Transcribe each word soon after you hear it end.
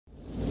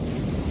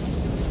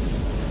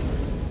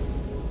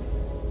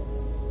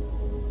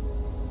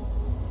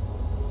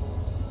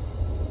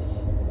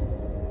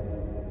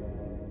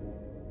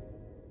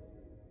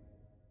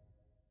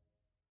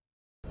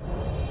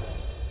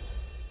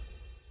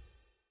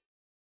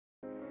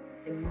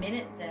The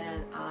minute that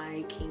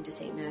I came to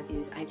St.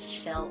 Matthew's, I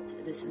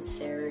felt the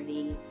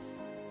sincerity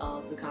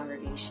of the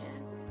congregation.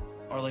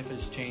 Our life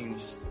has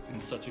changed in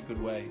such a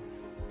good way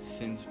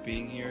since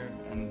being here,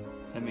 and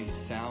that may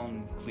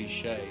sound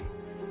cliche,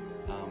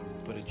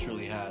 but it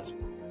truly has.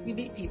 You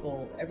meet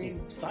people every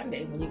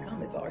Sunday when you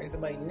come. It's always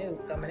somebody new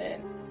coming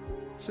in.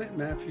 St.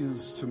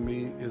 Matthew's to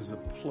me is a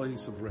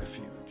place of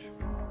refuge.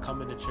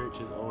 Coming to church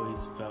has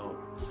always felt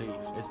safe.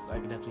 It's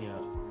like definitely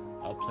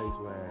a place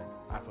where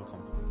I feel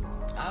comfortable.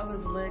 I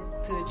was led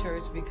to the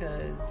church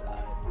because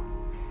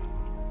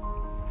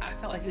I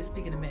felt like he was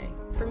speaking to me.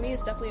 For me,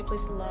 it's definitely a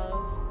place to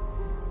love,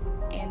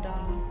 and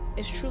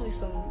it's truly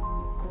some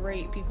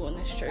great people in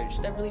this church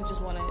that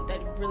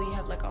really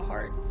have like a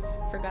heart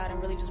for God and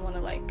really just want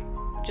to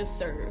just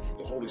serve.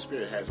 The Holy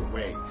Spirit has a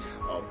way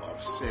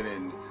of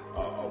sending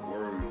a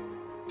word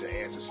to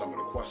answer some of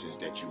the questions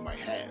that you might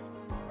have.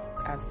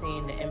 I've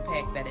seen the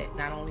impact that it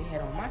not only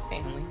had on my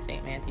family,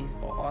 St. Matthew's,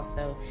 but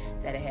also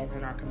that it has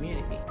in our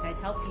community. I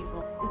tell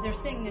people, because they're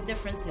seeing the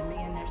difference in me,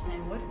 and they're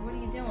saying, what are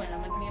you doing?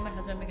 I'm like, me and my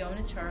husband have been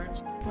going to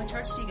church. What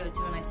church do you go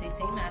to? And I say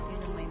St. Matthew's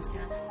in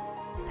Williamstown.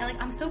 And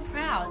I'm so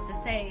proud to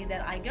say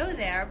that I go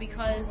there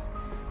because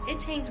it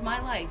changed my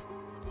life.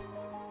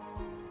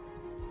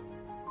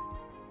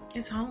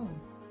 It's home.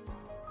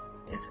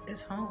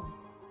 It's home.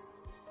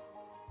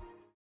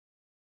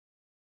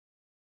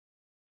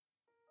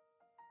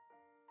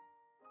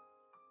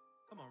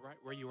 Come on, right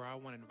where you are, I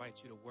want to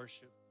invite you to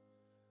worship.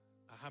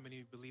 How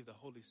many believe the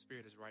Holy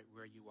Spirit is right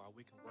where you are?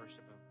 We can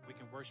worship Him. We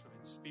can worship Him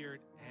in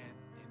spirit and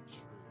in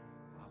truth.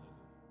 Hallelujah.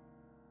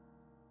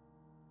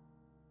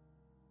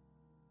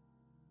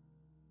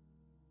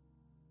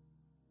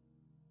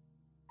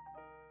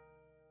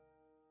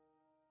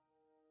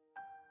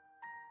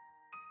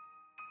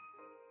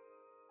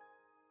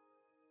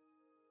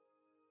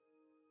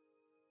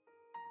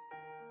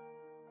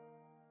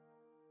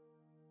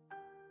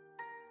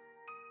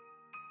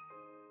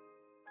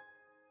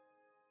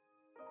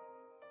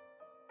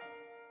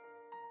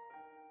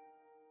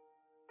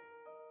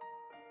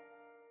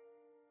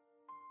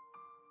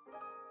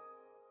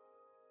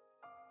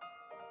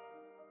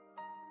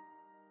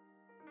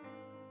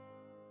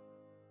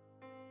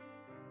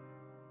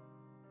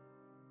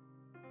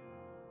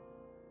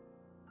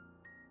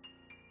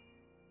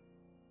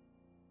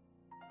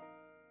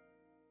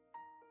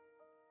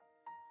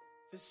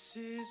 This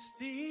is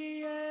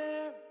the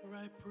air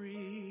I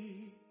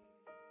breathe.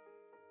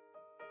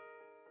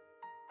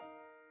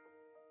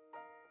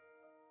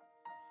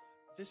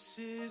 This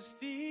is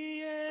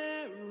the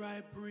air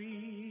I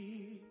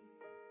breathe.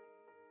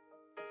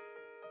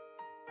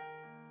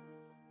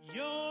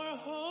 Your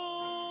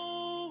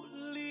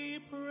holy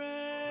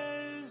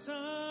presence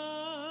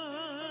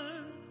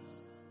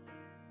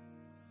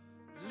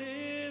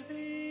living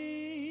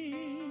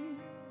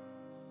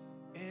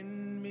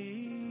in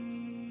me.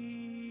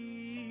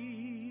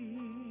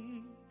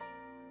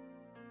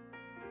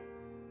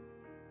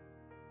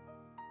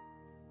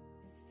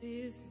 This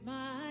is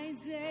my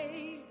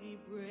daily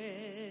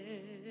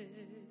bread.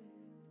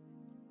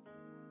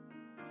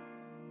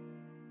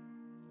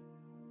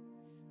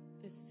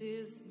 This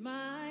is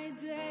my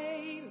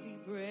daily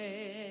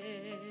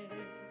bread.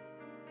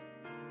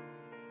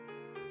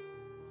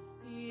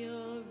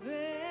 Your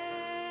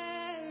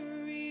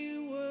very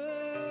word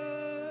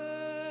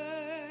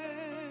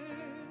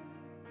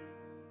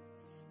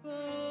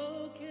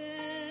spoken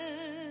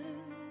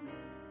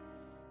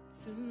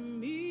to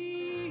me.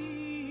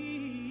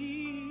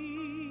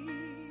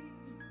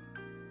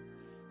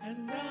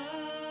 And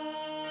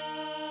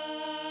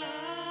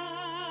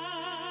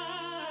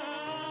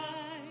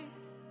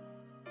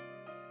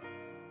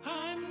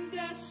I'm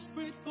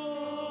desperate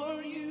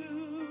for you.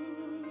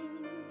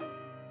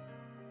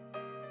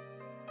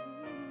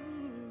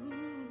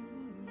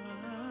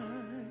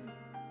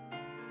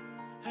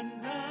 And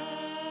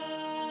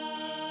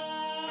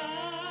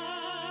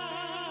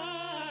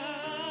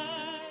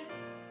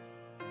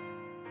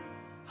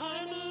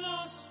I'm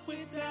lost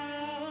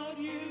without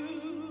you.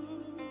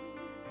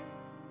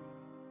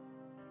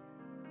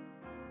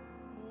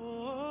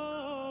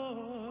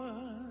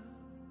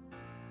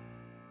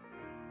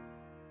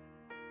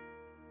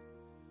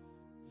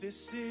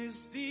 This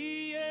is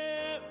the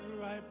air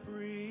I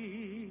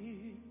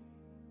breathe.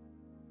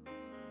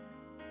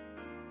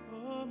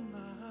 Oh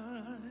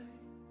my,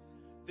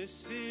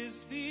 this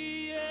is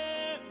the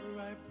air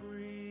I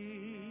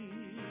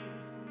breathe.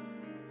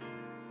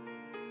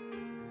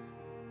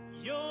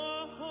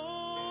 Your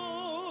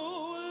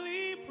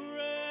holy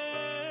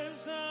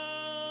presence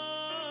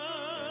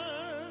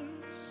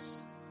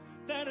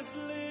that is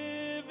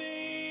living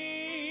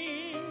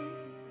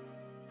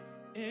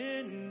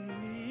in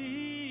me.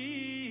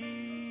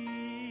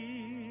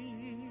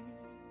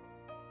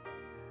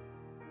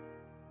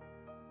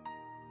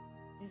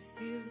 This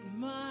is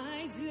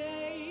my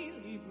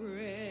daily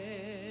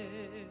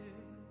bread.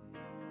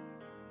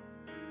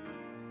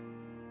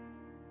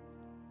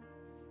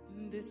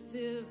 This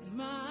is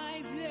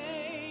my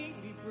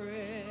daily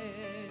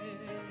bread.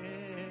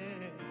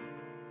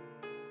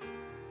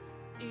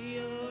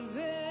 Your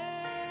very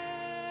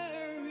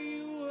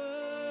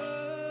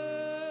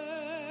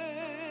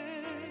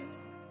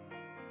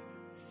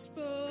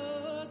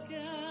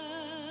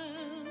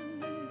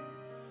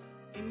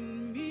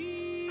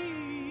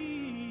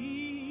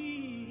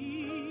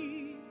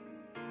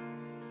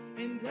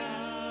and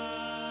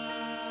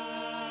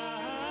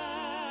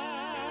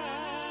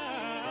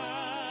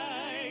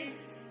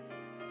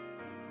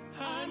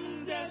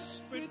I'm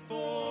desperate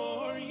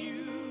for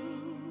you.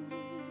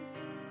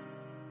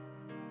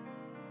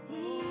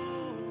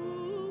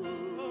 Ooh,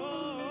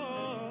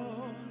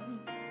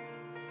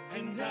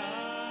 and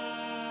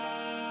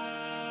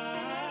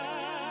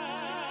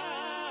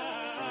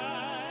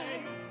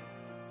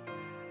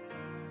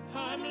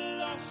I'm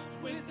lost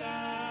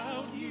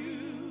without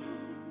you.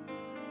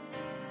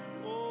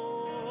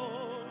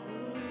 Oh,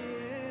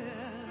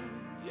 yeah,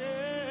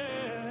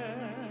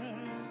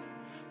 yes,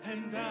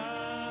 and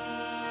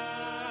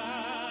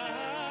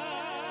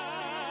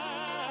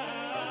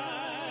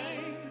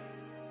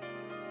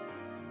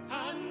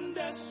I'm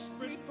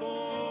desperate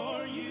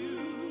for you.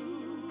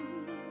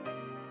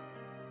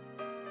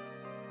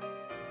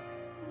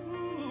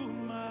 Ooh,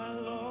 my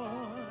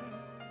Lord,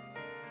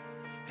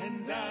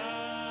 and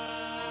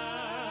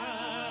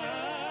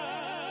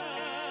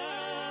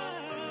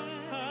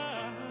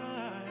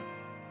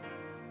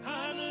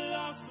I'm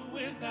lost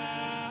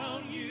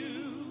without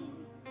you.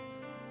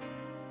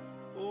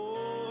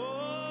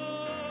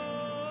 Oh,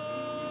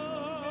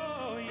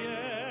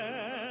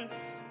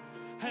 yes,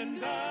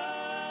 and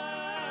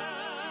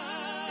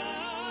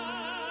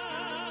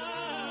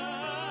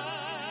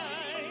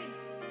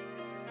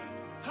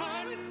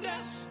I'm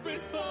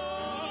desperate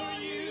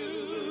for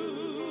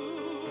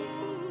you,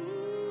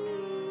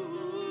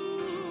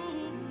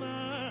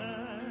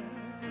 my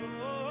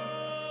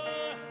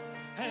Lord,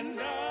 and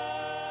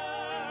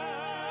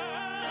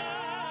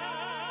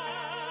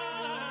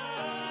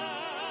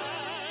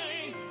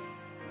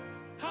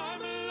I'm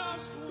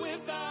lost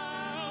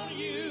without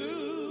you.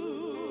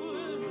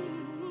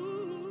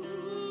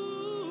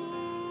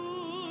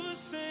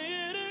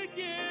 Say it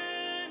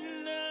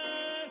again,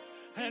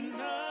 and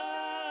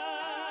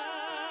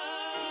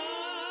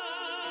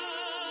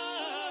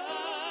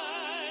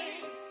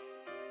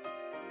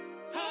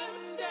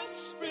I'm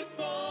desperate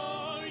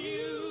for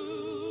you.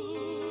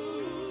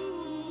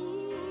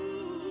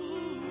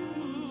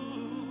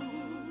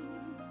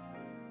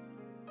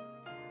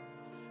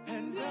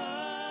 And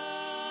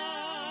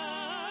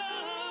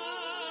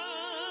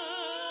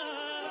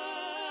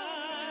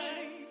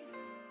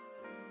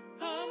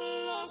I'm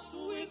lost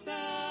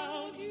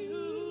without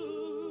you.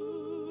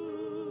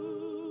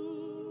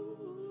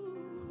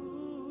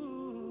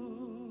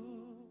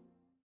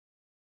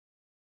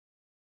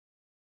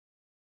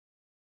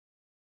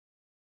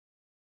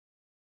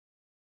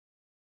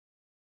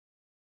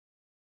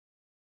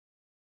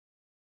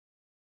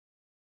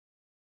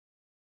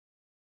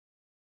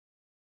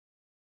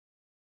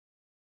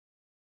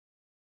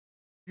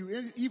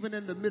 You, even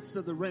in the midst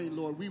of the rain,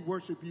 Lord, we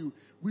worship you.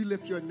 We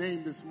lift your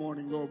name this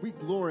morning, Lord. We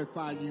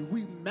glorify you.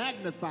 We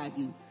magnify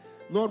you.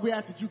 Lord, we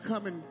ask that you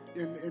come and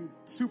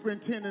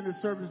superintend in the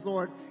service,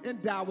 Lord.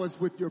 Endow us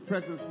with your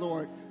presence,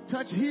 Lord.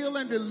 Touch, heal,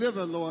 and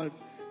deliver, Lord.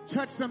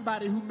 Touch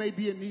somebody who may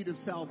be in need of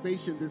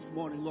salvation this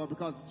morning, Lord,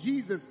 because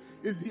Jesus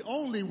is the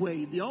only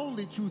way, the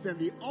only truth, and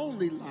the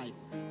only light.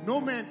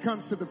 No man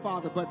comes to the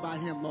Father but by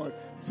him, Lord.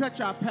 Touch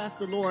our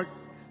pastor, Lord.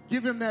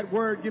 Give him that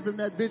word, give him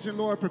that vision,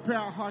 Lord. Prepare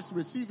our hearts to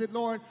receive it,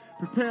 Lord.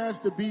 Prepare us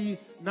to be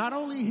not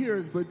only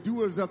hearers, but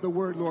doers of the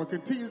word, Lord.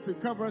 Continue to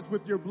cover us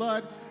with your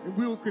blood, and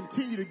we will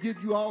continue to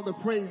give you all the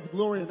praise,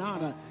 glory, and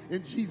honor.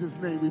 In Jesus'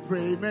 name we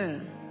pray,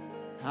 amen.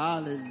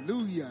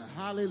 Hallelujah,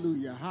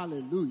 hallelujah,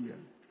 hallelujah.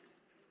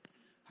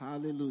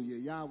 Hallelujah.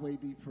 Yahweh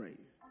be praised.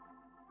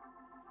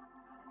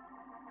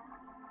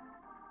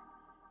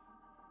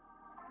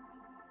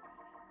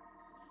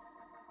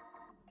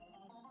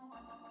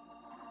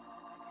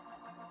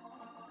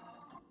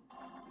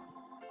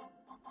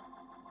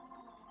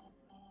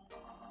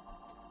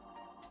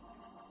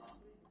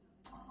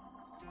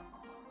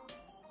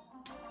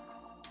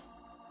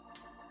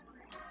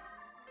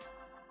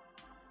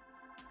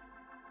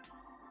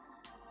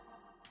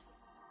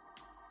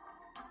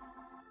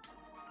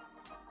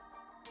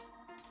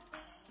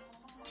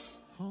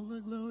 All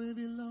the glory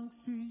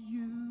belongs to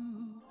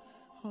you.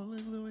 All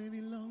the glory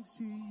belongs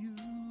to you,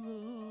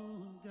 oh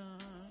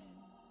God.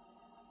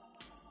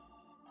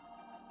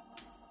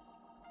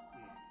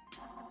 Yeah.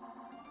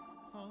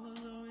 All the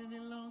glory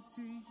belongs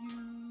to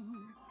you.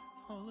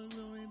 All the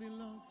glory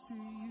belongs to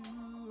you,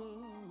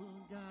 oh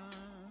God.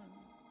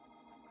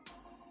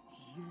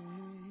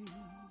 Yeah.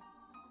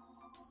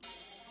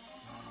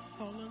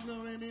 All the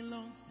glory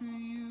belongs to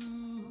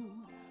you.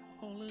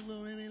 All the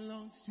glory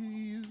belongs to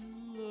you,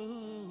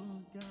 oh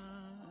God.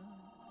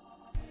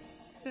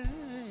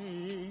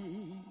 Hey,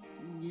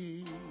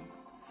 yeah.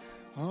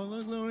 All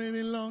the glory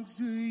belongs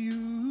to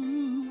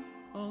you.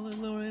 All the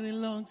glory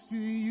belongs to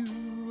you,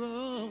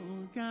 oh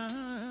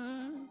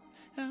God.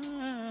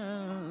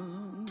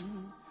 Come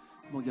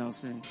on, y'all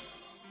sing.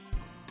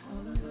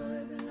 All the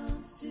glory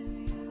belongs to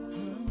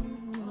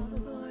you. All the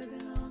glory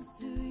belongs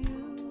to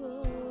you,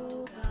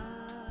 oh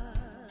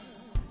God.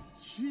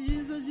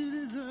 Jesus, you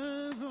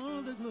deserve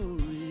all the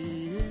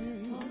glory.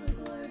 All the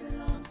glory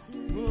belongs to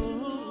you.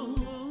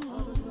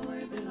 All the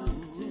glory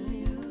belongs to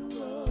you,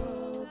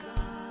 oh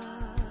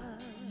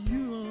God. You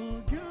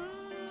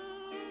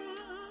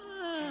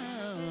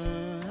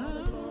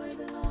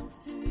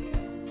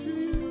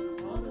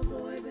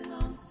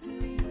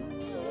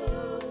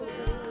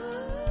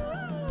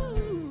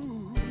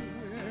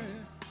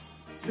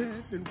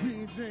said that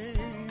we say,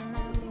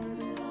 all the glory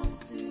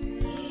belongs to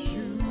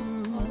you.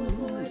 All the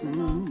glory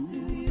belongs to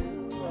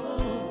you,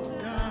 oh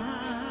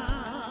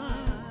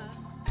God.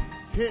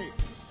 Hey,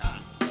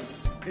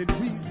 and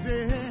we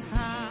say,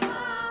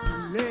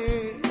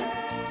 hallelujah.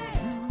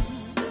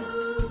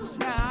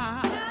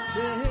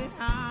 Say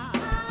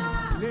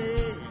hallelujah.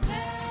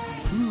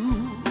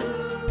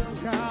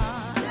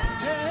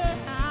 Say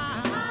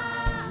hallelujah.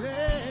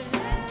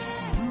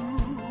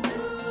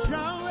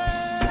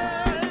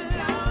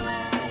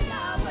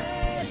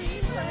 Yahweh be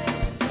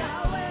praised.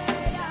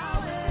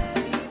 Yahweh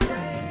be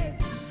praised.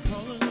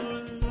 All the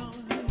glory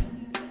belongs to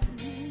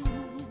you.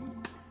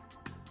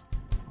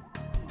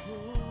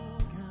 Oh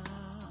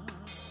God.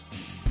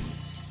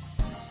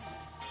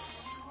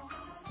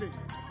 Sing.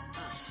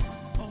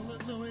 All the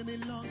glory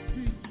belongs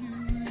to you.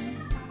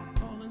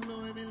 All the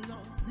glory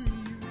belongs to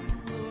you.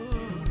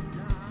 Oh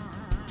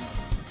God.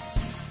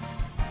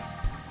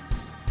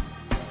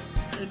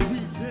 And we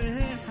say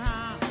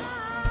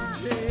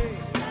hallelujah.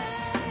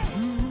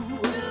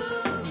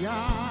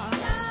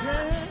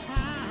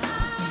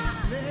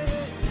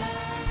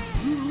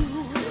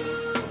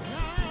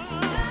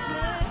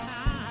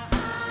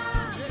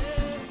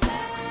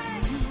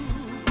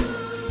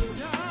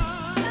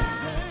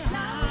 Say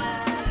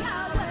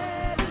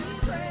Yahweh be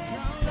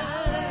praised.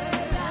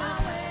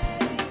 Yahweh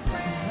be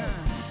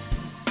praised.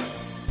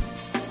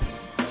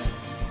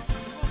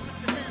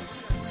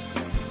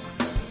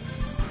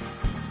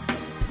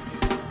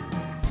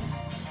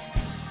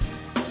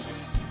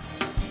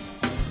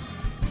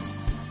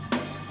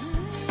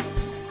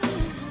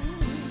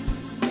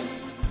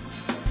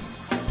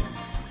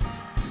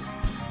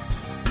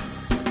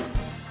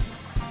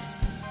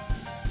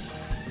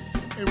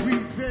 and we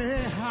say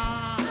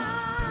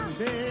hallelujah.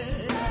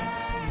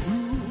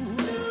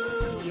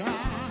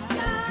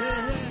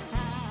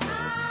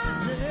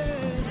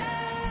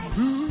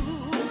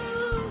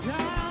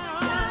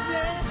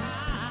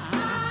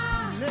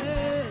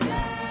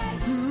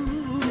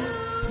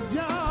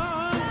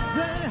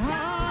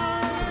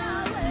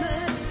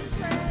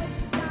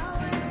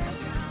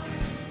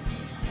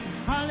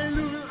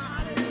 Hallelujah.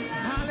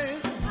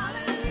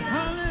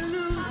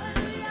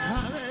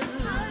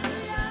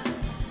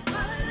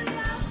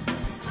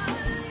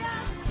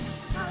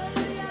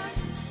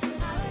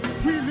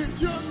 We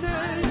lift your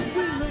name,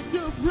 we lift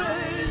your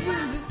praise, we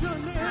lift your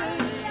name,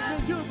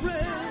 lift your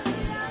praise.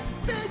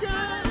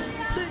 Bigger,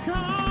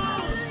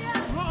 because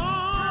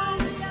all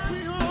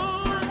we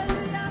want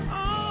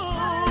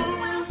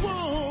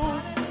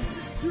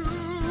to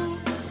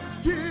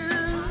give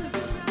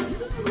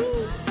you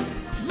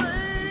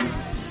praise.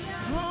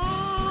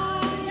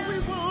 All we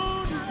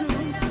want to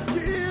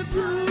give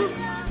you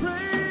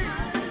praise.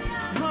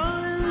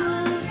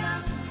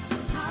 Hallelujah.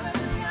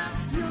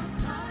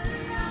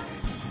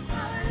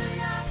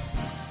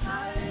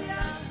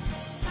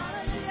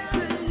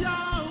 Say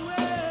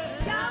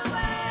Yahweh,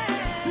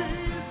 be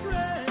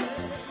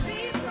praised. Be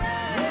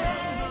praised.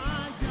 Oh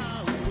my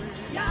Yahweh,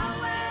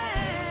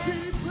 Yahweh be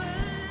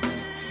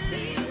praised.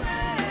 be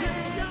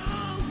praised.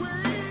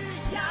 Yahweh,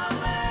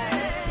 Yahweh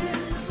be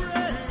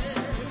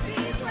praised. be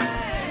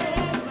praised.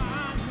 Oh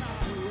my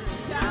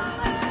Yahweh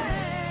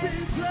Yahweh, be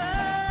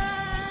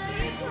praised.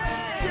 be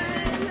praised.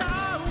 Say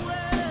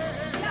Yahweh,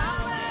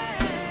 Yahweh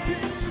be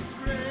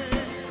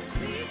praised.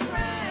 be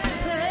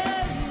praised.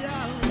 Hey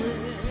Yahweh,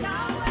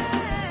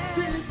 Yahweh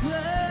be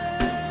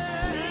praised.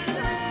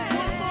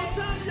 One more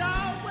time,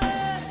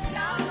 Yahweh,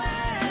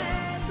 Yahweh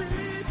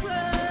be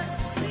praised.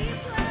 be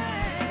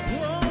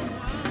praised. Oh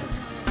my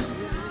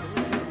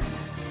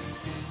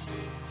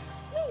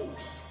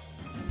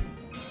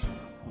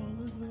All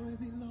the glory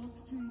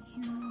belongs to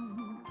you.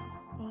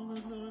 All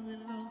the glory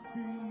belongs to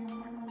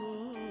you,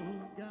 oh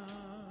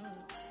God.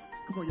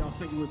 Come on, y'all,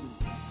 sing it with me.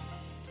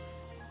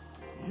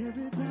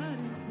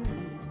 Everybody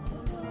sing.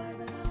 All the glory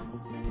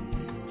belongs to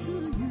you. To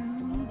you.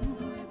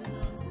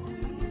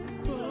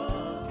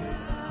 Oh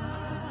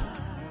God.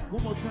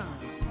 One more time.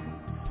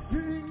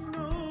 Sing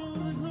all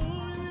the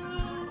glory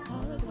belongs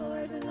All the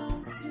glory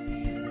belongs to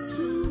you.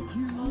 to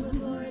you. All the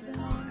glory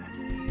belongs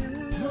to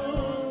you.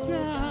 Oh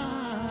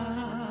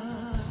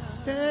God.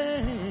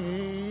 Hey.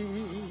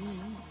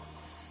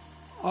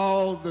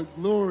 All the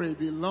glory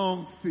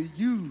belongs to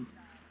you.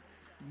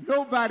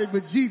 Nobody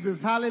but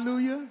Jesus.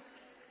 Hallelujah.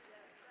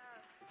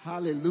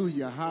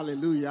 Hallelujah.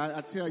 Hallelujah.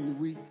 I tell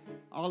you,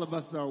 all of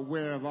us are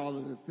aware of all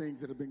of the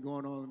things that have been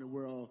going on in the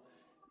world.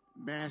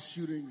 Mass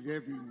shootings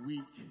every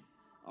week.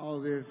 All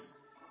this.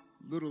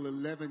 Little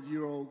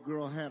 11-year-old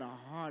girl had a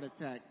heart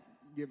attack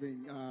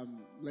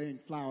laying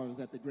flowers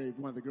at the grave.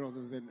 One of the girls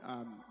was in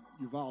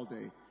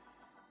Uvalde.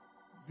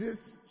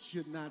 This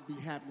should not be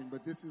happening,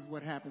 but this is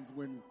what happens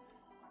when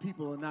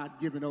people are not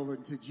given over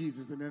to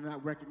Jesus and they're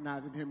not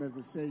recognizing him as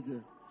a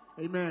Savior.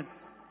 Amen.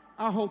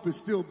 Our hope is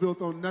still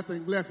built on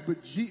nothing less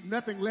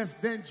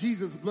than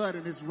Jesus' blood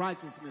and his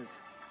righteousness.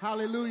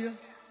 Hallelujah.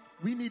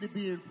 We need to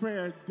be in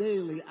prayer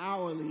daily,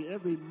 hourly,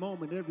 every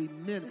moment, every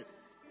minute.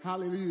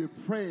 Hallelujah.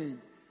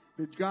 Praying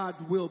that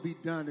God's will be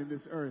done in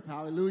this earth.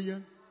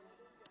 Hallelujah.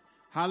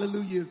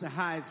 Hallelujah is the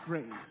highest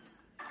praise.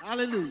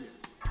 Hallelujah.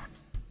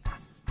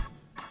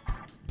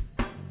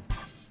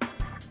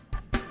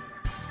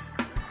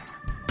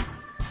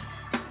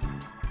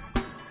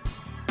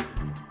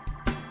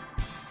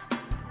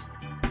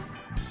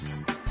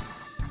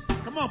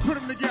 Come on, put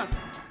them together.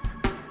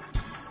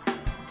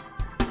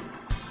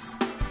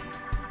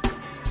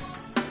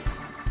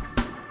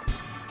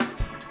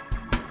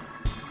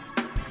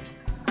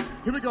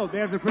 Here we go.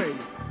 There's a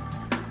praise.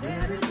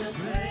 There is a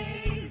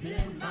praise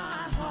in my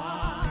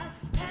heart,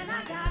 and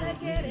I gotta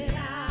get it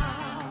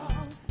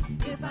out.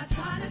 If I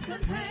try to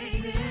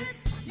contain it,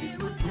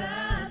 it will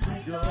just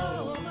take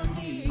over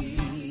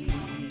me.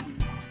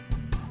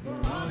 For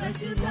all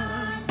that you've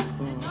done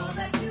and all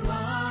that you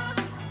are,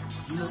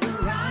 you're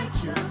the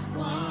righteous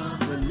one,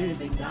 the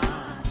living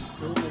God.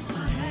 So with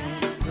my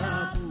hands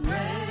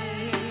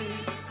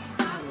upraised,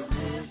 I will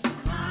lift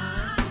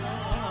my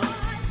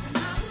voice and I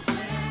will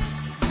say,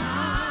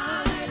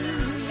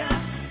 hallelujah,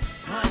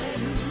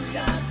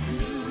 hallelujah to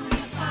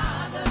you,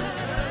 Father.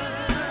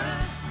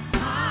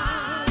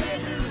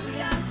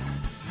 Hallelujah,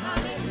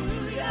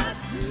 hallelujah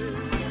to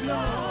you,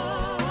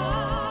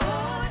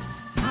 Lord.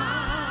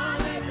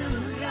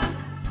 Hallelujah,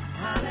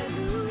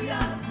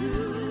 hallelujah to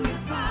you,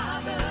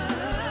 Father.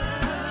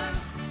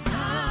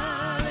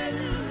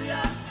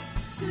 Hallelujah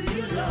to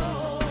you,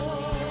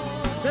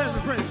 Lord. There's a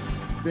praise.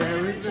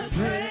 There is a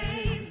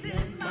praise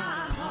in my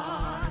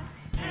heart,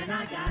 and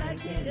I gotta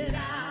get it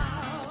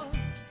out.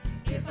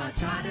 If I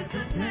try to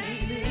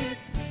contain it,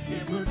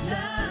 it will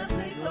just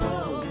take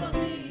over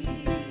me.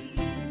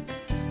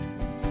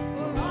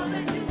 For all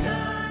that you've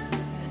done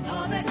and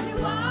all that you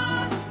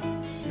are,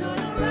 you're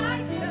the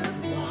righteous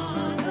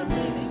one, the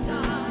living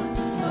God.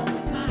 So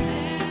with my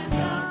hands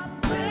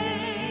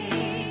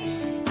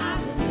upraised, I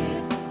will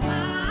lift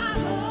my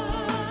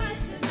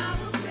voice and I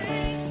will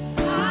sing,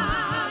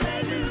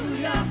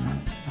 hallelujah,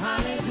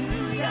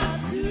 hallelujah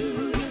to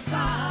you,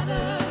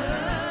 Father.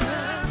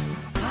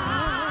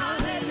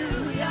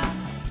 Hallelujah,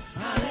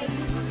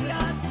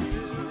 hallelujah to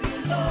you,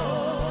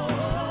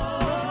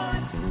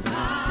 Lord.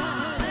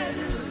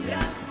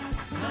 Hallelujah,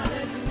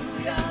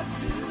 hallelujah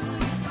to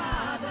you,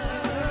 Father.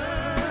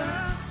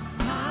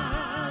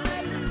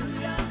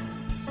 Hallelujah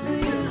to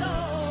you,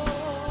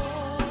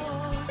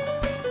 Lord.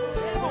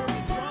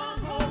 Every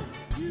stronghold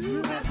you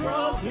have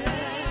broken.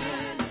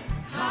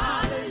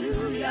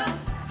 Hallelujah,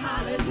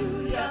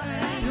 hallelujah,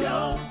 and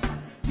yokes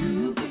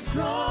you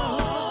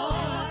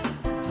destroyed.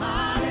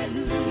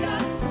 Hallelujah,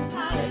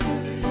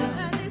 hallelujah,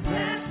 and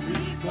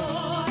especially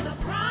for the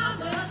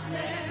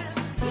promises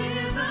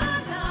given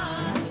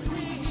unto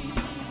me.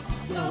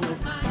 So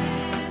with my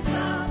hands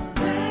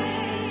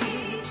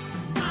upraised,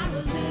 I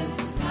will lift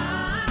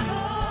my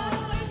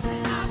voice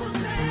and I will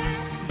say,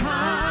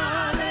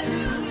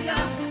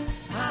 hallelujah,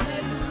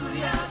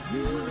 hallelujah to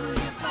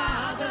you,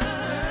 Father.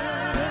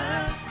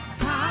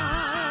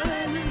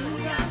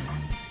 Hallelujah,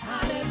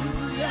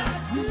 hallelujah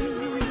to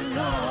you,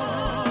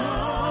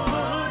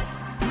 Lord.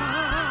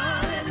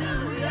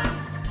 Hallelujah,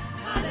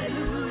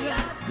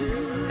 hallelujah to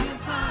you,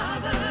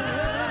 Father.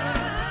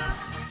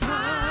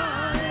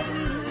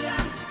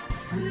 Hallelujah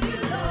to you,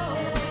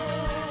 Lord.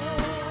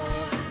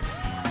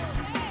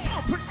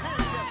 Oh, put your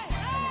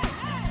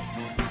hands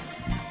together.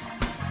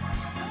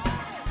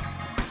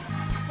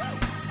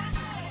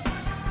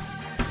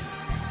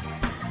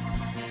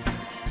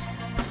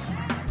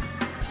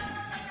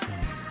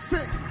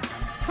 Sing.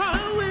 I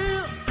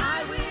will.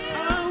 I will,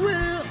 I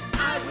will.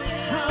 I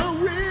will, I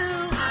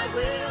will. I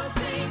will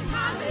sing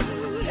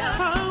hallelujah.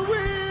 I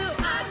will.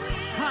 I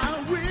will,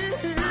 I will.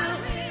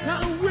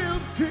 I will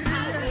sing I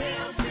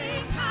will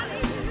sing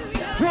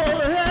hallelujah.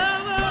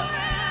 forever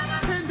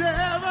and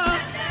ever.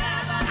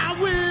 I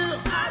will.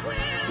 I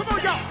will Come on,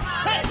 y'all.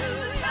 Hey.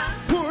 hallelujah.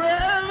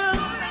 Forever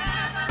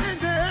Forever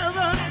and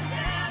ever. and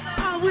ever.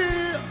 I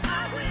will.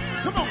 I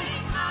will Come on.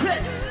 sing Say.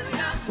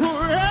 hallelujah.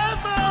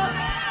 Forever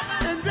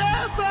and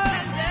ever.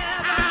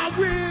 I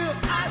will.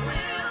 I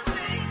will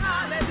sing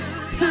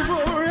hallelujah. Sing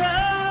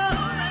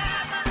forever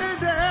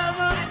and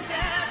ever.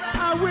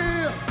 I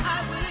will. I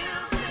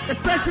will sing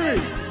Especially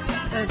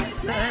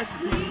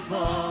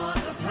for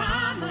the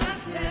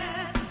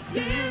promises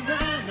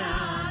given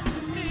unto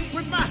me.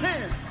 with my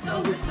hands. So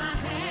with my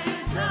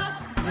hands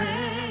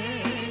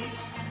upraised,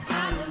 I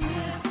will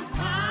lift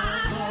my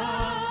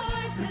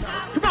voice and I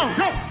will Come on,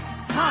 go.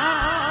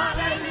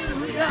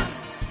 hallelujah,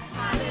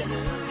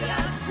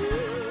 hallelujah to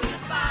you,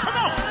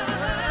 Father.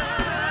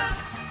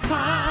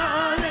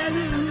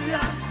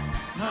 Hallelujah,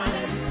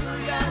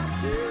 hallelujah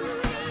to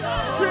you,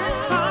 Lord. Sing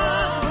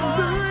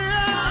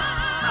hallelujah.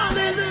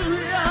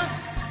 Hallelujah.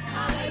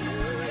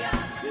 Hallelujah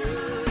to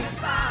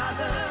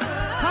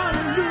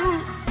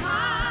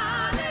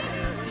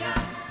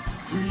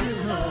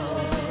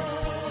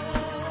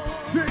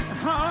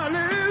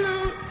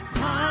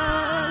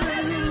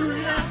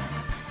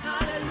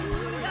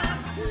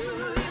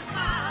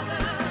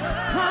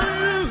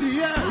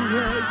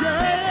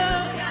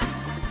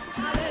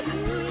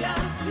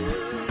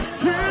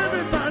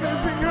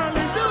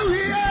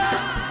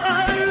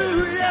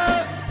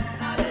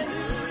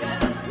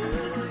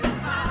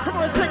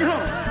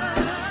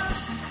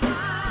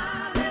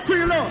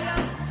you, Lord.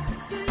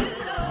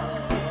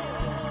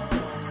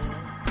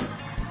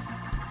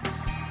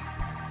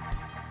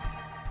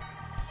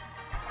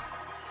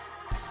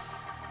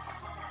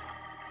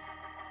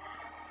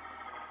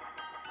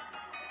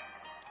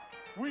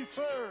 We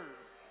serve.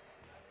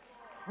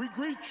 We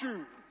greet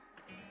you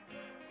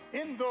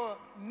in the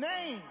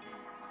name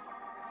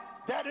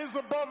that is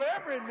above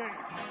every name.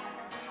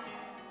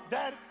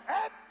 That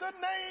at the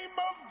name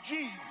of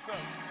Jesus,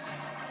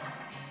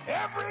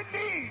 every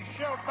knee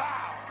shall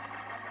bow,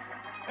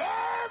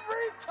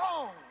 every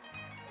tongue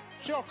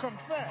shall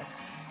confess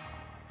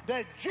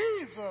that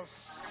Jesus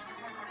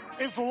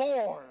is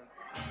Lord,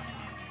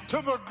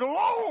 to the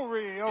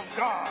glory of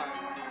God.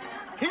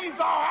 He's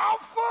our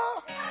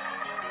Alpha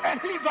and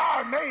He's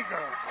our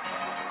Omega.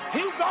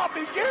 He's our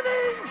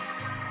beginning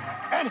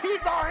and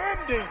He's our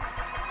ending.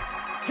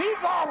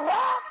 He's our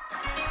rock.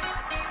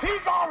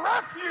 He's our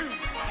refuge.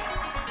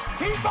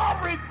 He's our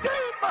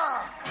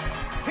Redeemer.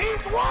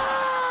 He's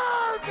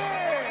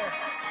worthy.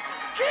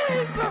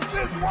 Jesus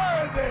is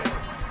worthy.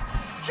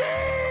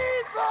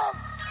 Jesus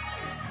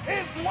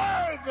is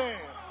worthy.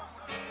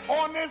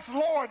 On this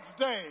Lord's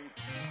Day,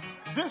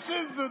 this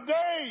is the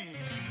day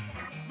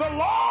the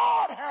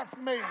Lord hath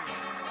made,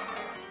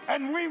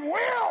 and we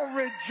will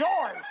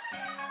rejoice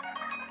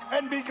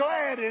and be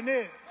glad in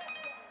it.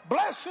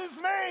 Bless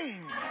His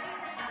name.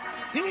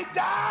 He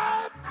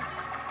died,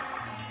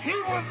 He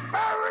was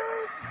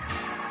buried,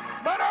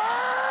 but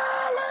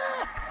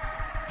early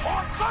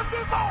on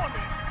Sunday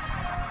morning,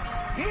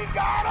 He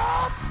got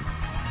up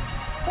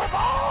with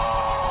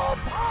all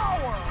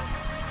power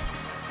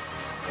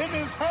in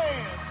His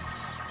hands.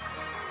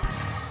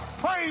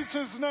 Praise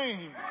His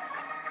name.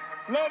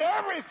 Let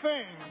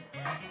everything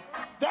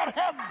that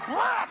have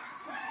breath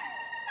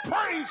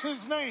praise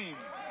His name.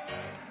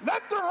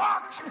 Let the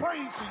rocks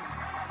praise Him.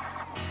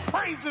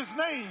 Praise His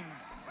name.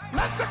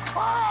 Let the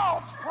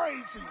clouds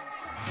praise Him.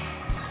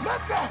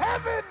 Let the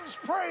heavens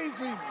praise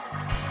Him.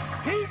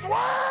 He's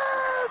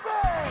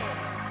worthy.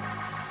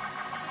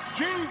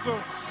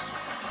 Jesus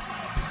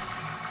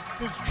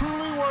is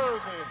truly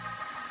worthy.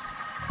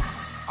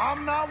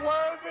 I'm not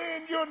worthy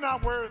and you're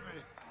not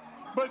worthy.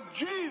 But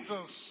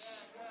Jesus,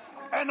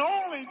 and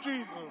only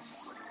Jesus,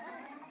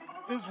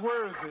 is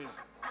worthy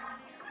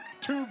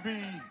to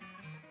be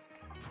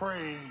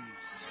praised.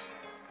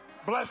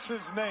 Bless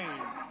His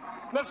name.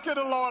 Let's give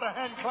the Lord a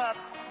hand clap.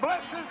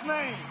 Bless His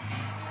name.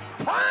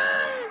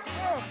 Praise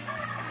Him.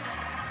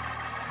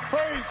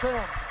 Praise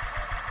Him.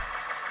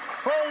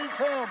 Praise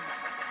Him.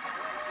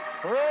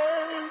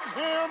 Praise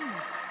Him.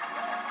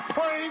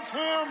 Praise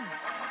Him.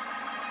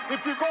 If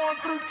you're going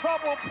through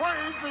trouble,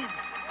 praise Him.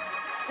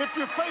 If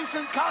you're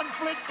facing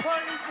conflict,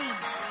 praise Him.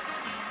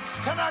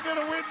 Can I get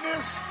a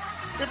witness?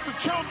 If the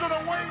children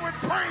are wayward,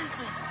 praise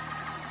Him.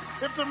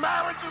 If the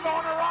marriage is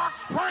on the rocks,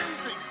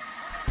 praise Him.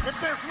 If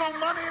there's no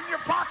money in your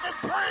pocket,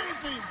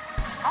 praise Him.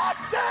 I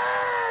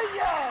dare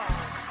you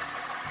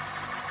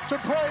to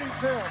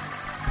praise Him.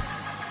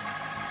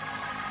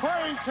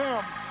 Praise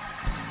Him.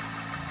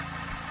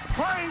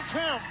 Praise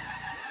Him.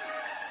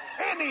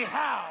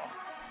 Anyhow.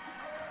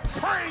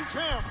 Praise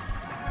Him.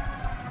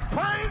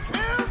 Praise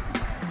Him.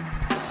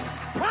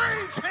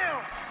 Praise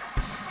Him.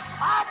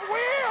 I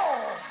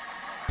will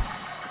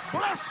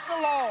bless the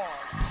Lord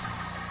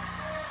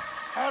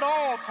at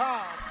all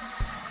times.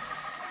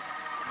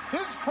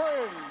 His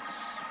praise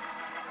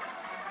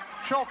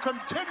shall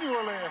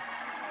continually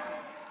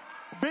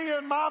be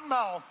in my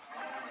mouth.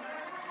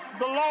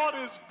 The Lord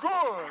is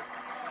good.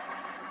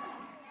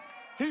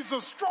 He's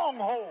a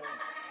stronghold.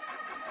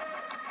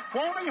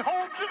 Won't He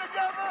hold you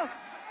together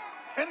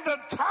in the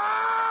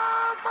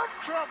time of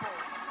trouble?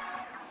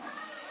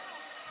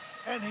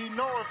 And He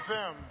knoweth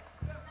them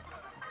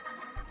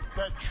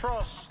that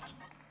trust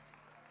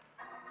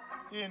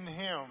in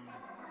Him.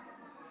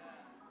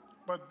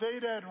 But they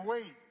that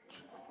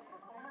wait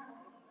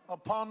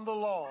upon the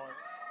Lord,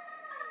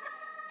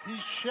 He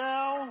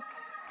shall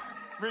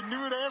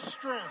renew their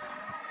strength.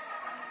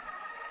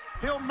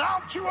 He'll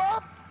mount you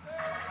up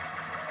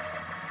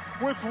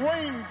with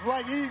wings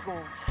like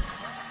eagles.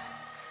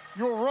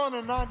 You'll run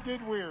and not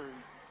get weary.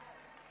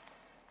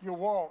 You'll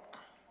walk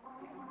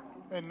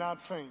and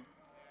not faint.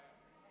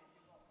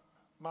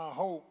 My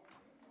hope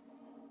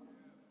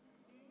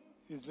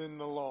is in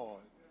the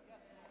Lord.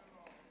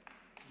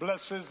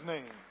 Bless His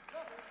name.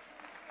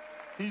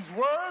 He's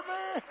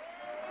worthy.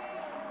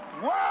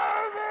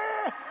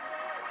 Worthy.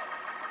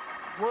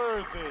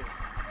 Worthy.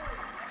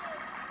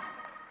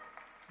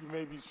 You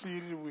may be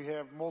seated. We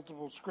have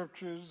multiple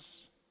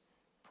scriptures.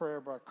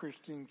 Prayer by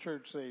Christine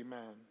Church. Say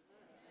amen.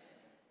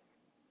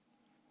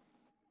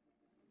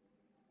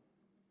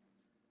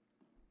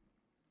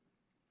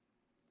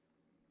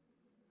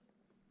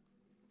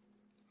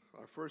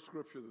 Our first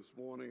scripture this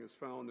morning is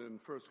found in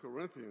 1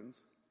 Corinthians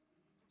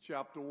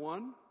chapter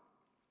 1,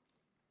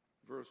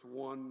 verse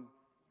 1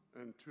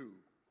 and 2.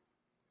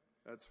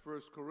 That's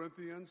 1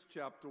 Corinthians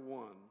chapter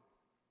 1,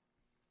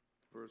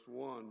 verse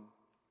 1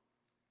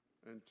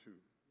 and 2.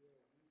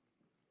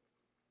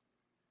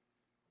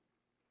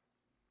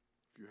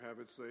 If you have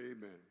it, say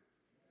amen.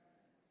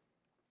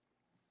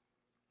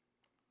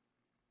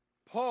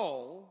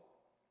 Paul,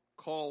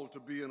 called to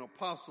be an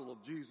apostle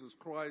of Jesus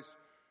Christ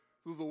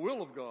through the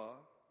will of God,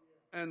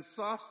 and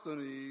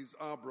Sosthenes,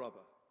 our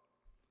brother,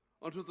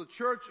 unto the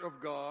church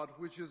of God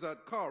which is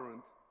at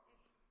Corinth,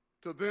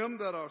 to them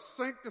that are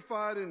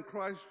sanctified in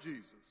Christ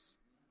Jesus,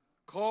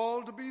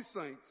 called to be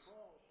saints,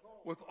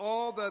 with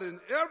all that in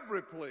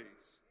every place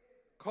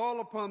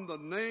call upon the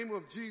name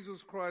of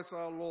Jesus Christ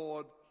our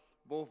Lord,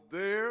 both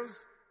theirs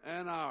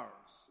and ours.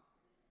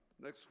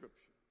 Next scripture.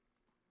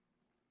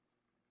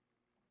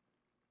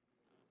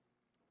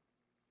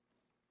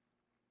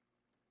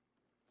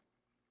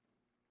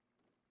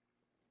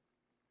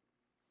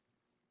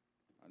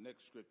 Our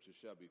next scripture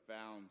shall be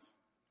found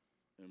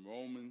in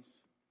Romans,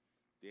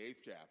 the 8th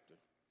chapter.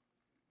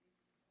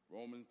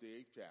 Romans, the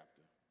 8th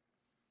chapter,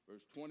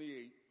 verse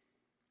 28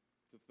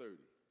 to 30.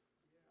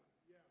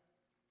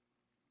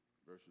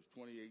 Verses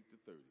 28 to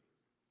 30.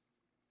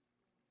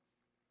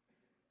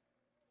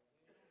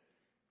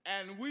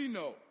 And we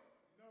know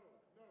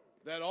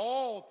that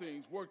all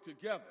things work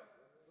together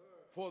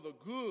for the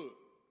good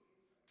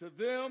to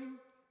them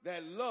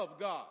that love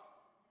God,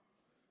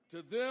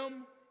 to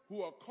them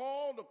who are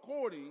called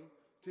according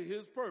to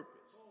his purpose.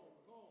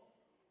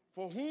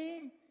 For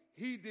whom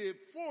he did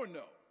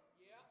foreknow,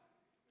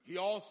 he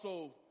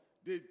also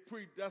did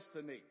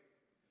predestinate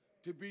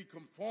to be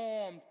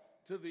conformed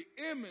to the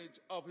image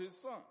of his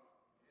Son,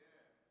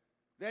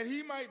 that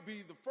he might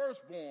be the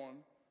firstborn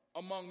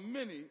among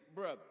many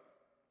brethren.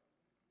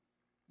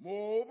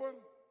 Moreover,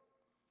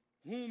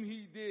 whom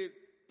he did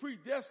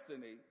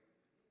predestinate,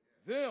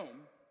 them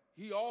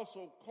he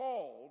also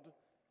called,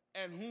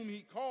 and whom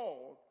he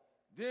called,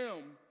 them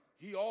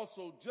he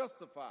also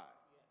justified.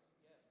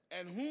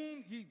 And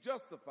whom he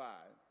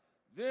justified,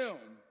 them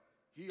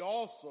he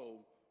also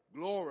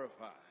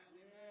glorified.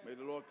 May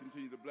the Lord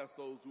continue to bless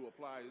those who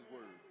apply his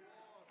word.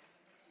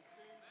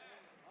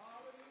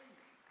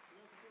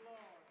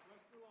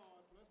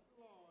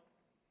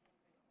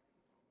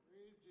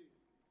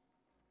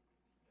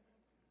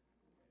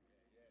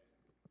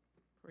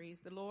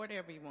 Praise the Lord,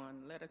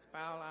 everyone. Let us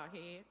bow our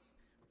heads.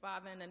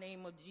 Father, in the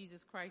name of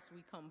Jesus Christ,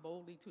 we come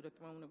boldly to the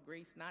throne of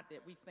grace, not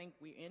that we think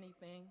we're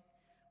anything,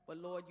 but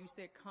Lord, you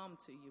said come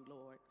to you,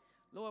 Lord.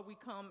 Lord, we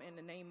come in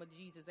the name of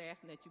Jesus,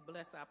 asking that you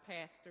bless our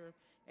pastor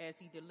as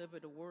he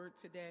delivered the word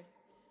today.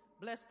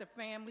 Bless the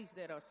families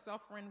that are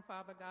suffering,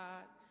 Father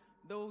God,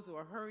 those who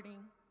are hurting.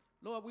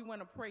 Lord, we want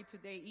to pray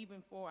today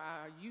even for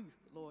our youth,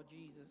 Lord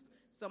Jesus.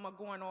 Some are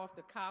going off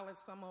to college,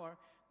 some are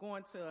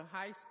going to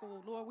high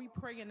school. Lord, we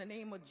pray in the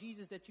name of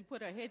Jesus that you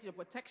put a hedge of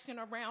protection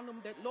around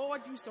them, that,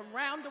 Lord, you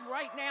surround them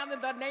right now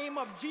in the name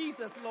of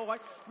Jesus, Lord.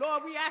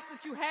 Lord, we ask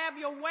that you have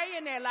your way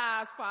in their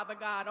lives, Father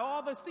God.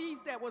 All the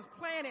seeds that was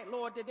planted,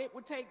 Lord, that it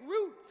would take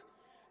root.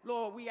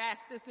 Lord, we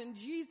ask this in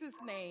Jesus'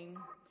 name.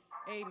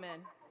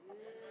 Amen.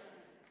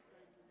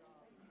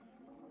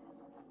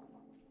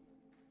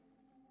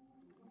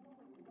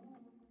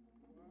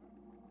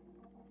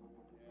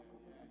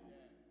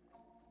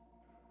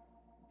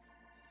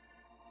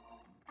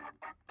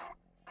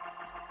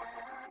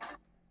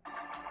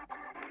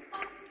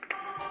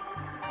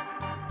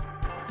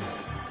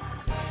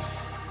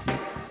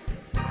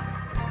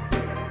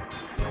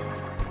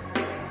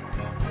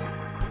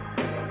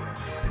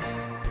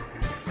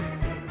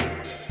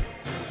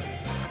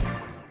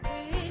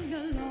 Being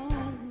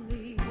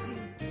lonely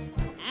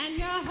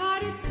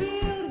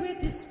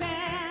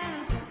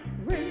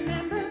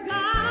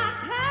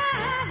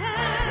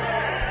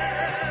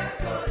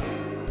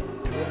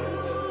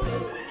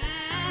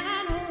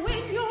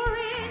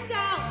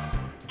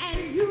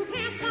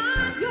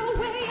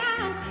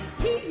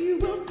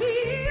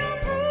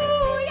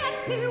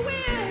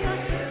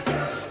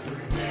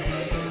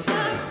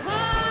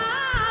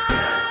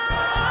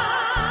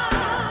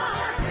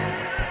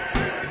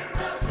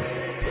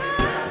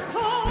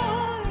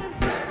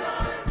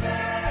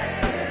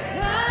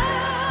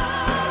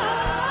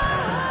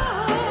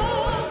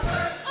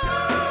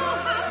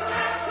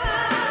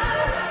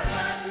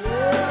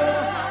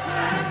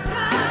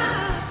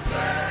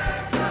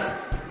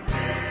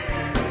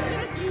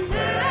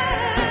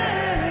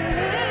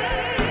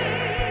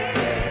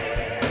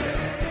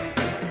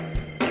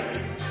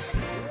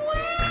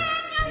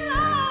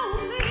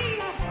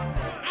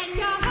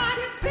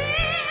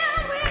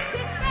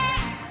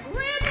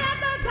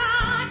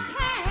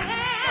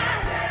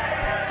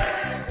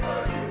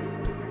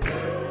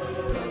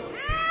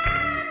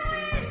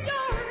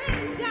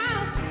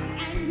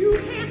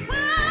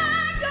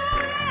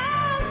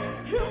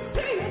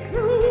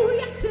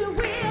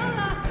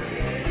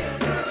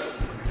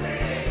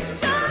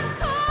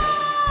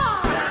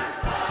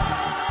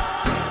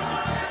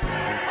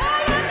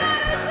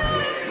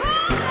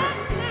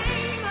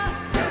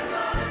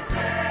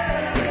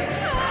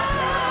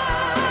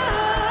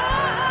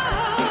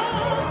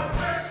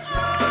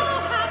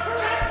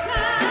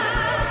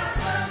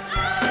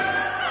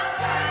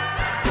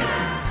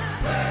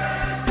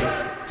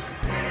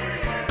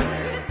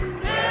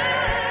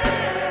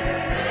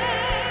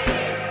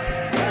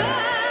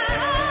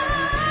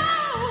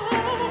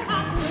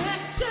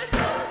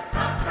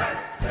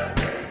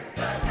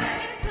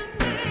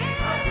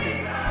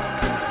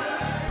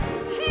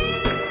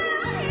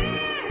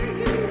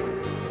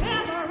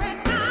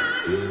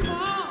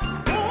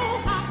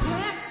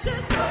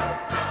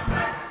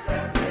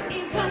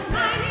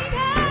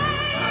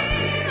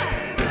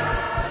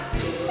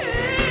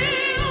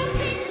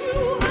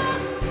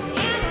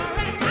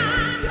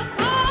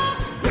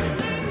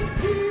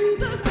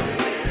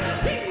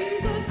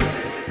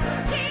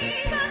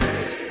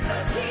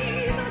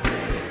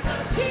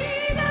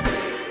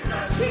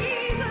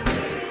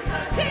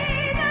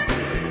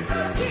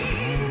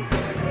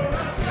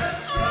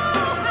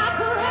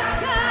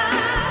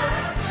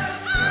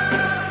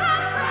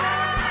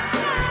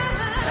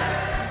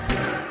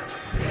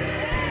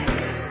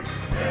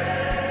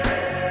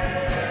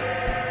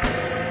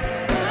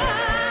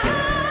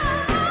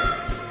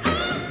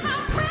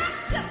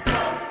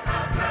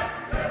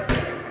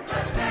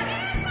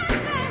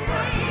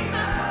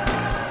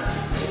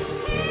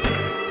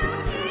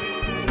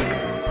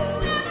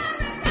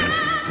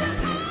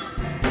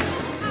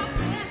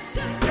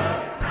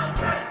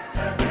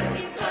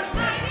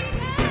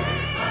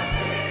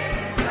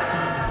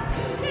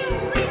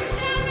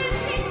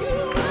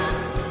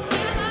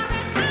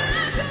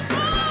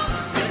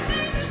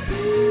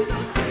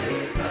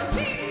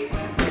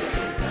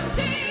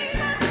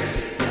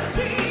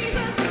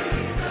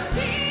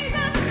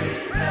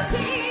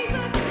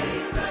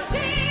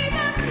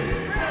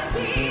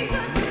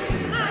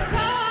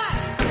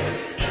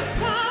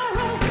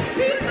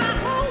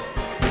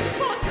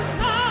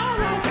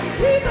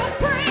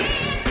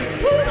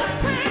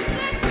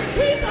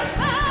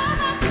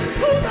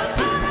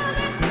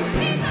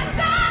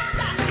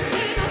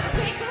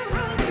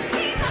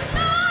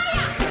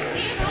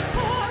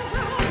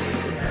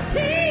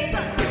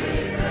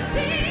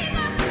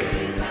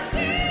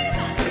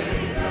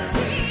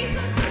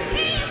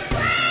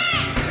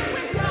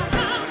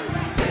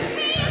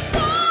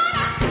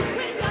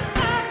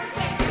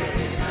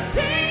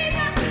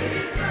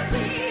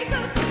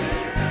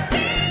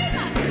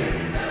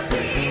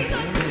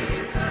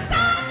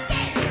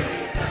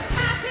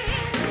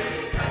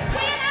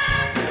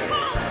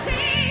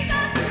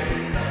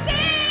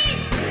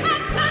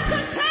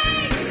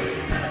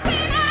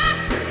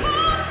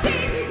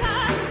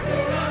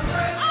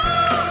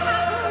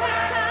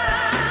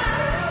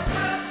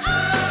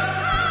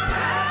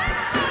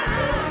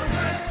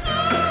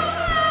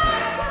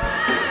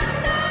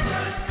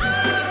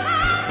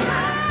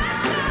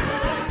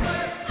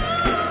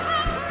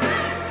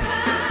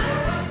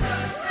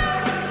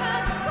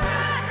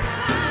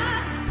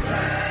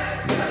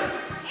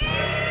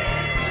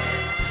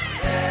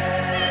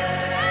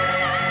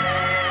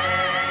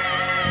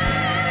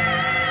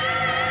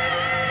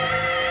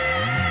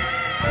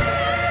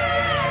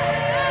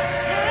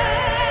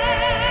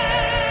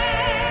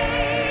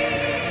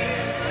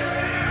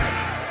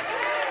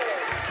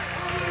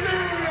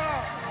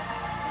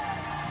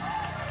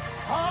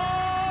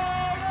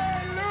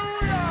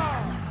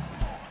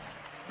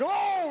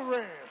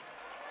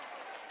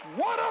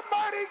What a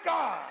mighty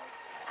God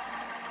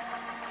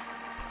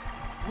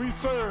we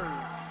serve.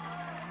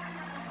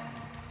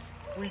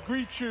 We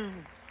greet you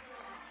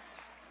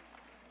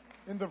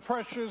in the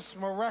precious,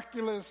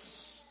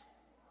 miraculous,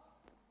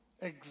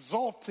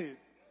 exalted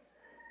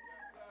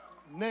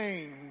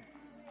name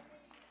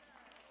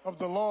of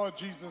the Lord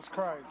Jesus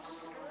Christ.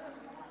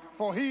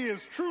 For he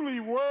is truly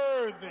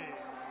worthy.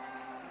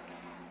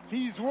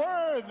 He's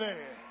worthy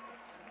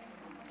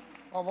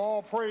of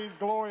all praise,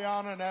 glory,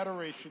 honor, and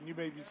adoration. You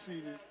may be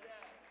seated.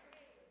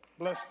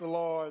 Bless the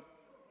Lord.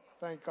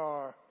 Thank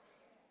our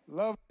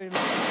lovely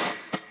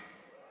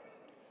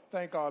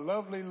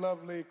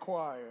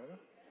choir.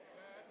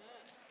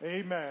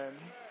 Amen.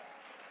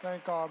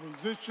 Thank our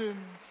musicians.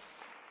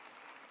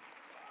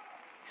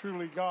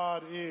 Truly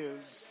God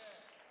is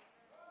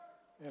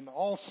an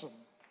awesome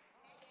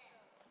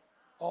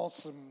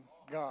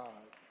God.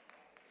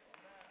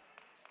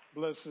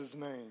 Bless his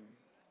name.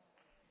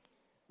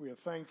 We are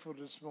thankful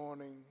this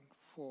morning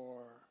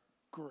for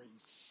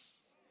grace.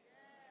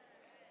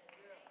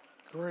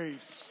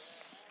 Grace.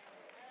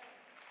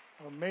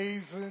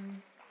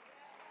 Amazing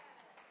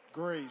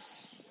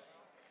grace.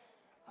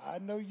 I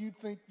know you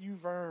think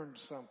you've earned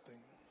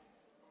something.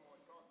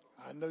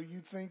 I know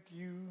you think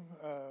you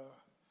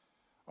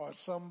are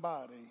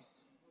somebody.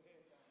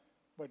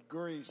 But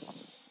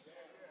grace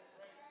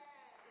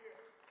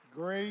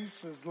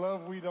is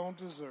love we don't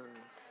deserve.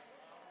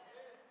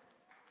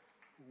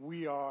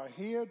 We are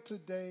here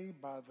today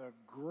by the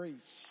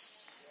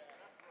grace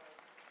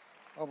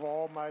of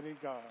Almighty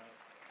God.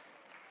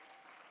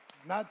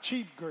 Not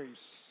cheap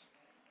grace,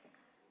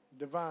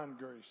 divine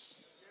grace.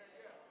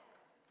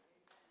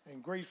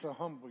 And grace will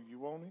humble you,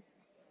 won't it?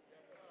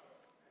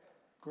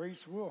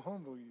 Grace will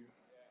humble you.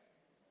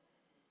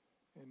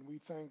 And we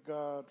thank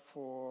God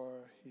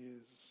for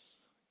his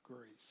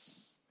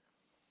grace.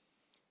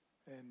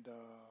 And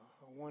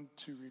I want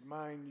to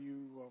remind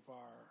you of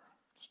our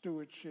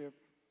stewardship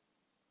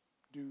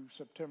due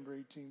September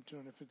 18th,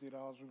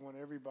 $250. We want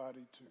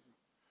everybody to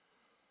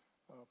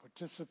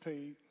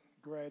participate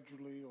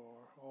gradually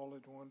or all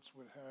at once,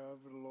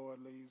 however the Lord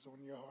lays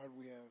on your heart.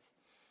 We have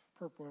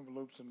purple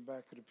envelopes in the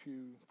back of the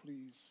pew.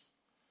 Please,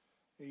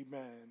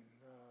 amen,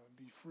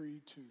 be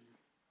free to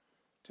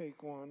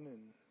take one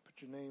and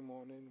put your name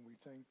on it, and we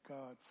thank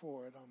God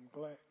for it. I'm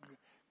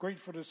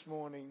grateful this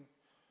morning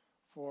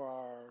for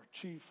our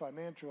Chief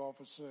Financial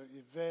Officer,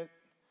 Yvette.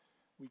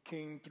 We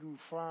came through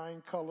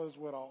flying colors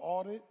with our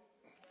audit.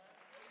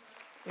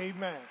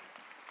 Amen.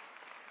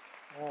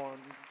 On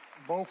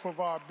both of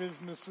our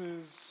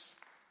businesses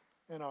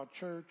and our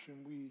church,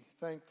 and we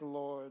thank the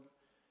Lord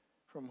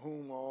from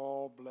whom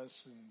all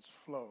blessings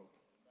flow.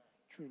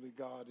 Truly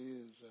God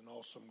is an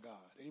awesome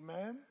God.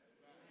 Amen.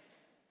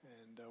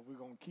 And we're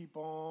going to keep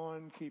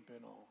on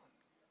keeping on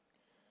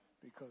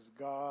because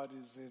God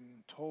is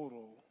in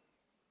total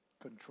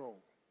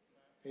control.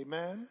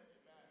 Amen.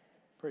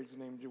 Praise the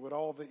name of Jesus. With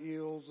all the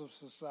ills of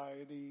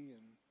society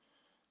and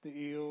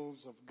the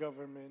ills of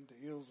government,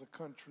 the ills of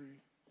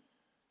country,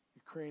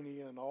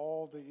 Ukraine, and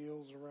all the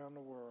ills around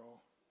the world,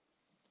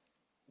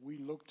 we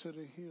look to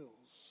the hills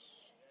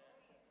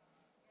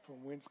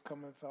from whence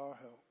cometh our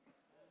help.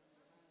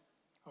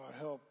 Our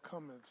help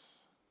cometh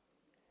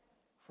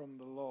from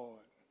the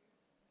Lord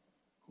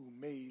who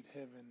made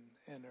heaven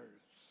and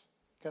earth.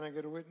 Can I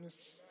get a witness?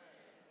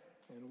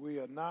 And we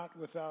are not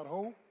without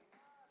hope.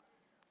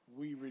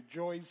 We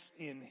rejoice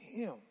in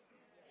him,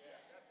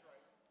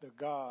 the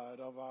God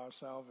of our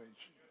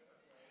salvation.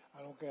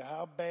 I don't care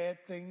how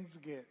bad things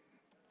get.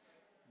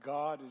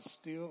 God is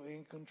still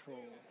in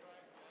control.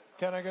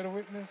 Can I get a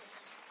witness?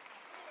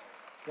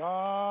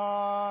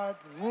 God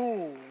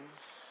rules.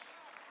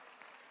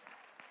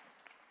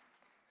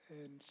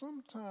 And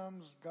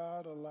sometimes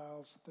God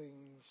allows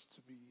things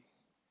to be,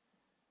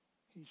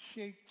 he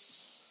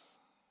shakes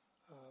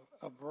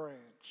a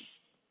branch.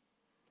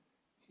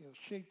 He'll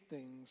shake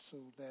things so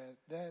that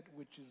that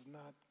which is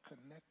not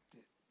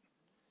connected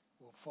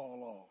will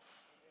fall off.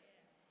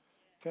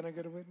 Can I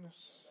get a witness?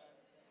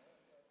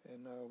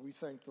 And we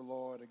thank the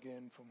Lord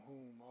again from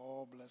whom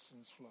all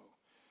blessings flow.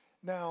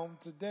 Now,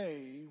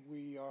 today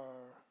we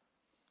are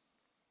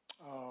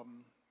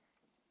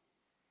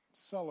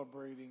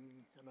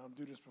celebrating, and I'll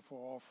do this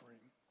before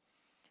offering,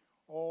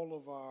 all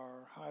of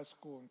our high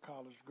school and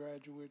college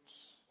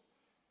graduates.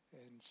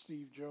 And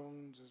Steve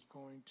Jones is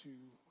going to,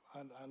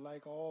 I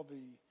like all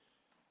the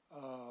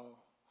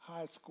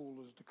high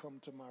schoolers to come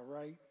to my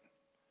right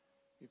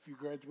if you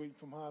graduate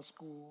from high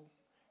school,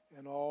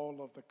 and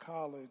all of the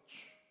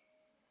college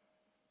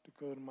to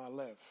go to my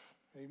left.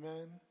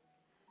 Amen?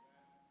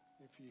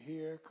 If you're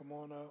here, come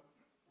on up.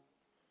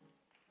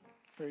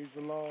 Praise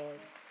the Lord.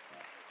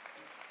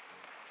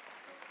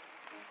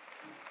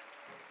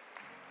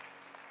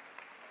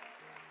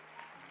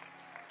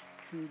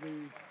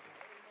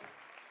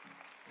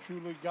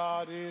 Truly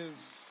God is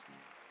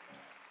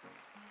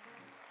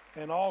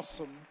an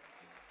awesome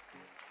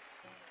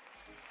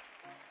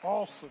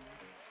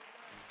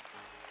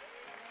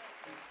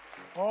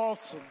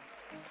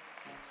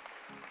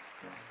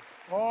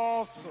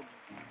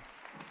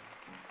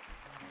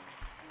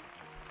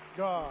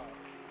God.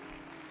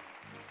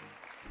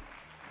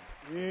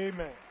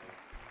 Amen.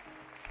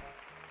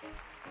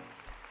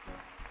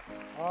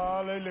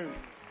 Hallelujah.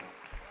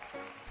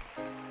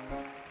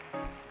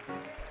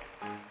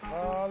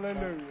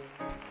 Hallelujah.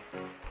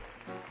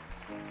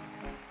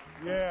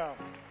 Yeah.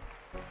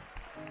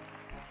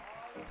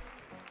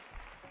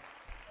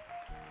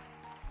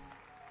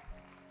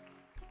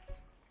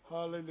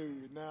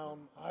 Hallelujah. Now,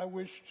 I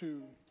wish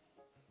to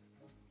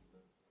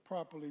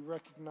properly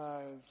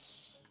recognize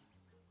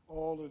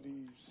all of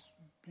these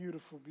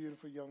beautiful,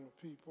 beautiful young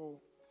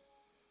people.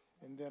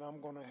 And then I'm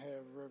going to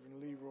have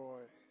Reverend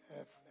Leroy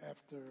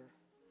after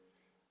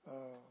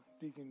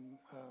Deacon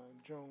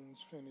Jones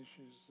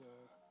finishes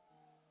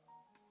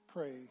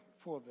pray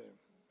for them.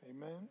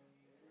 Amen?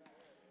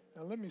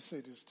 Now let me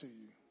say this to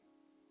you.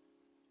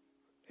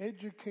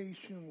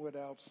 Education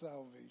without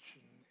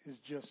salvation is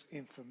just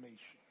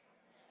information.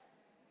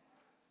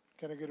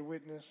 Can I get a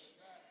witness?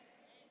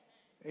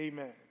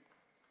 Amen.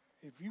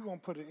 If you're going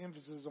to put an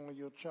emphasis on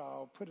your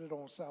child, put it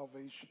on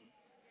salvation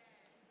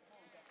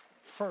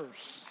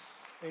first.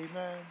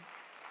 Amen.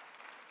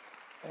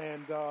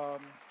 And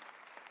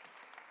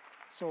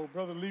so,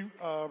 Brother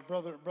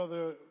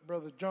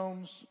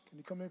Jones, can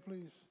you come here,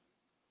 please?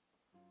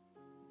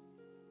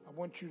 I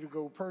want you to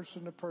go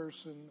person to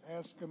person,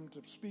 ask them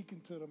to speak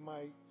into the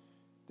mic,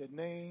 their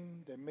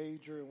name, their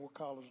major, and what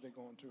college they're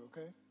going to.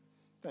 Okay?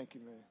 Thank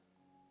you, man.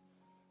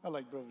 I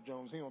like Brother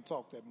Jones. He don't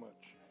talk that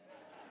much.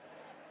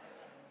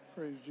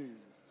 Praise Jesus.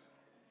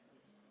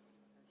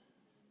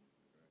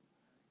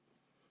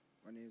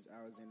 My name is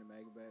Alexander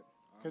Magabat.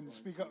 Can you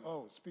speak up?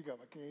 Oh, speak up.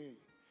 I can't hear you.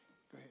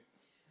 Go ahead.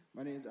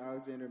 My name is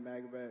Alexander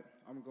Magabat.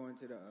 I'm going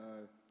to the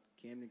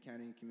Camden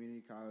County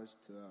Community College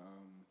to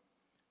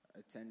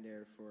attend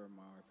there for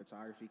my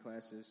photography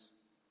classes.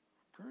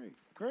 Great,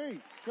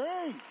 great,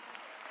 great.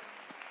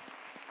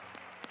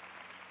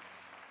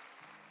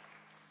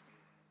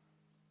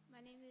 My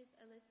name is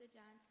Alyssa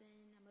Johnson.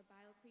 I'm a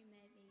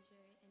bio-pre-med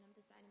major, and I'm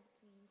deciding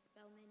between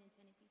Spelman and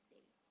Tennessee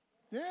State.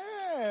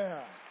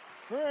 Yeah,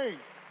 great.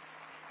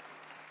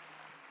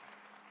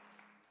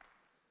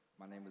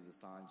 My name is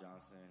Hassan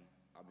Johnson.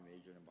 I'll be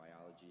majoring in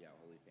biology at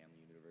Holy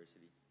Family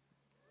University.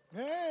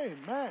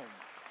 Amen.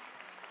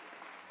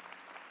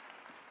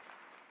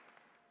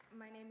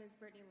 My name is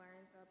Brittany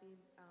Lawrence. I'll be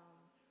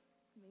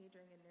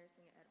majoring in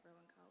nursing at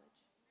Rowan College.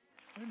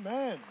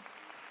 Amen.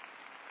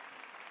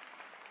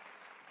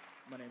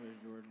 My name is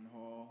Jordan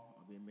Hall.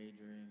 I'll be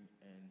majoring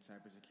in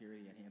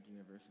cybersecurity at Hampton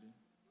University.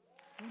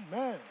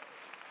 Amen.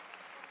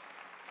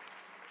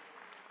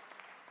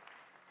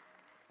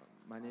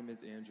 My name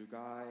is Andrew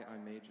Guy.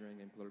 I'm majoring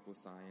in political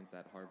science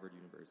at Harvard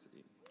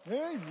University.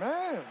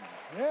 Amen.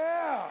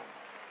 Yeah.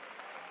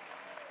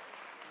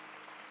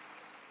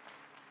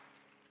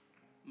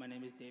 My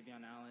name is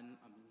Davion Allen.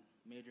 I'm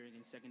majoring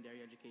in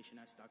secondary education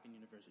at Stockton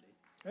University.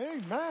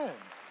 Amen.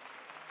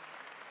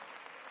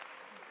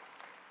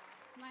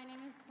 My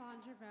name is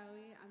Sandra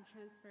Bowie. I'm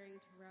transferring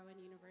to Rowan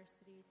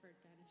University for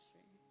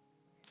dentistry.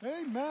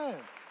 Amen.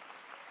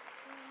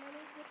 My name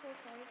is Nicole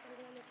Price. I'm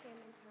going to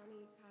Camden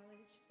County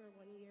College for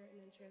 1 year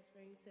and then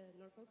transferring to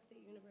Norfolk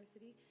State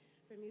University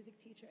for music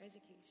teacher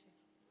education.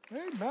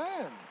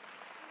 Amen.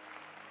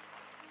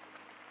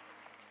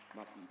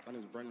 My name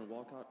is Brandon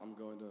Walcott. I'm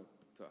going to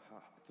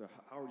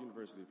Howard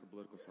University for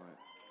political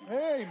science.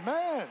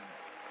 Amen.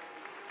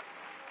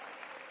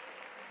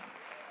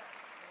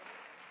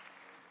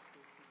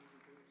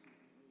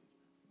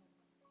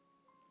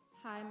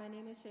 Hi, my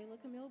name is Shayla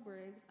Camille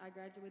Briggs. I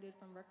graduated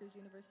from Rutgers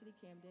University,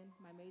 Camden.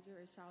 My major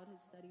is childhood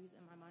studies,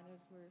 and my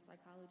minors were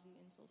psychology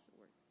and social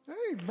work.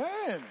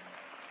 Amen.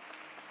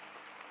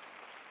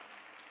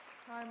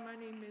 Hi, my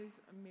name is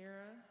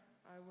Amira.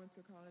 I went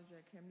to college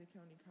at Camden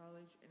County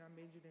College, and I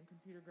majored in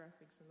computer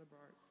graphics and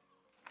liberal arts.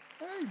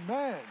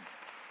 Amen.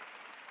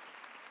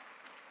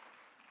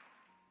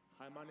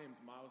 Hi, my name is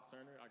Miles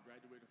Turner. I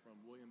graduated from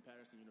William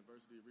Patterson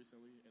University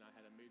recently, and I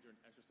had a major in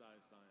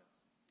exercise science.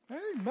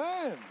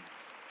 Amen.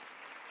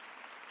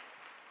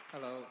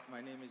 Hello,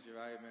 my name is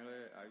Jariah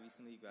Miller. I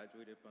recently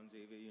graduated from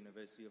Xavier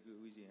University of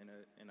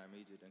Louisiana, and I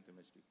majored in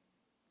chemistry.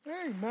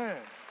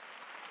 Amen.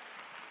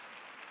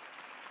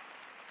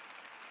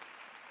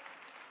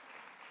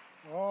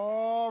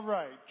 All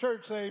right.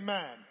 Church,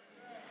 amen.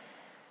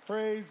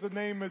 Praise the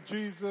name of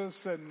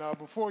Jesus. And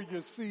before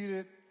you're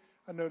seated,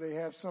 I know they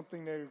have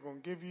something they're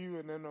going to give you,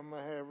 and then I'm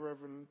going to have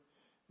Reverend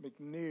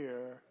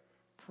McNair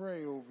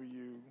pray over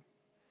you.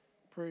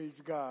 Praise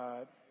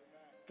God,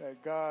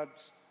 that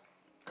God's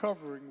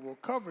covering will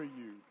cover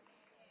you.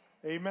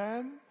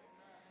 Amen?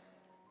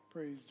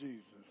 Praise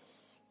Jesus.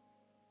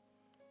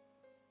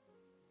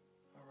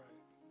 All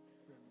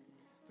right.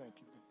 Thank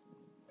you.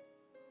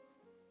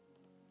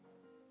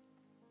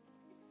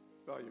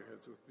 Bow your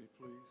heads with me,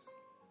 please.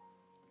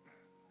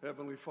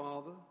 Heavenly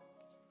Father,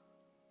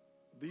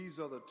 these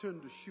are the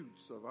tender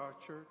shoots of our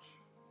church,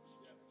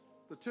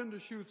 the tender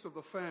shoots of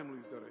the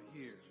families that are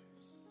here.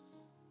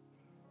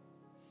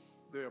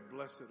 They are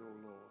blessed, O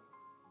Lord.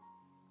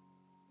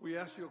 We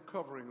ask your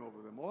covering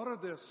over them. Order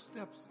their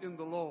steps in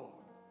the Lord.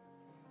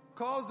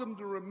 Cause them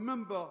to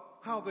remember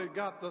how they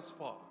got thus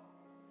far.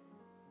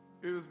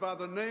 It is by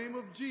the name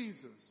of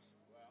Jesus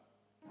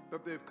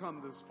that they've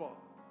come this far.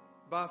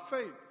 By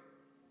faith.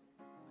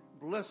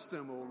 Bless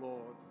them, O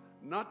Lord,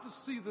 not to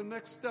see the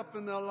next step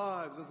in their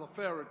lives as a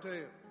fairy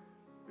tale.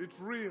 It's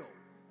real,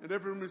 and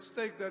every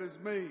mistake that is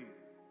made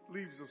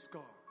leaves a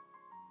scar.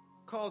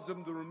 Cause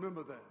them to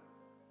remember that.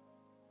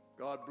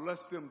 God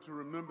bless them to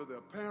remember their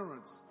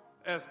parents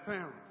as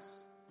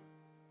parents,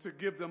 to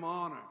give them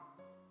honor,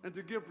 and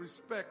to give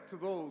respect to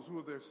those who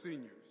are their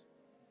seniors.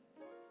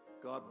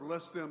 God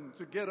bless them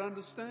to get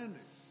understanding.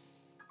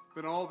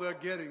 But all they're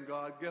getting,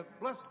 God,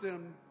 bless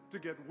them to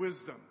get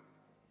wisdom,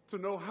 to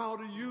know how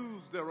to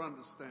use their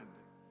understanding.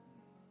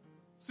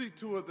 See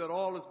to it that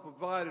all is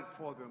provided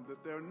for them,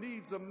 that their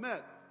needs are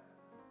met.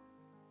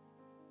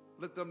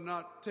 Let them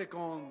not take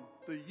on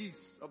the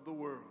yeast of the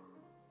world,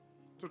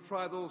 to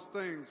try those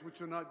things which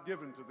are not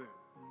given to them.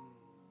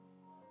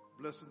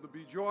 Bless them to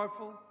be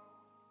joyful,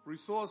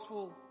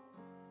 resourceful,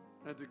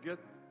 and to get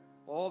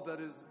all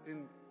that is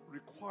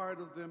required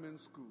of them in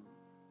school,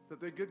 that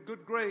they get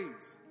good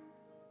grades.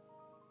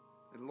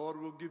 And Lord,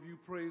 we'll give you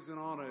praise and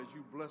honor as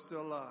you bless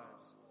their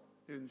lives.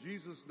 In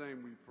Jesus'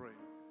 name we pray.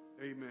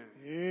 Amen.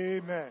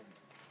 Amen.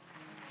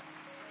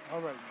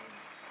 All right.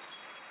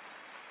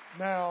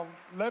 Now,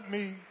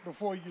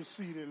 before you're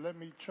seated, let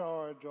me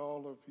charge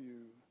all of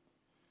you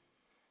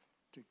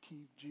to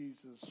keep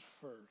Jesus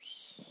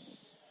first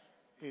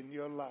in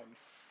your life.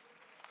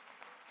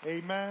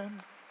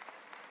 Amen.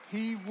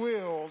 He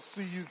will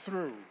see you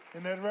through.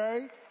 Isn't that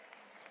right?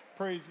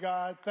 Praise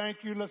God.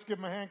 Thank you. Let's give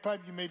him a hand clap.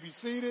 You may be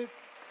seated.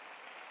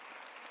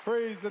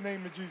 Praise the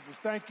name of Jesus.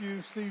 Thank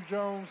you, Steve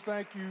Jones.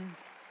 Thank you,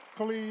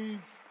 Cleve,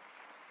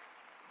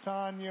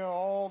 Tanya,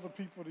 all the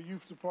people, the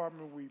youth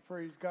department. We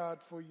praise God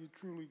for you.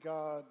 Truly,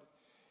 God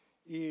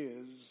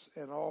is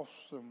an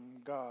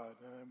awesome God.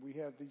 And we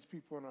have these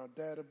people in our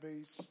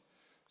database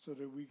so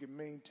that we can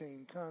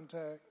maintain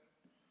contact.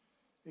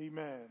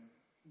 Amen.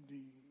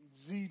 The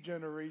Z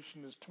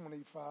generation is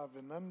 25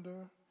 and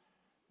under.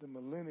 The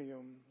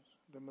millennials,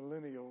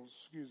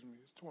 is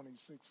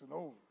 26 and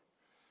over.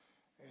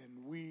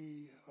 And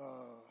we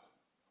are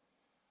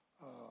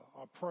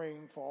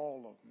praying for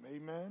all of them.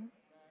 Amen?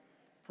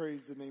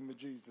 Praise the name of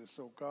Jesus.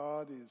 So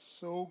God is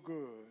so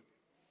good,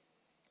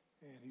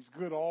 and he's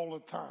good all the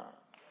time.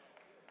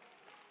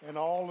 And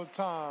all the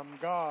time,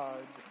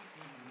 God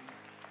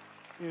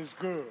is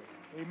good.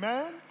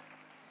 Amen?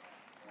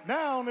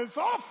 Now it's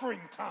offering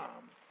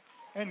time.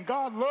 And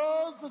God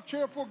loves a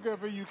cheerful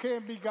giver. You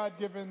can't be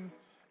God-given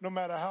no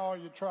matter how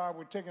you try.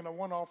 We're taking a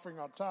one offering,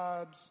 our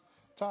tithes.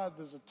 Tithe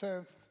is a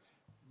tenth.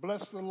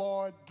 Bless the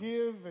Lord,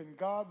 give, and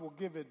God will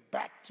give it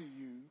back to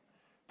you,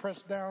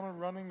 pressed down and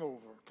running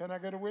over. Can I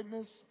get a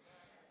witness?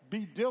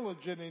 Be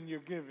diligent in your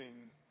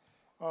giving.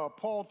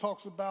 Paul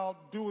talks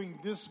about doing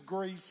this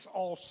grace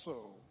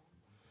also.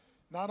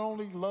 Not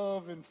only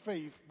love and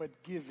faith, but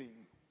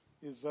giving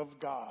is of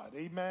God.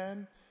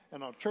 Amen?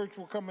 And our church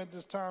will come at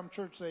this time.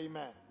 Church, say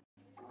amen.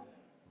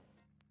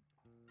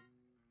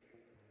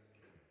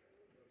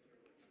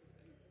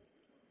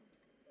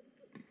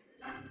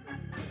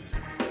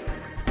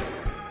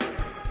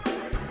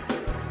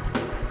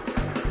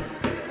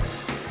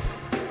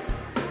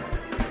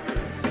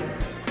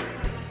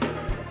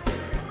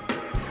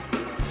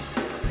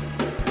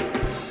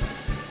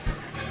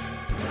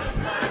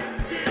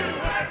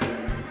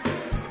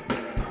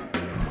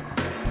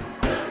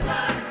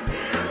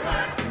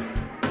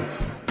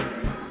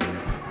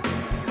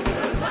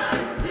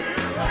 The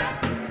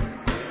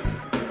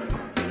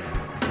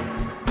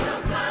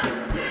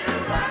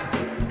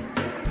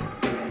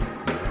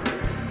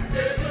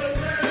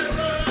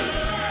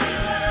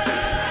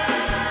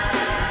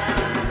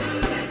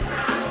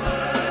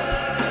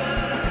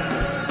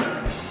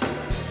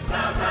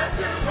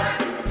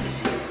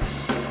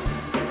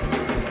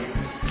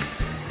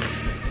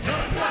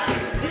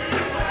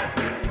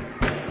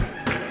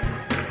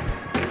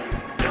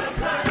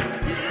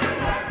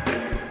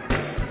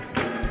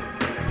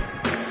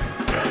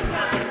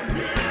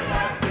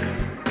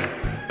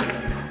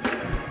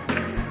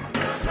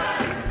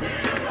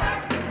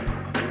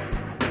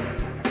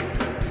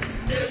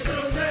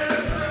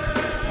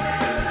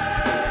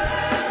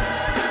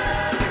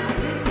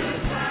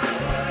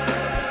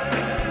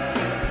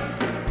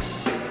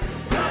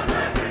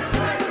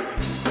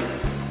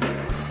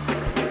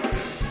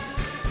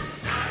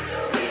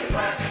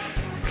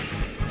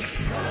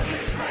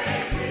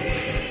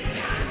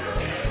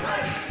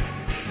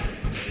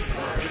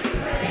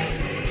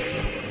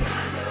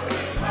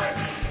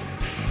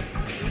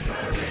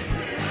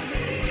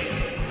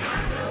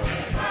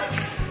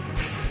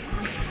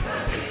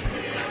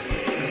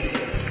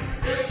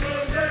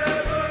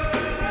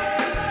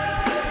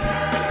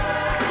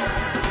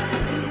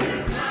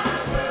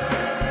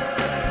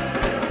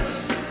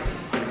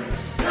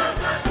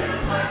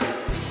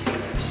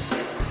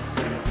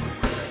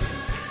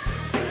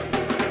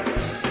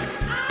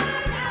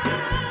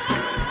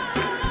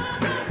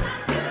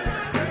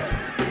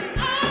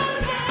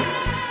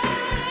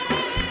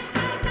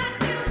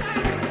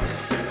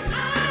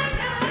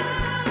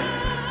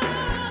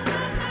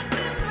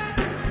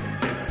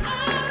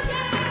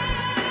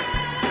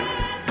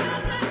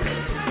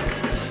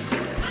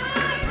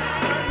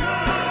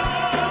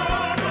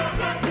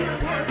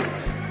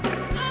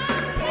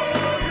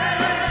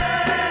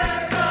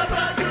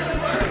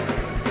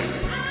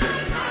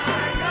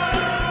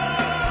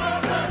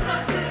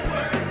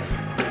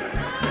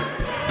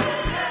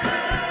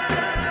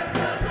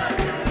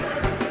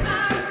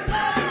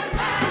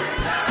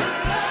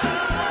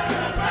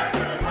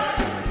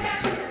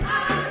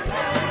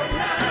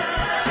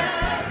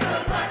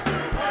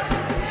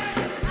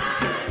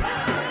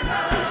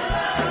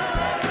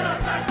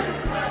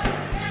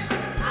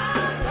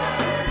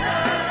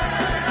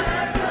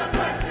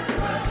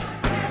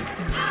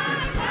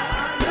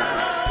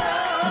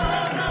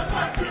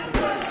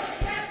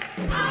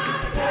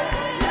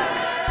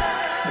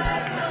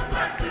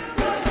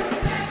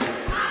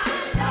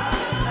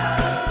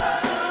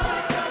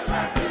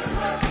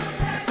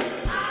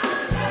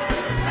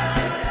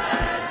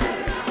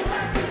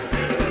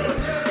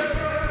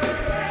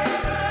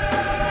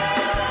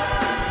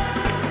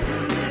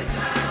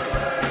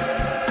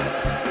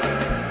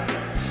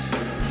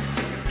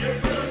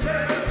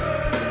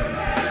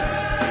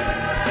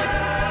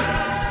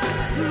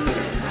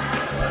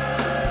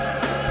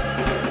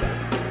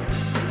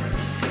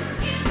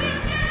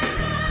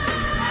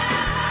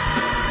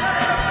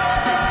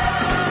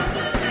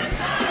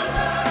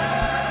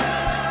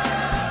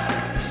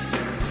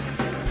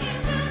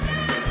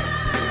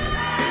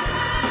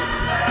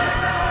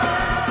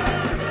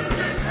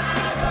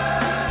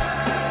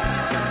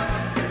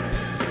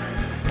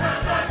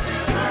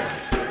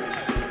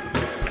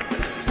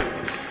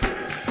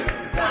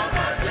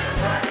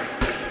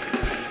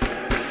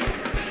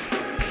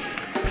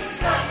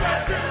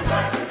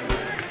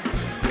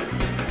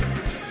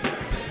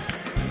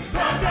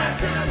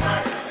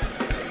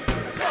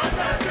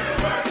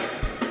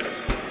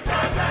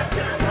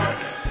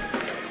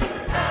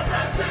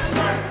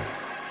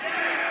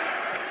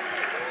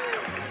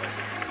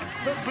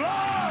The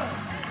blood.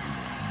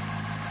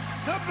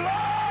 The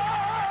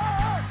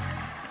blood.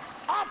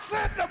 I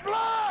said the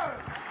blood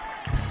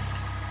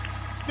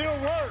still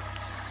works.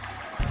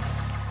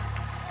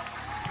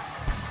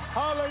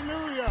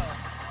 Hallelujah.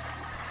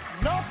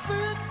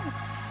 Nothing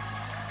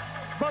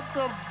but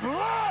the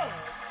blood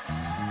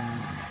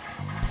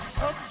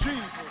of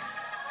Jesus.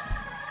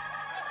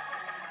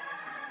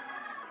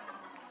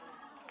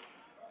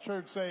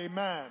 Church say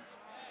amen.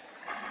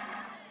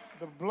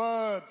 The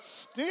blood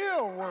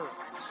still works.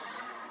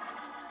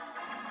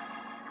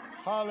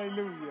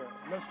 Hallelujah.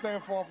 Let's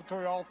stand for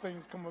offertory. All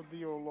things come of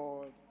thee, O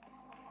Lord.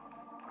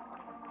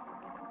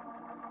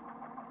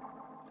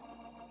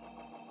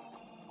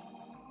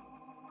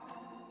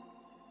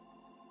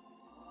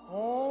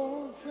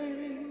 All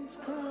things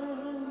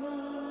come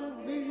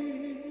of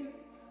thee,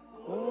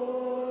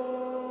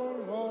 O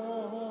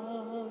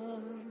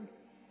Lord,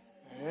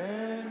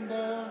 and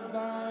of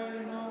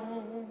thine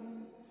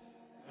own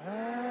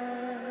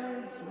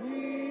as we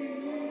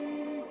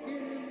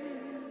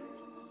give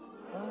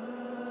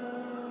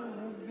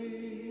of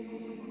thee.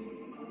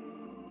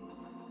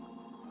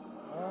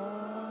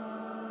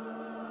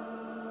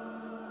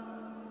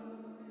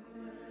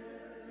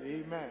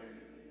 Amen.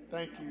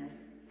 Thank you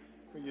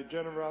for your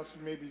generosity.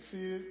 You may be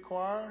seated.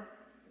 Choir,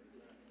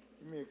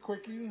 give me a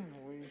quickie and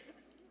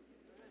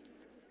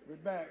we're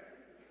back.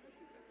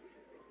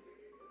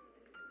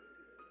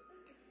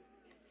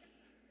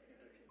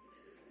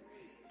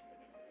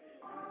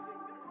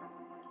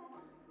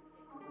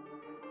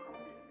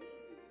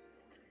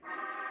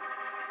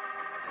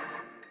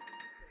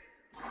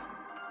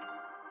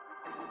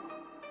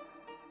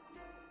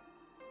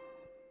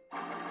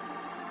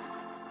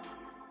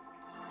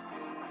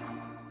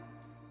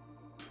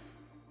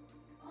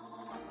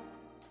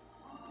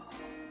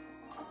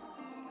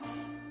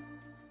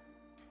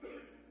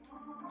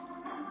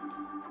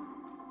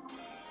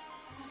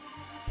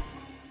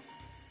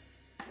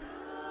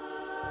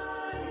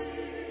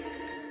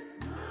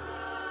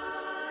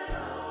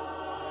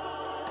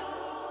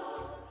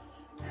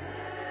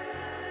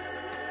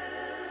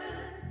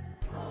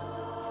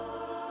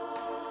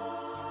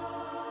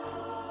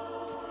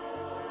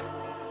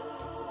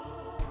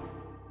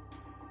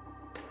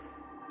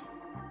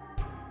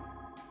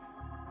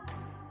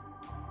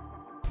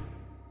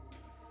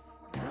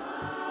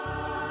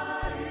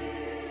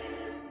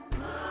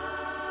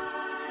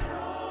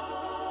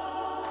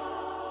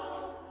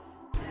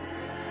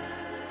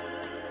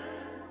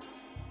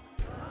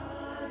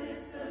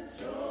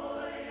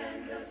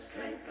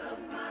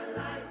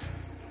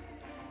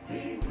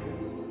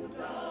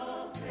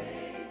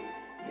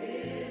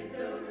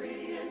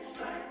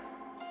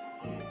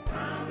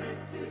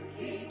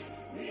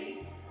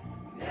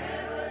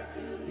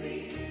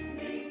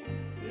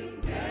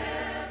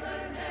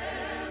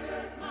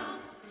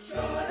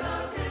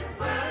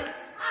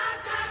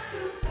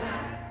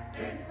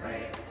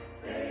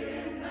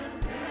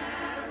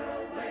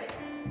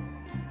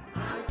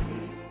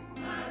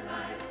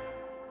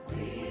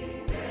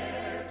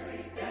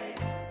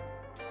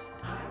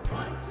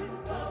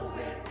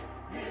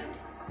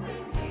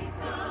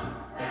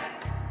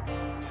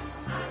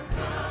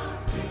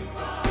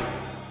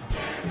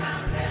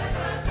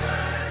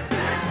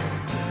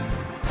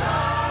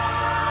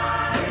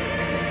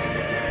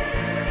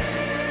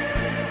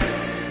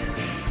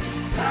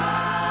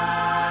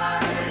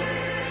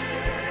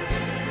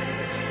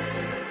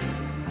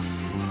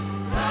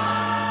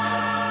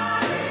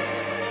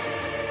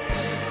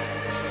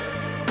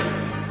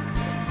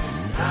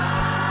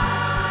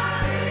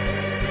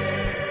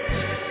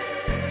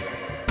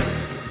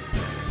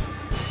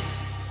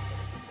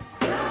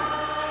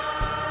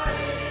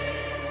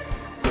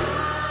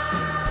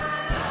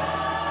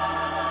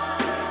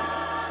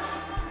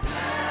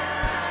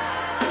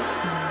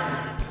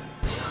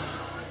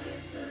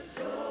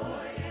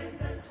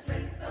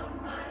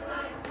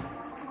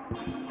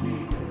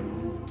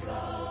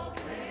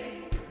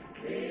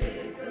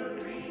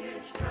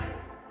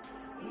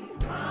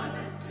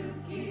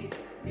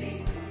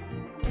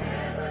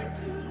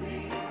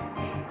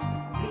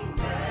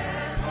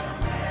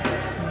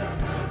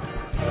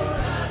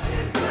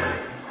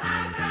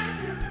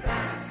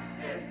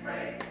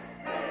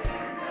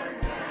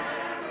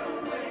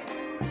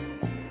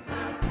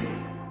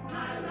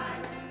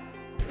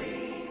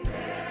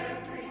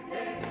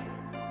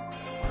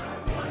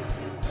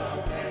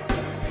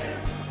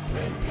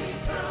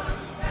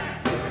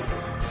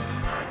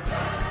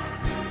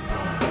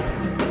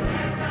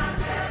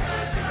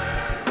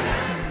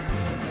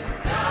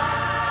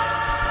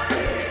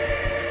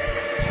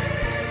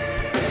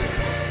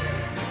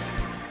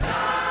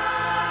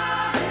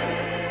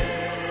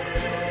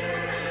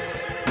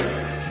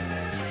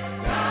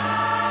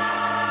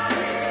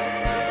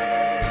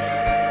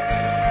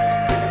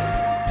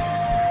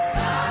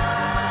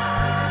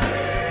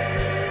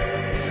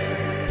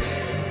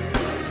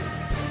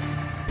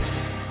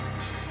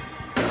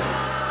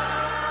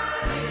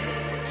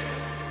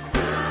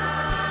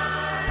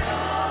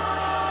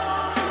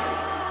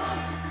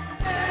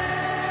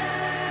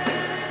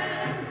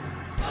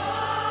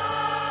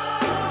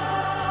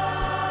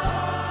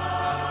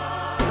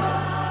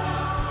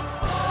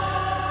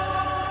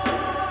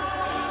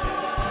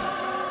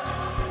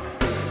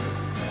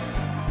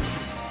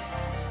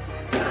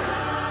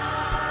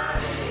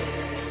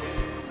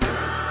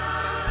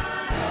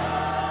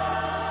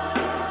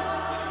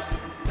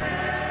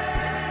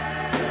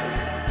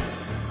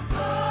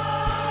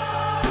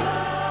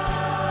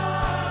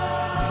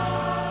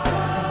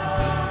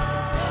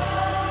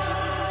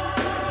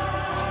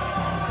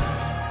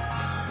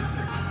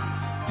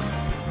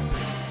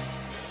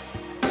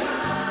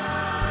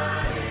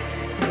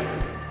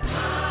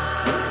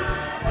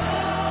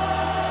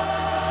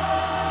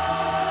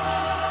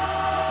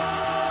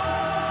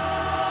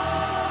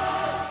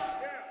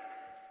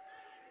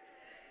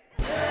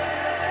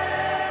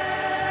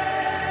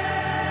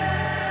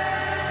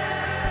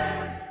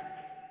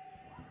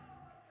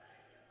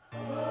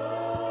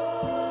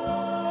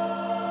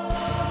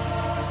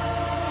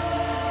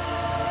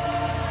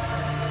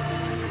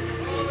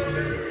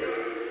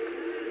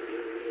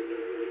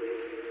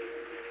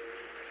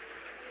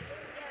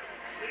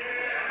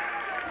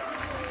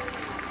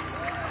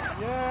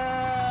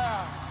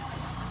 Yeah.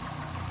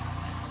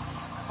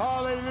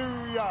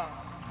 Hallelujah.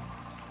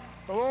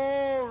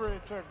 Glory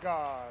to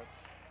God.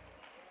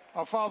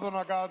 Our Father and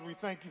our God, we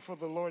thank you for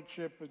the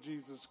Lordship of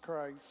Jesus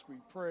Christ. We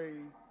pray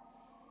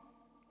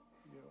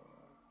your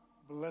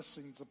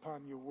blessings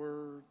upon your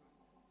word,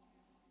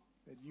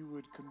 that you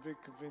would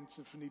convict, convince,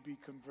 if need be,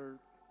 convert.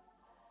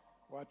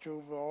 Watch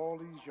over all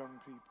these young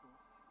people.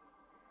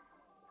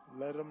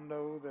 Let them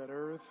know that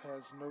earth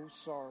has no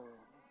sorrow,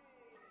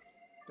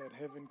 that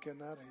heaven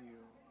cannot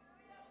heal.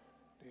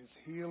 There's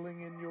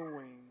healing in your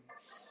wings.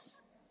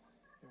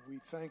 And we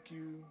thank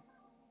you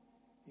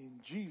in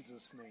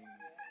Jesus' name.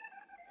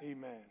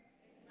 Amen.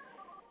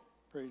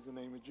 Praise the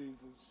name of Jesus.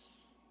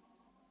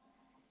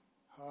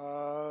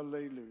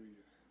 Hallelujah.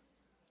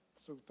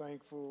 So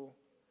thankful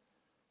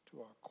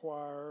to our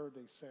choir.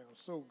 They sound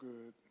so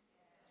good.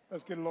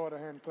 Let's give the Lord a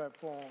hand clap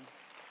for them.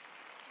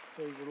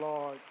 Praise the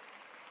Lord.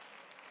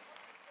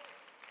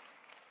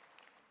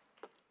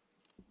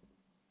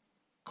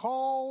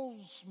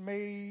 Calls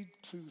made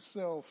to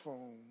cell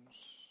phones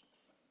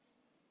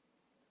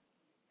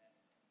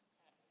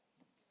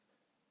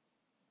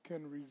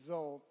can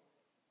result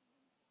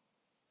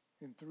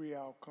in 3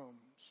 outcomes.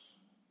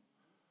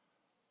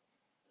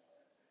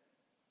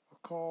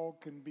 A call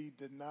can be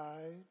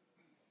denied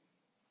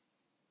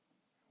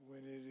when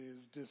it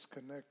is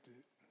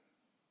disconnected.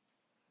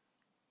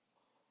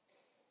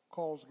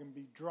 Calls can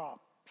be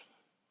dropped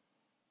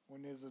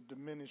when there's a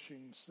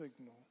diminishing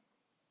signal.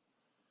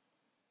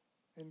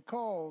 And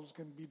calls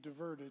can be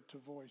diverted to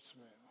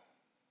voicemail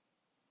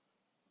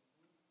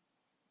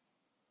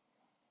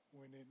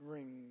when it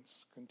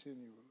rings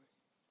continually.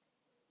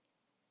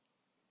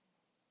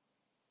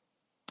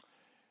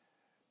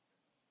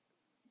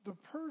 The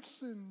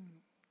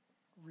person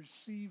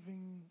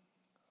receiving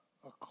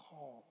a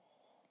call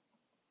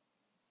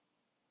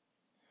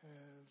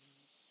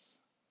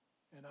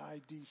has an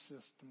ID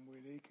system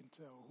where they can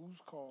tell who's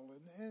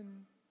calling,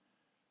 and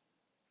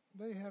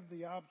they have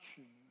the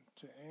option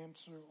to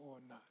answer or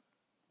not.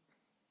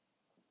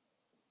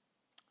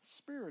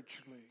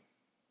 Spiritually,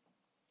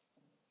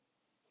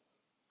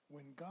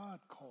 when God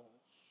calls,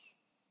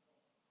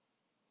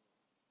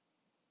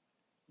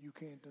 you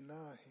can't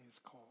deny his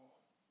call.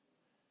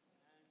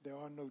 There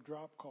are no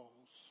drop calls.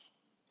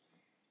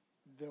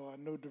 There are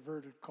no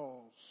diverted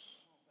calls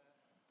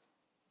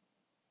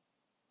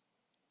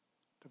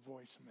to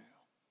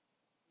voicemail.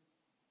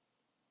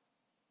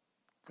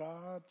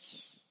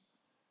 God's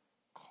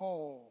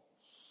calls,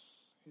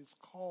 his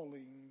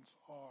callings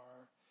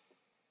are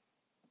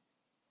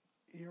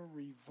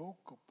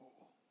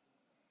irrevocable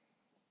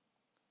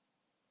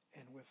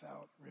and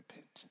without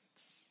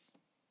repentance.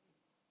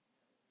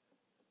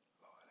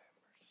 Lord have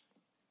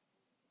mercy.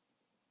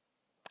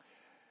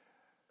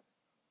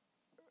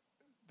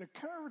 The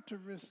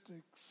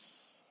characteristics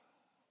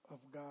of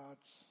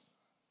God's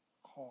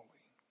calling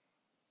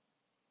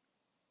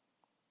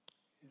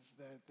is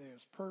that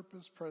there's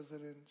purpose,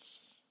 presence,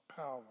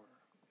 power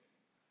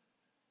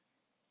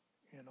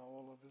in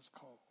all of his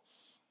calls.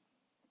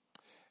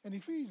 And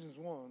Ephesians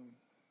 1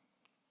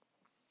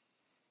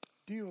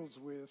 deals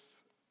with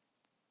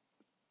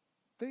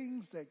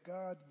things that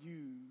God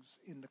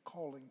used in the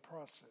calling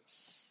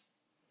process.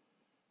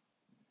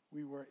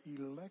 We were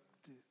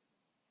elected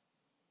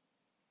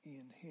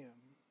in him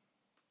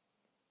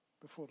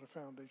before the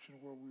foundation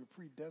of the world. We were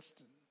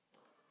predestined.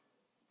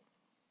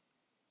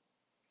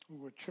 We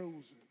were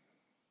chosen.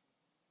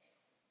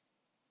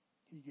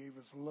 He gave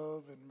us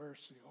love and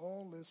mercy.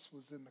 All this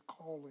was in the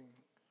calling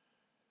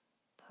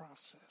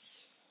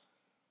process.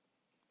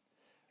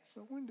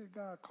 So when did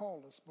God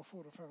call us?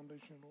 Before the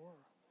foundation of the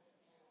world.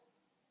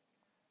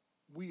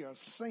 We are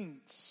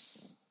saints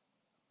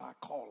by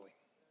calling.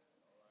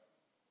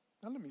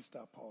 Now let me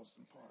stop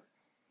pausing part.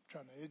 I'm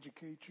trying to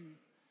educate you.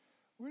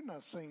 We're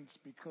not saints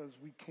because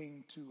we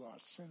came to our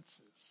senses.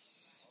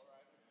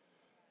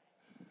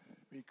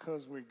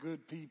 Because we're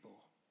good people.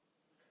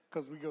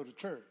 Because we go to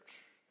church.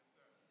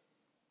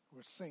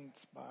 We're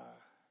saints by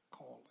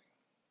calling.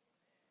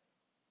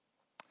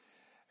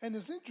 And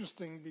it's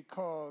interesting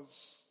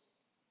because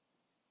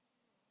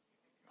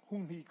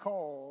whom he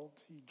called,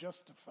 he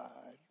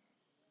justified.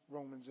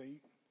 Romans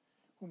 8.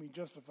 Whom he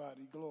justified,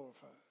 he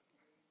glorified.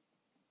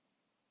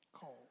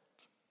 Called.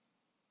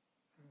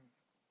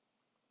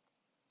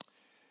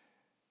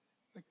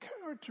 The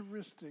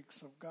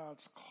characteristics of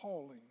God's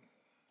calling,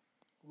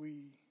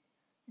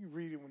 you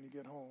read it when you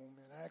get home.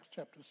 In Acts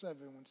chapter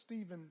 7, when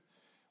Stephen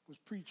was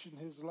preaching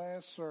his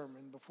last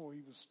sermon before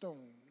he was stoned,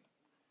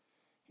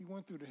 he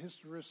went through the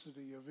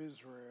historicity of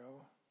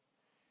Israel,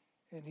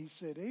 and he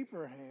said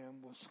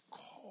Abraham was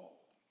called,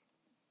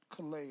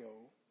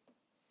 kaleo,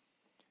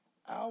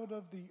 out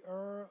of the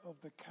Ur of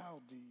the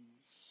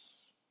Chaldees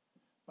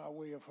by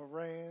way of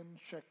Haran,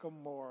 Shechem,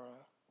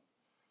 Morah,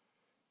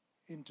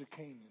 into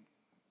Canaan.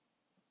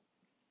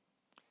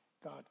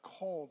 God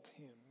called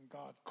him.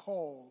 God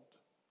called,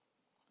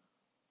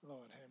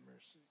 Lord have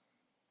mercy,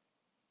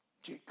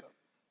 Jacob,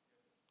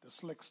 the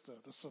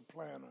slickster, the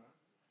supplanter,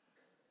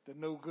 the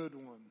no good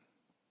one.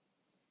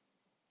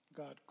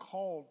 God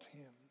called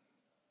him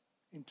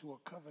into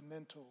a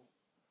covenantal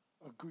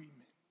agreement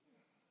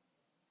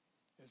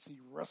as he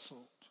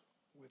wrestled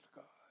with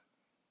God.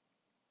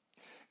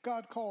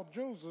 God called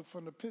Joseph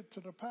from the pit to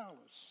the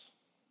palace.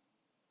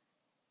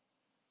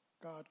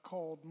 God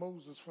called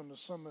Moses from the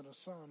summit of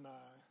Sinai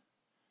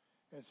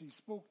as he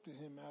spoke to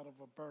him out of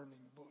a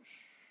burning bush.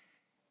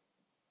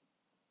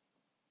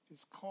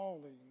 His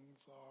callings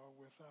are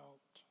without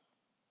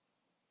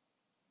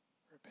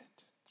repentance.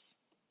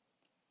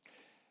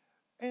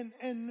 And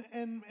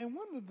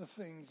one of the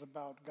things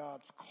about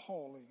God's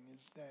calling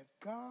is that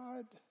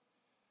God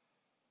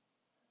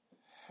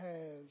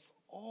has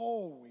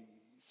always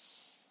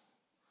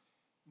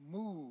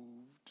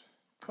moved,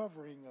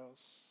 covering us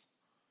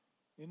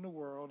in the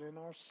world in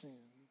our sin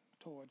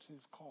towards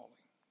his calling.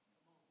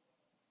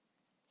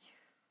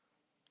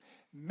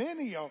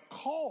 Many are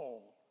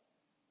called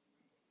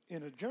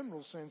in a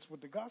general sense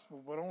with the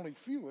gospel, but only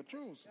few are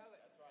chosen.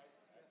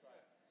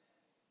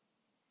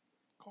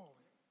 Calling.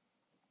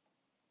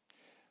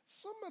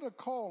 Some of the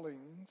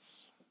callings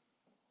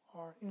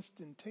are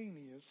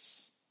instantaneous,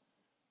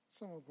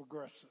 some are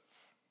progressive.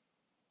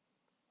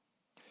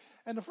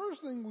 And the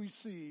first thing we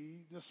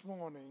see this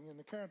morning in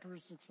the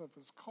characteristics of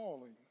his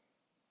calling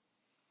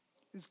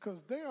is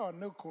because there are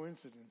no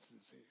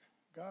coincidences here.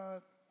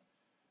 God,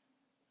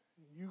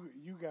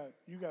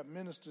 you got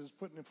ministers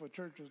putting in for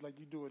churches like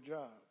you do a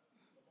job,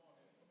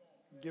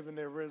 giving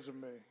their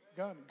resume.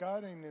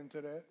 God ain't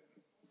into that.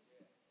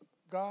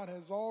 God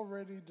has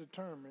already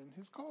determined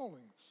his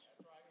callings.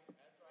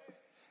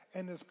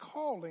 And his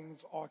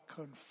callings are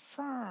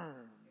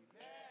confirmed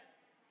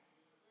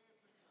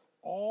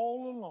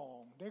all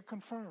along. They're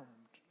confirmed.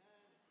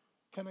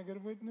 Can I get a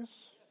witness?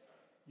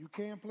 You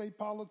can't play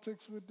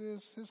politics with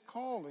this. His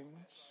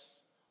callings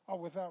are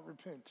without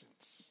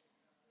repentance.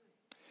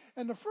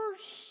 And the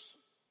first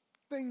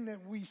thing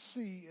that we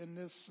see in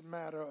this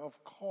matter of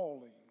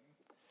calling,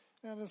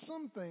 now there's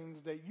some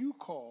things that you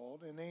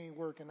called and they ain't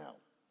working out.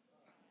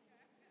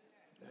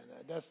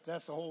 And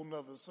that's a whole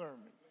nother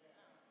sermon.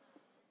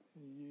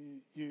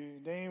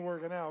 They ain't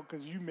working out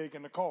because you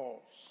making the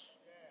calls.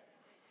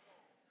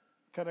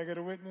 Can I get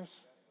a witness?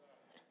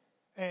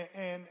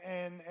 And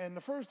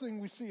the first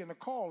thing we see in the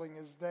calling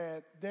is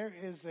that there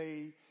is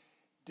a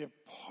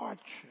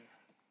departure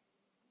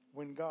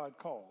when God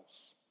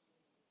calls.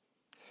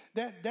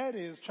 That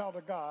is, child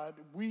of God,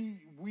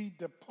 we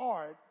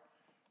depart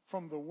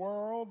from the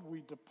world,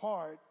 we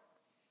depart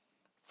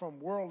from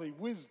worldly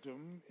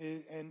wisdom,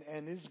 and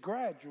it's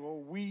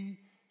gradual. We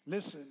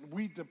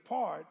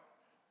depart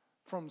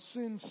from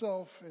sin,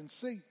 self, and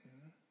Satan.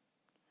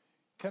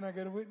 Can I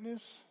get a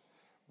witness?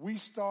 We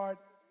start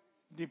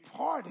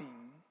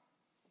departing,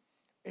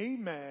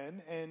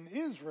 amen, and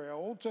Israel,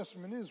 Old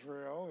Testament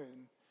Israel, and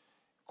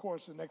of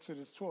course in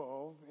Exodus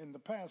 12, in the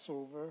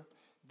Passover,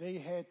 they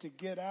had to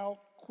get out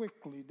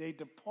quickly. They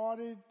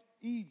departed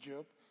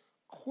Egypt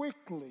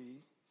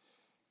quickly,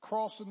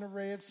 crossing the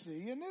Red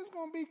Sea, and there's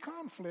going to be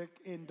conflict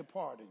in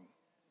departing.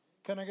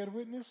 Can I get a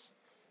witness?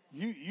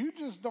 You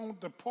just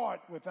don't depart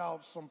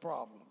without some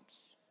problems.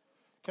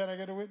 Can I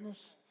get a witness?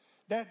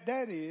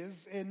 That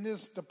is, in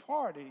this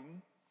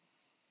departing,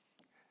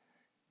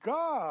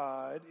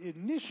 God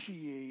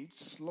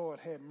initiates, Lord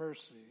have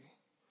mercy,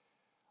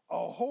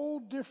 a whole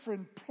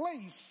different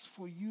place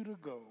for you to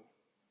go.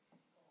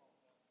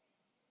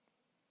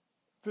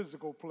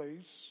 Physical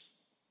place,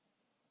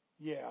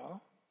 yeah,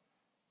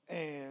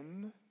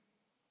 and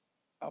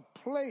a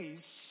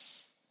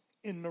place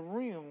in the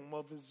realm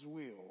of his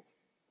will.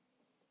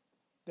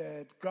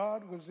 That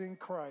God was in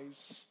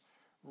Christ,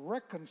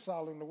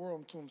 reconciling the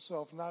world to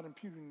himself, not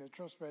imputing their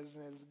trespasses,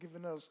 and has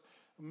given us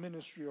a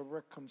ministry of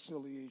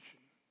reconciliation.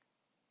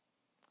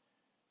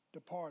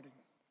 Departing.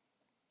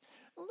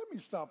 Now, let me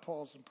stop,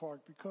 pause, and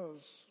park,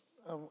 because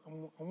I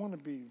want to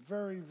be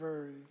very,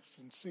 very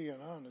sincere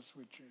and honest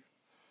with you.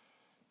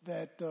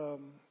 That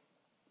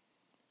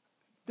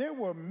there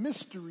were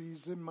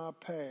mysteries in my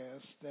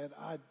past that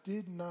I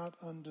did not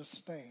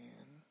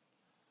understand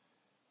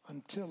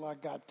until I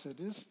got to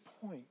this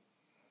point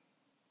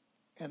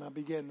and I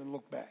began to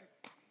look back.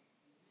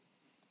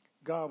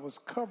 God was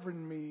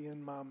covering me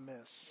in my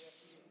mess.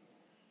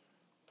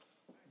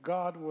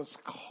 God was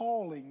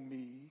calling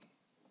me,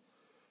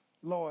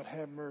 Lord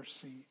have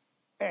mercy,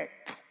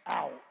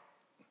 out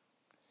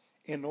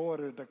in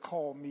order to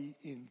call me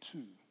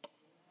into.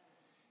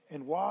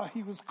 And while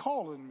he was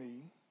calling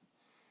me,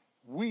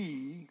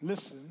 we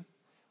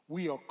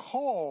are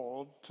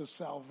called to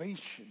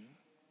salvation.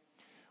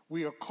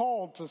 We are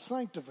called to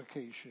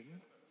sanctification.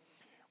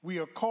 We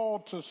are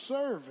called to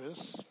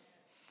service.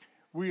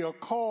 We are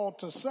called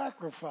to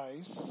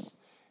sacrifice.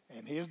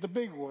 And here's the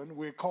big one,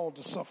 we're called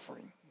to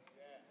suffering.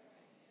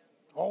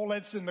 All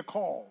that's in the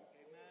call.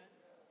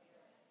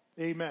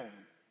 Amen.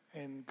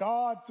 And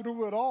God,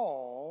 through it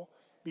all,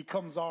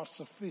 becomes our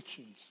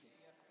sufficiency.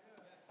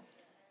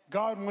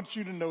 God wants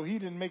you to know he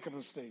didn't make a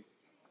mistake.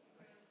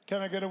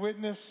 Can I get a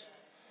witness?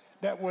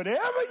 That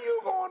whatever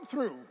you're going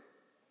through,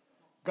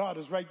 God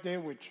is right there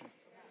with you.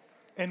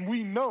 And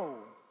we know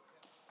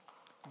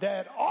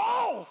that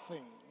all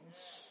things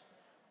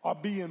are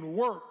being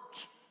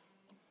worked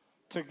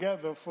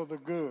together for the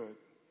good.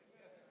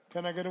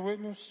 Can I get a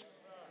witness?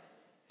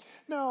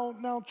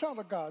 Now, child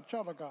of God,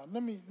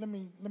 let me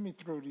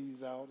throw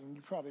these out, and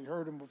you probably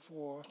heard them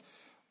before,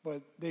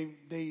 but they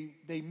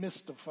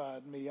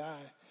mystified me. As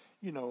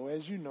you know,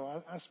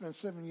 I spent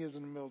 7 years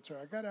in the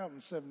military. I got out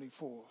in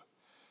 74.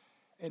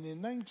 And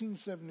in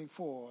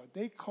 1974,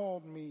 they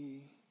called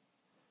me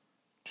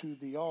to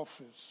the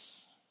office.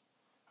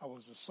 I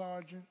was a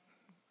sergeant.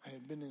 I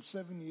had been in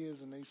 7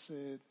 years, and they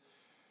said,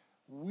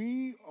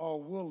 we are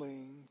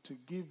willing to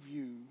give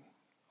you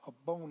a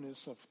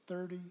bonus of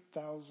 $30,000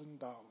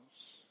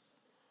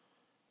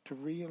 to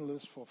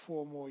re-enlist for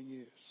 4 more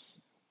years,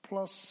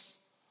 plus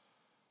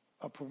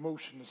a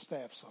promotion to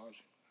staff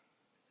sergeant.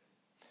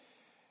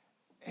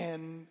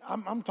 And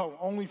I'm talking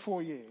only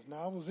 4 years.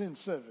 Now, I was in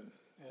 7,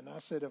 and I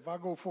said, if I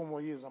go 4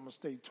 more years, I'm going to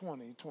stay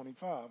 20,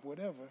 25,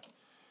 whatever.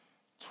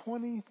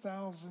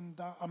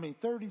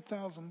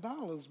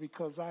 $30,000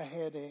 because I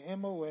had a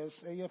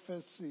MOS,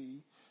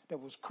 AFSC that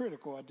was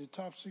critical. I did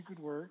top secret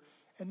work,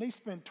 and they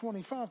spent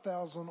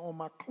 $25,000 on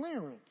my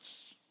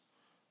clearance.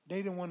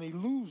 They didn't want to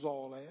lose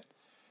all that,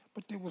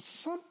 but there was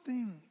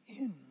something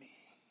in me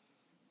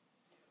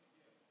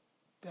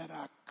that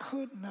I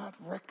could not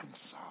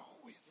reconcile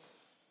with.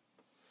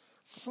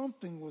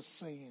 Something was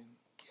saying,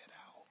 get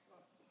out.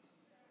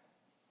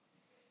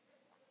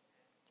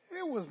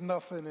 It was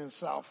nothing in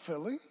South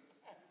Philly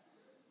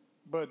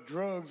but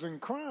drugs and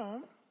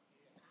crime.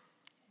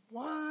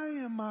 Why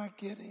am I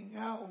getting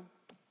out?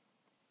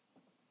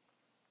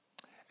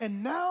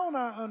 And now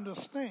I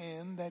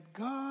understand that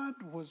God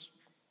was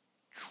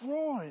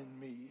drawing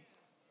me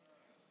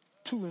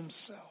to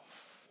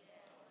himself.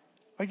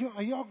 Are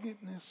y'all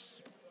getting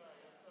this?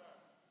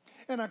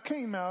 And I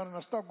came out and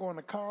I started going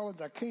to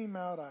college. I came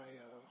out,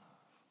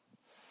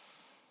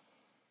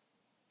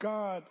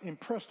 God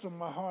impressed on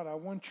my heart, I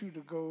want you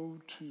to go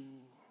to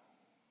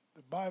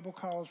the Bible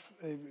college,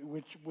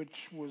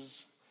 which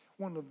was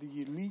one of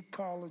the elite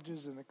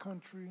colleges in the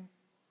country.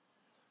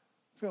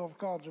 Phillips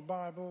College of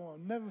Bible. I'll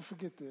never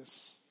forget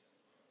this.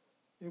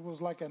 It was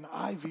like an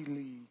Ivy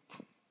League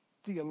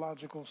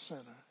theological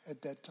center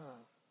at that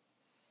time.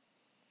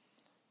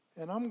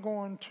 And I'm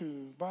going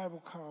to Bible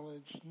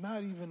college,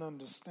 not even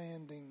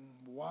understanding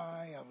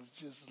why. I was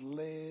just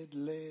led.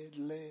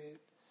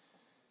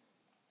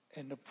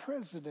 And the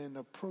president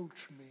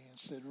approached me and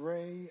said,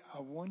 Ray, I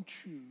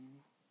want you,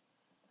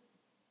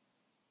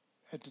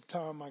 at the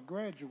time I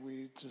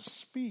graduated, to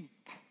speak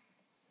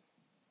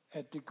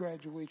at the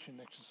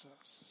graduation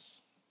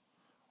exercises.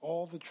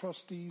 All the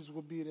trustees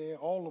would be there.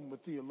 All of them were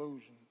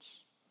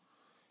theologians.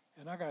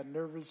 And I got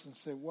nervous and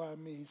said, why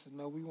me? He said,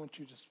 no, we want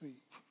you to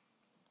speak.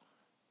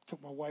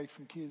 Took my wife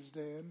and kids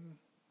there.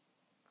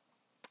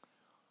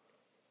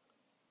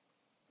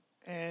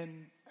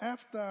 And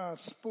after I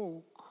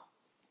spoke,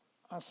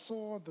 I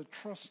saw the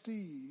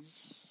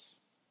trustees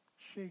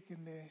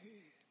shaking their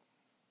head.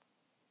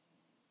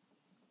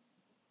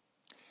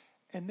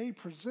 And they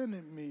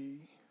presented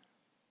me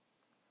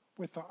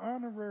with the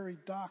honorary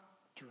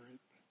doctorate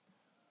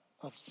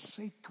of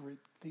sacred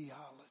theology.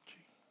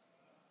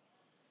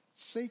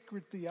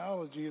 Sacred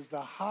theology is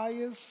the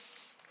highest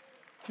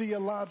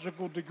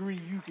theological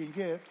degree you can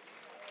get,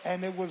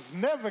 and it was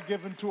never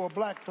given to a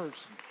black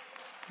person.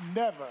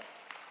 Never.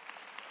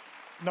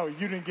 No,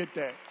 you didn't get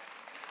that.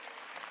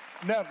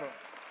 Never.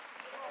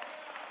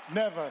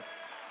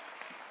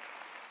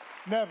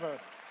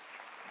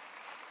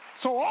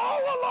 So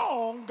all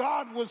along,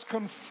 God was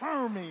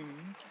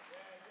confirming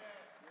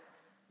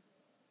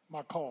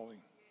my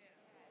calling.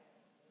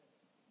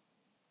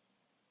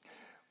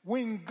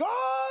 When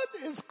God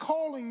is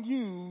calling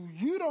you,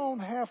 you don't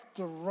have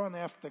to run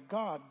after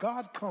God.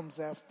 God comes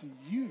after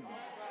you.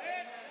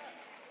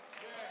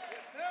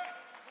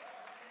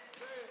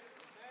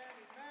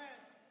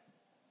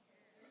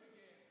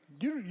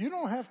 You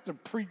don't have to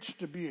preach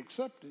to be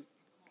accepted.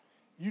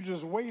 You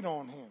just wait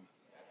on him.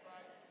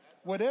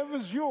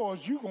 Whatever's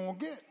yours, you're going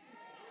to get.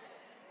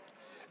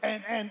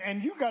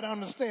 And you got to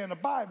understand the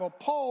Bible.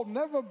 Paul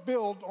never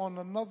built on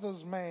another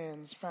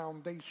man's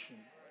foundation.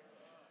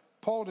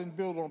 Paul didn't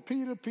build on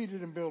Peter. Peter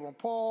didn't build on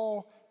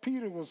Paul.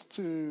 Peter was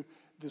to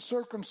the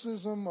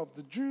circumcision of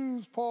the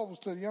Jews. Paul was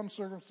to the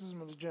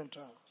uncircumcision of the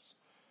Gentiles.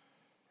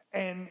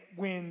 And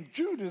when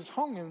Judas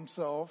hung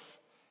himself,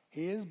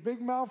 here's big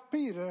mouth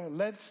Peter.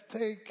 Let's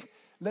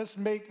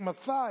make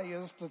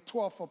Matthias the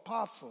 12th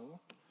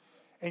apostle.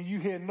 And you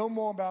hear no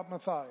more about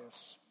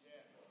Matthias.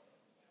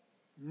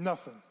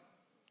 Nothing.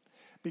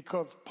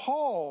 Because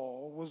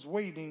Paul was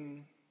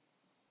waiting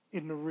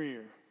in the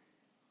rear.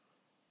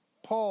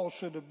 Paul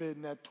should have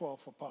been that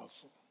 12th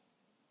apostle.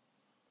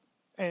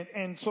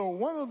 And so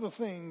one of the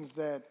things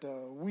that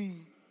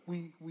we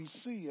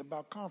see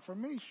about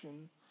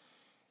confirmation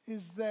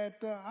is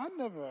that I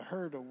never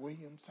heard of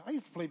Williams. I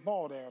used to play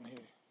ball down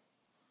here.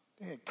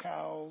 They had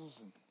cows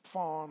and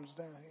farms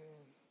down here.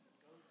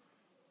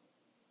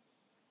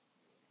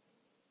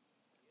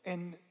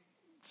 And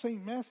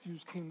St.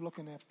 Matthew's came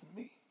looking after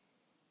me.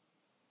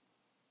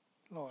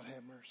 Lord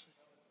have mercy.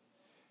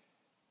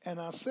 And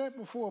I sat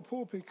before a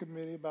pulpit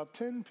committee, about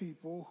 10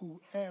 people,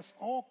 who asked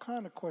all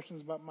kind of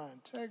questions about my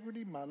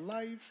integrity, my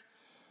life,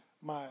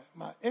 my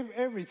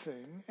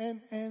everything.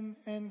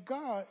 And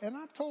God, and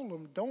I told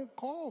them, don't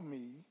call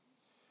me,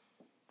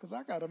 because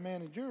I got a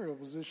managerial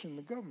position in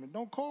the government.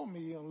 Don't call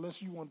me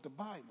unless you want the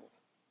Bible.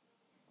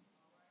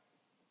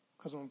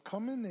 Because I'm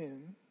coming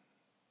in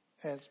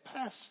as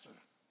pastor.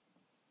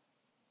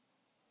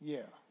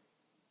 Yeah.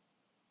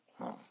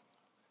 Huh.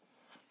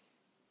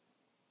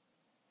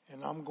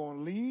 And I'm going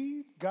to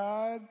lead,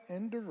 guide,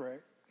 and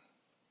direct.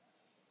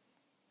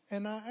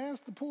 And I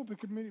asked the pulpit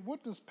committee,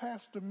 what does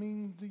pastor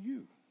mean to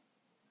you?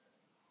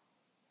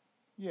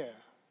 Yeah.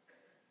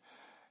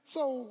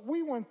 So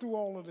we went through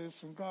all of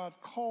this, and God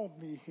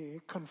called me here,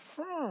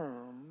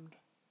 confirmed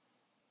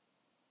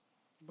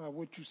by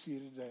what you see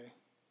today.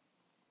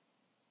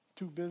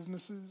 2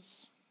 businesses,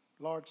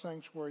 large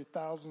sanctuary,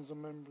 thousands of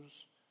members,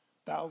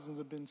 thousands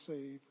have been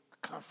saved.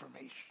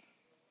 Confirmation.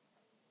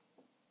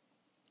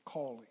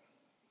 Calling.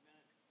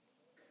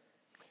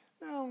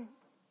 Now,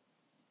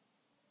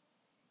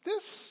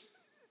 this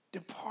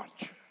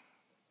departure,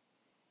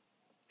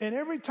 and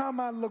every time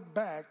I look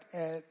back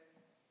at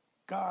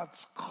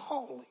God's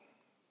calling,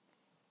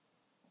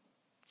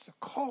 it's a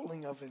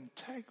calling of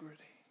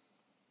integrity.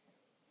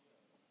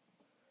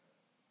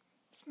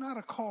 It's not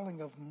a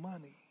calling of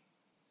money.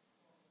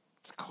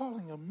 It's a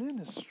calling of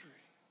ministry.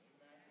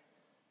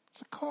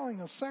 It's a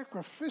calling of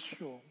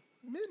sacrificial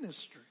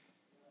ministry.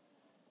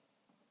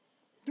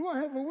 Do I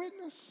have a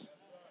witness?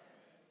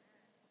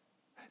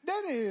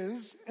 That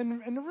is,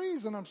 and the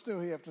reason I'm still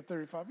here after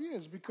 35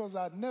 years, because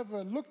I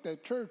never looked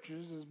at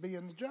churches as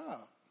being a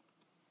job.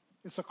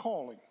 It's a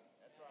calling.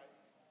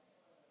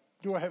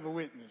 Do I have a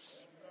witness?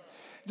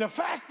 The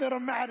fact of the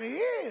matter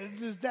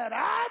is that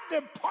I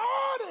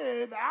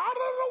departed out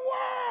of the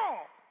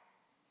world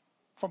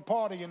from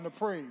partying to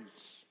praise,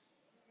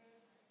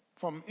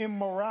 from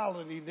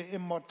immorality to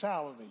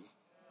immortality.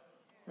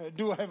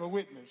 Do I have a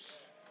witness?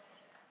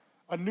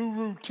 A new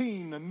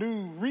routine, a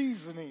new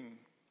reasoning,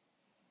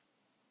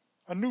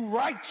 a new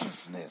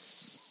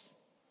righteousness.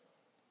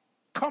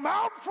 Come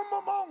out from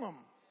among them.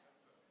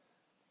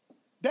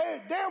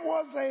 There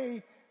was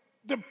a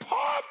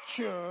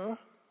departure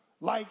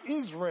like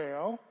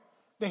Israel.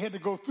 They had to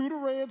go through the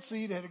Red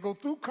Sea. They had to go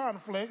through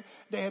conflict.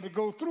 They had to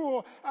go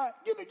through,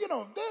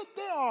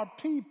 there are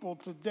people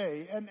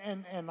today,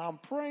 and I'm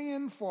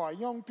praying for our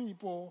young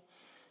people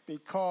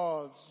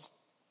because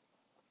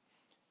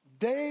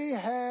they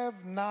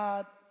have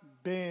not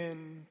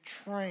been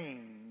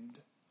trained,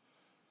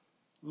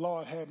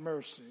 Lord have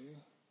mercy,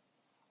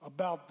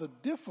 about the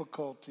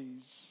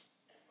difficulties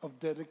of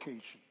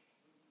dedication.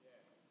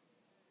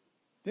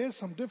 There's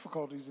some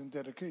difficulties in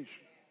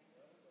dedication.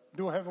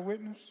 Do I have a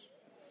witness?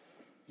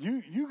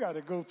 You got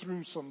to go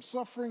through some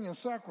suffering and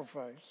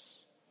sacrifice.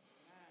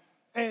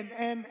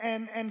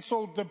 And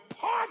so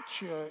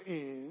departure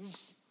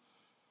is,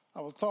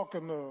 I was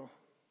talking to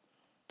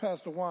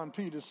Pastor Juan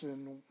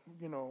Peterson,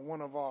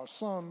 one of our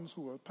sons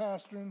who are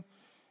pastoring,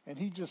 and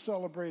he just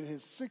celebrated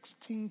his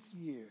 16th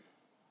year.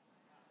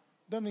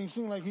 Doesn't even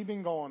seem like he's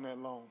been going that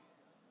long.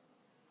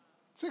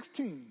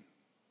 16,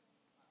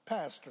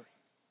 pastoring.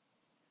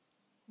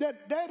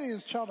 That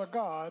is, child of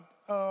God,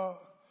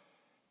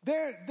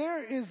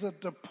 there is a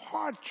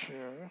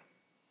departure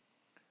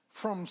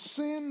from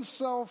sin,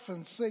 self,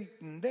 and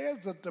Satan.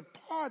 There's a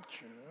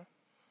departure,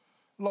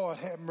 Lord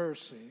have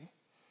mercy,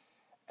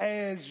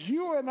 as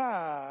you and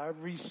I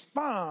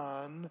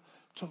respond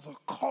to the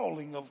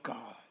calling of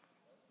God.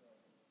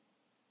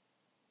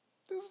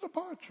 This is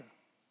departure.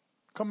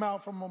 Come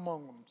out from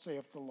among them,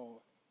 saith the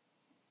Lord.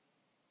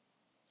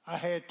 I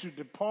had to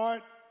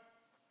depart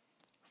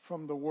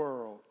from the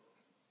world.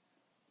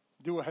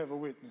 Do I have a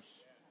witness?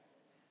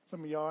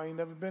 Some of y'all ain't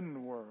never been in the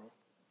world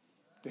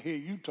to hear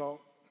you talk.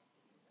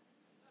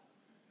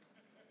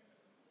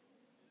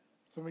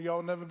 Some of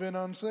y'all never been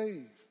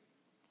unsaved.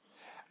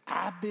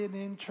 I've been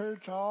in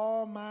church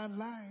all my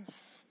life.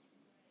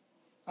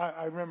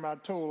 I remember I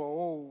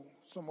told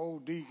some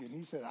old deacon,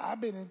 he said, I've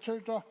been in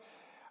church all.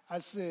 I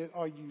said,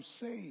 are you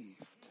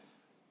saved?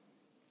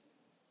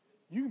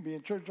 You can be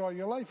in church all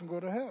your life and go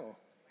to hell.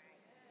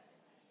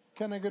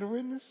 Can I get a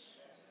witness?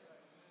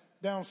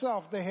 Down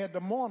south, they had the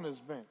mourner's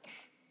bench.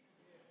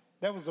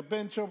 That was a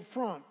bench up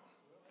front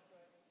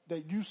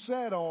that you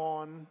sat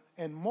on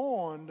and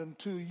mourned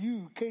until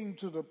you came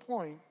to the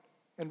point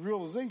and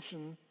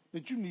realization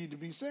that you need to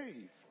be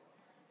saved.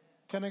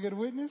 Can I get a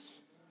witness?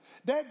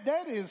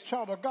 That is,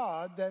 child of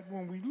God, that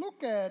when we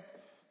look at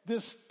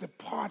this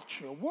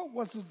departure, what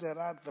was it that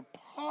I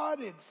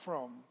departed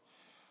from?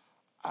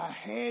 I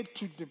had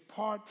to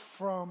depart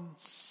from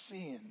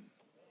sin.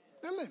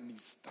 Now let me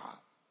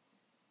stop.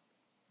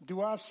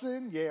 Do I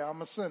sin? Yeah,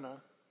 I'm a sinner.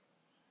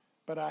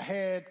 But I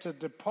had to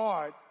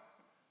depart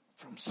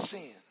from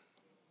sin.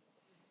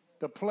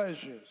 The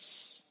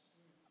pleasures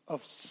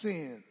of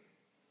sin.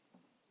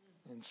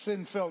 And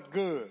sin felt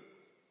good.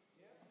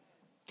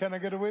 Can I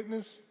get a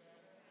witness?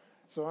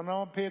 So I'm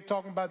up here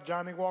talking about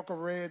Johnny Walker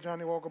Red,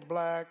 Johnny Walker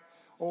Black,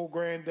 old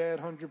granddad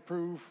 100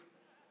 proof,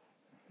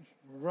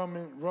 rum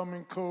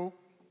and coke,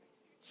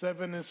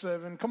 7 and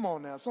 7. Come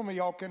on now, some of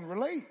y'all can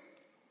relate.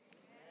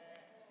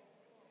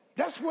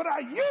 That's what I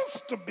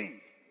used to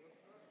be.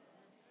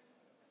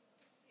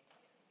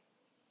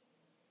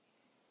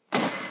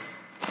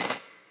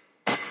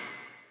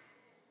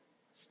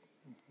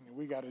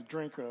 We got a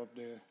drinker up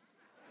there.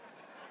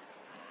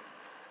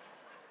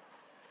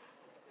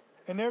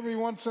 And every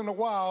once in a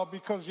while,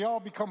 because y'all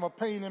become a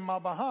pain in my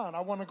behind,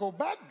 I want to go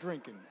back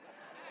drinking.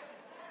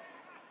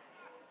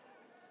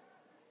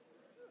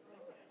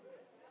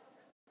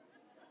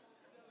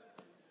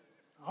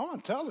 I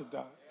want to tell it,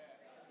 Doc.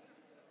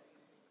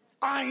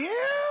 I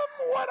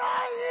am what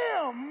I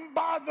am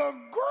by the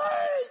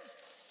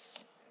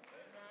grace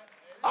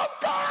of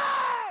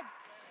God.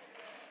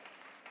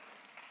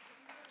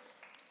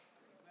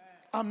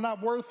 I'm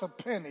not worth a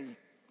penny.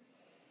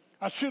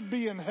 I should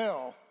be in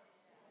hell.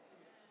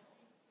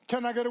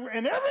 Can I get away?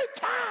 And every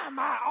time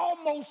I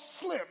almost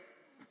slip,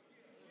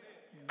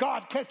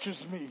 God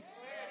catches me.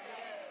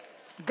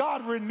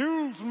 God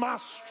renews my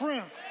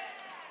strength.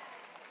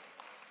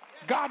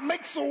 God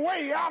makes a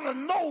way out of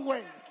no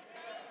way.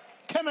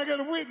 Can I get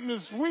a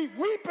witness?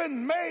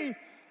 Weeping may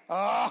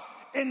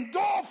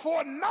endure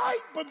for a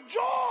night, but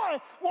joy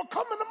will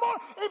come in the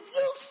morning. If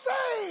you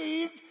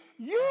saved,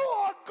 you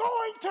are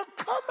going to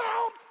come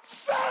out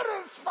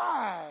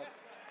satisfied.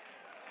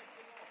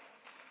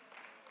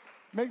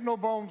 Make no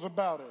bones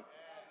about it.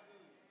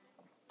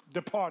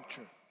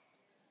 Departure.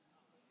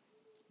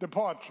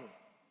 Departure.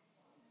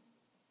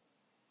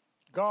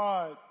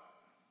 God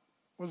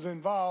was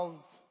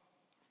involved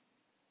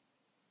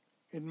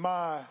in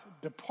my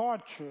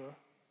departure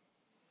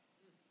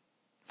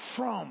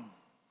from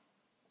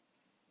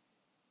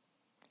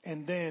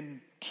and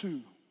then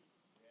to.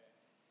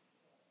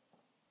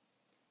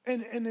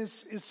 And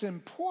it's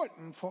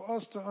important for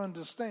us to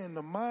understand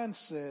the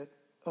mindset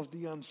of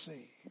the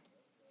unsaved.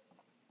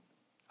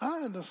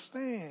 I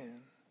understand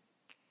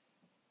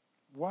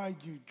why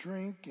you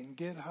drink and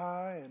get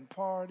high and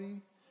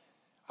party.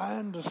 I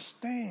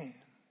understand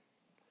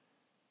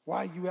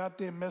why you out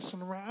there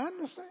messing around. I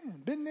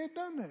understand. Been there,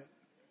 done that.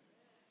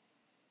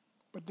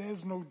 But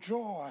there's no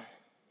joy.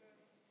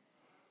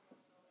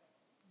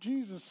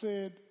 Jesus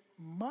said,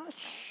 my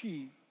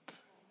sheep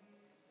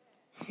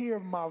hear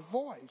my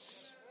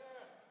voice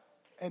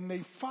and they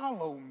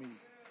follow me.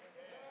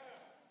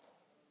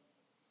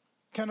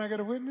 Can I get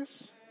a witness?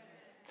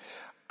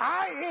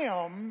 I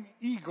am,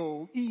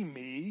 ego,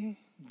 me,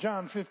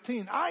 John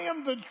 15. I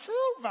am the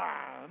true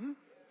vine,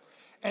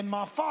 and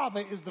my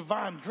Father is the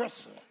vine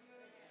dresser.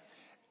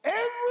 Every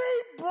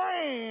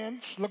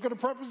branch, look at the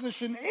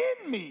preposition,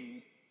 in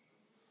me,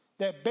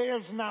 that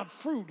bears not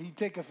fruit, he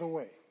taketh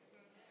away.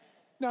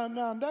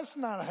 Now, that's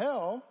not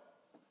hell.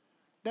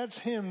 That's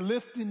him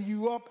lifting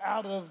you up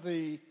out of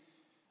the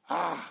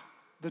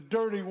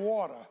dirty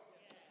water.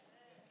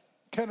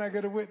 Can I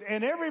get a witness?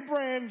 And every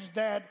branch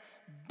that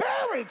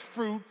beareth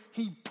fruit,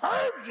 he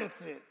purgeth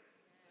it,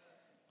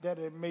 that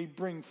it may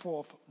bring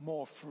forth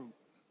more fruit.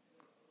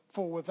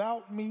 For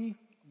without me,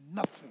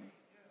 nothing.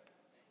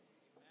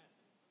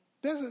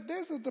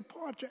 There's a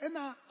departure, and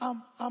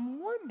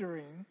I'm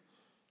wondering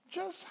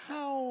just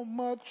how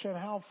much and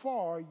how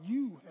far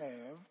you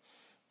have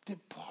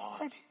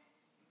departed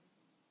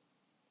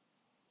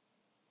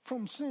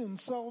from sin,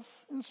 self,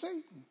 and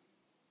Satan.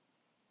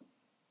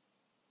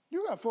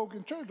 You got folk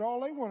in church,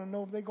 all they want to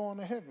know if they're going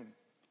to heaven.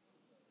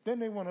 Then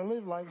they want to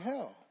live like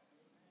hell.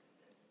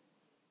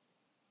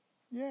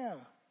 Yeah.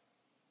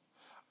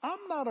 I'm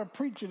not a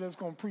preacher that's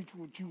going to preach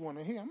what you want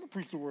to hear. I'm going to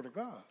preach the word of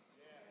God.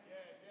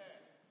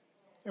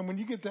 And when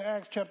you get to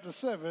Acts chapter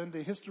 7,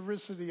 the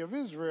historicity of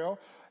Israel,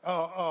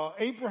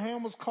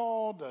 Abraham was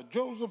called,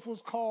 Joseph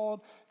was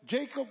called,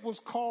 Jacob was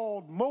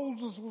called,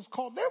 Moses was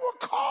called. They were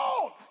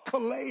called,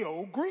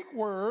 kaleo, Greek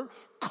word,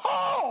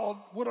 called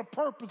with a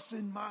purpose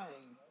in mind.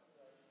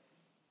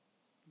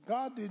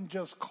 God didn't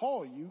just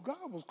call you.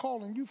 God was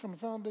calling you from the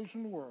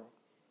foundation of the world.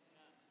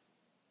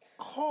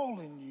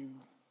 Calling you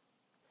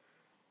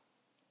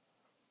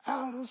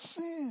out of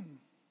sin.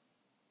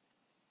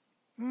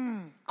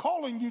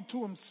 Calling you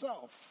to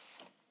himself.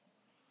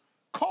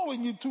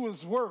 Calling you to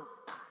his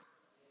work.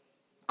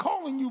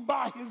 Calling you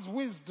by his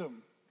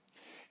wisdom.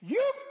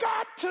 You've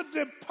got to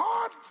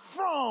depart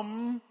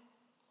from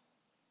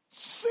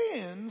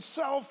sin,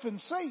 self, and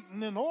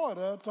Satan in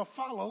order to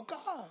follow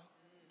God.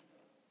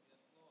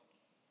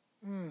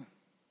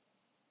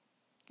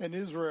 And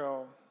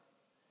Israel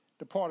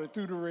departed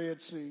through the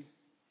Red Sea.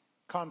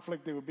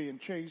 Conflict, they were being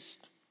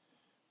chased.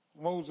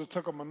 Moses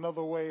took them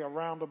another way, a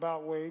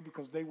roundabout way,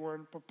 because they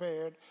weren't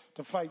prepared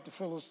to fight the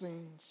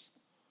Philistines.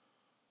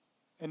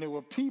 And there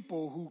were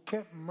people who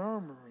kept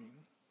murmuring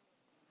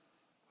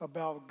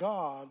about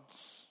God's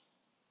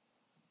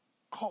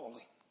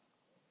calling.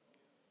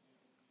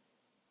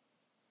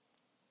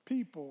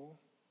 People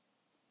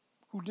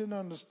who didn't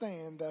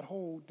understand that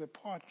whole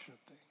departure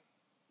thing.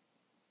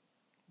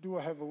 Do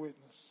I have a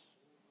witness?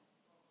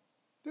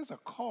 There's a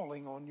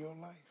calling on your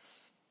life.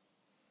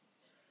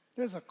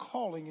 There's a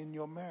calling in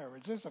your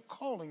marriage. There's a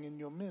calling in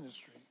your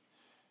ministry.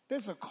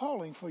 There's a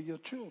calling for your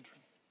children.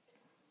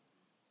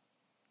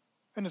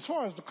 And as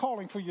far as the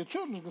calling for your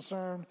children is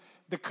concerned,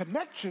 the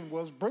connection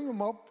was bring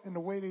them up in the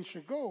way they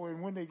should go,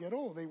 and when they get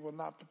old, they will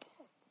not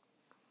depart.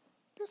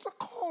 There's a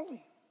calling.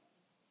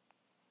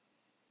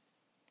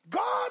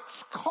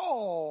 God's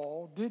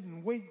call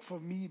didn't wait for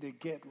me to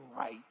get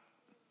right.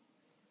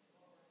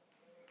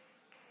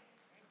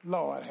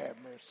 Lord have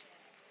mercy.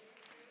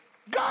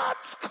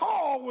 God's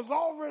call was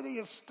already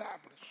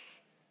established.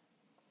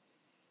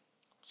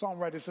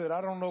 Songwriter said,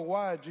 I don't know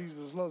why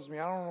Jesus loves me.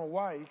 I don't know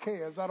why he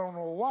cares. I don't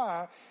know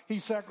why he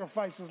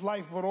sacrificed his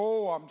life, but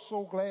oh, I'm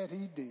so glad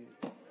he did.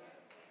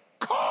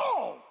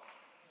 Called.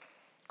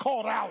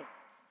 Called out.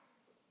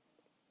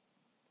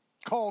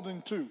 Called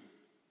into.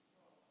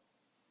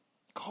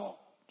 Called.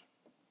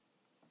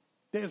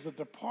 There's a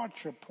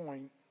departure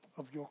point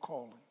of your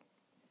calling.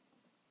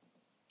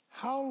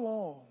 How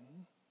long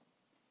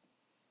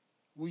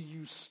will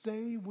you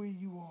stay where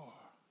you are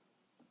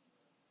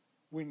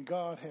when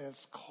God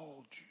has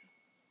called you?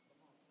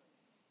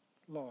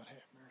 Lord have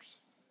mercy.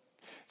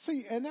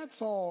 See, and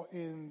that's all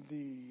in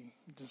the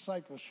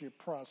discipleship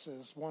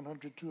process,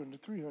 100,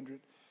 200, 300,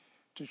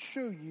 to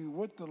show you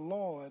what the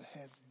Lord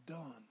has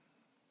done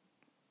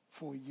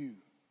for you.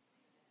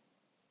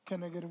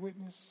 Can I get a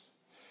witness?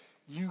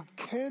 You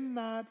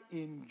cannot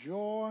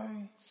enjoy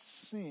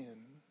sin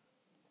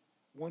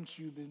once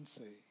you've been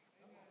saved.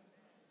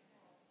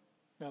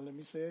 Now let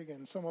me say it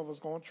again. Some of us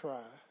going to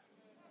try.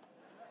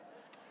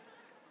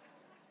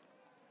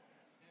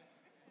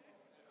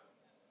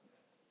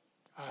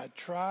 I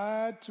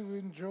tried to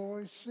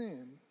enjoy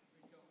sin,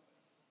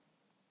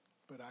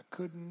 but I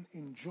couldn't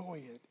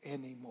enjoy it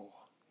anymore.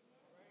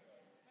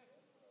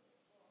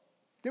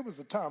 There was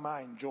a time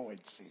I enjoyed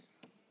sin.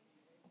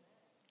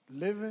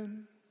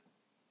 Living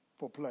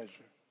for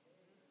pleasure.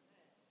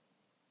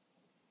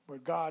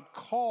 But God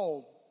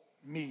called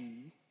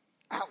me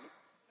out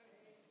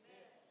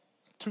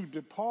to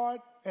depart,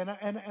 and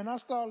I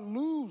start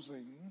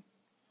losing,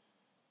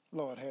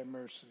 Lord have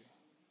mercy,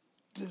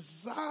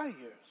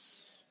 desires.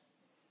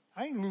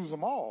 I ain't lose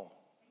them all.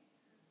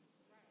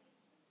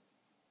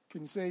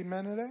 Can you say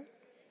amen to that?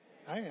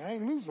 I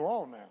ain't lose them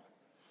all now.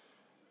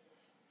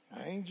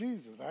 I ain't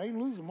Jesus. I ain't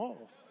lose them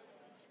all.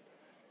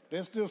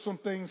 There's still some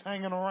things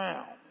hanging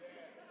around.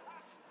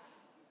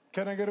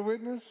 Can I get a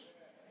witness?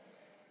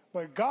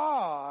 But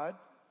God,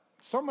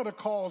 some of the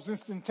calls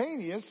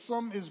instantaneous,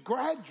 some is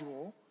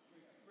gradual.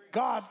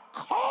 God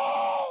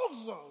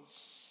calls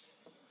us.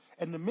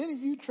 And the minute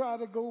you try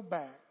to go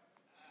back,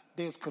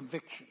 there's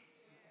conviction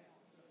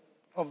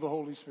of the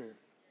Holy Spirit.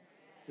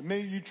 The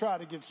minute you try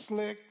to get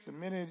slick, the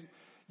minute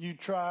you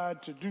try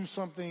to do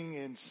something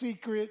in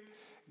secret,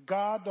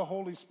 God, the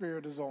Holy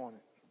Spirit is on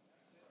it.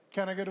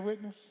 Can I get a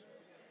witness?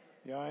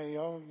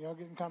 Y'all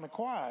getting kind of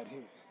quiet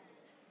here.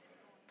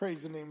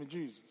 Praise the name of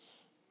Jesus.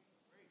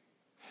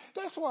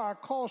 That's why I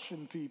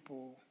caution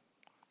people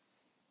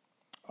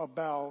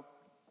about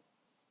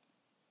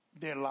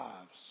their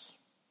lives.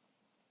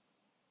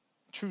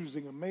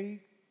 Choosing a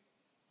mate,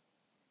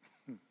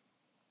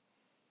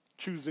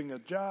 choosing a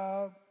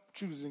job,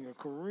 choosing a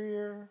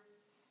career.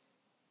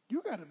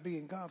 You got to be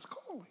in God's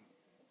calling.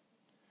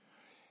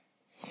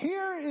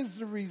 Here is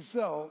the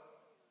result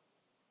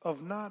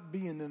of not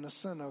being in the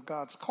center of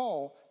God's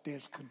call.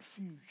 There's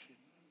confusion.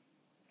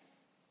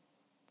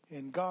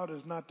 And God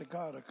is not the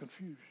God of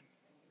confusion.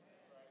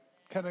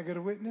 Can I get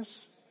a witness?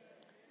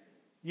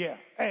 Yeah.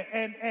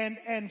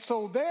 And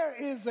so there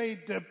is a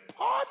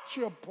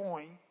departure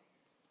point.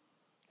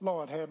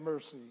 Lord have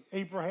mercy.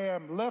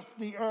 Abraham left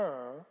the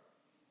Ur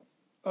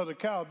of the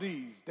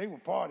Chaldees. They were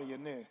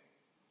partying there.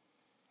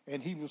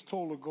 And he was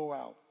told to go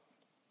out.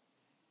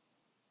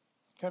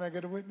 Can I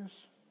get a witness?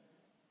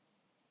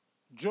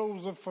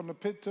 Joseph from the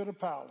pit to the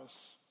palace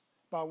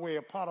by way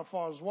of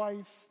Potiphar's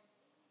wife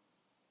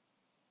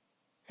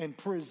and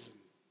prison.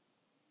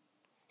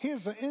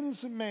 Here's an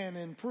innocent man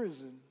in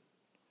prison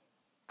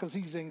because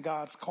he's in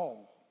God's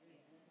call.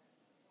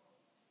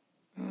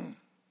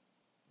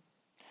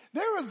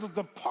 There is a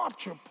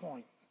departure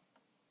point.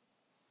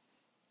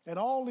 And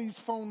all these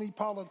phony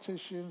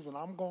politicians, and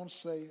I'm going to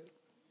say it,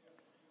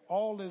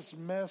 all this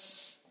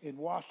mess in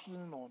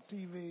Washington on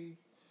TV,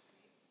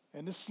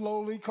 and it's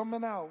slowly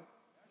coming out.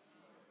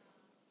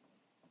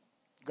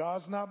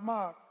 God's not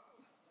mocked.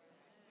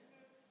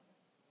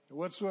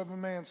 Whatsoever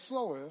man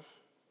soweth,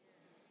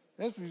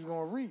 that's what he's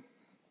going to reap.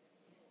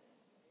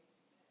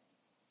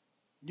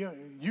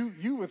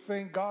 You would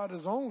think God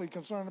is only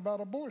concerned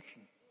about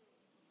abortion.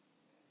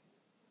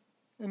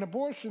 And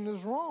abortion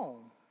is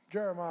wrong,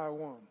 Jeremiah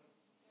 1.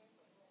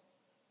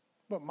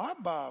 But my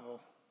Bible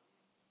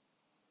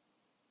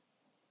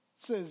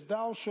says,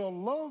 thou shalt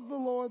love the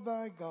Lord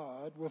thy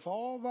God with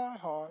all thy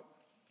heart.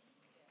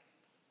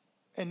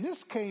 And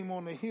this came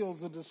on the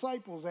heels of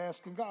disciples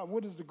asking God,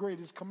 what is the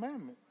greatest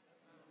commandment?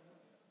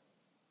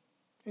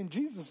 And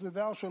Jesus said,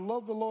 thou shalt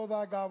love the Lord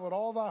thy God with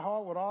all thy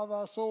heart, with all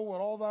thy soul, with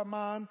all thy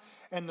mind.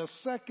 And the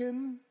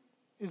second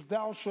is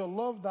thou shalt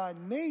love thy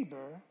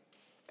neighbor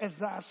as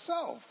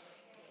thyself.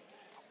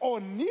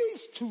 On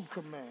these two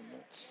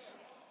commandments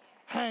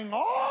hang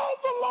all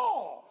the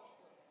law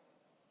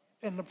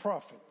and the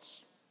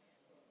prophets.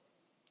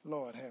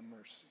 Lord have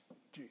mercy,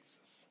 Jesus.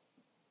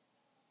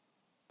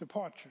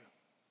 Departure.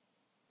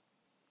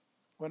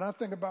 When I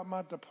think about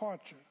my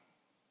departure,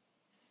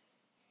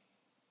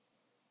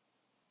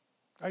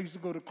 I used to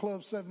go to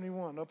Club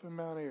 71 up in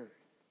Mount Airy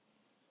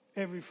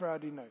every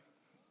Friday night.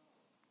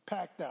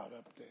 Packed out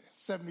up there,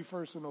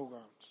 71st and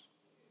Ogons.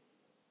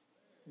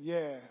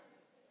 Yeah.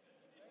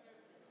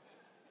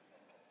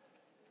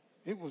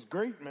 It was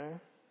great, man.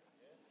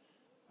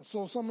 I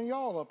saw some of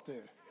y'all up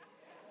there.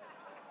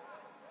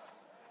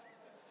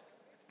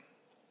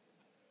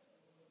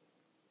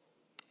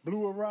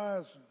 Blue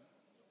Horizon,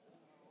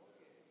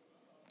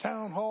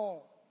 Town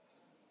Hall.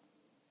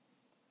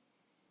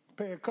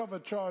 Pay a cover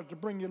charge to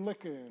bring your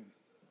liquor in.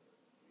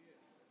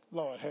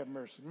 Lord have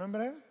mercy. Remember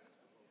that?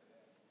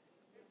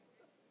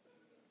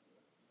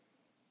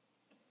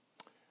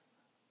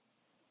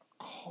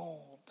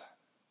 Called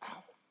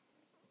out.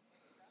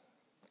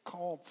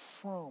 Called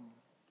from.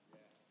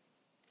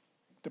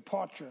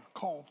 Departure,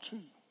 called to.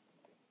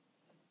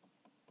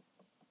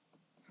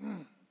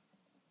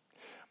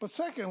 But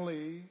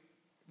secondly,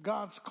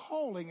 God's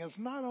calling is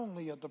not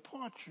only a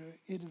departure,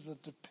 it is a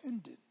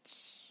dependence.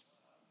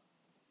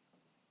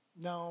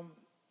 Now,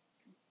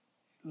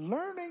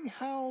 learning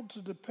how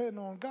to depend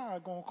on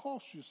God going to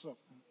cost you something.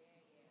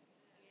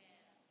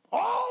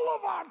 All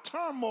of our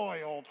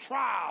turmoil,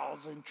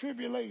 trials, and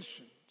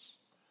tribulations,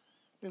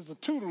 there's a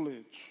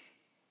tutelage.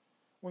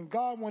 When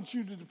God wants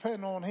you to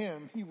depend on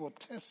him, he will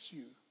test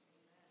you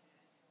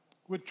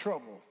with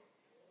trouble.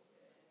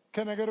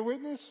 Can I get a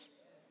witness?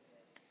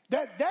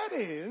 That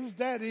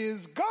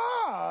is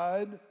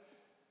God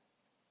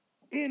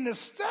in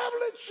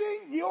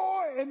establishing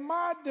your and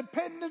my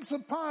dependence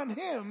upon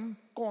him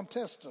going to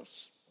test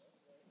us.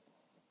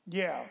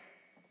 Yeah.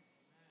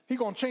 He's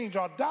going to change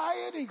our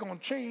diet. He's going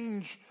to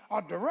change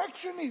our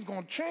direction. He's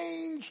going to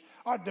change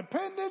our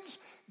dependence.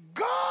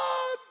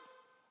 God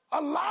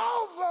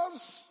allows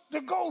us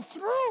to go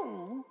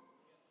through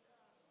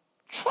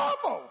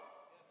trouble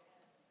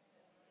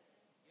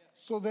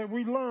so that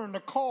we learn to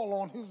call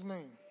on his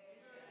name.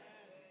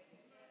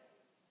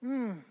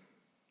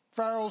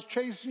 Pharaoh's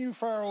chasing you.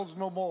 Pharaoh's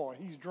no more.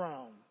 He's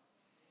drowned.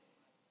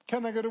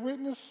 Can I get a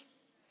witness?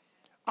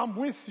 I'm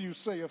with you,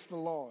 saith the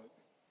Lord.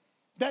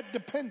 That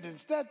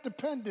dependence.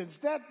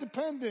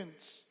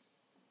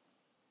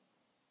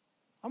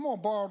 I'm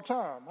on borrowed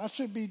time. I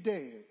should be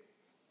dead.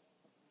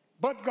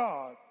 But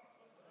God,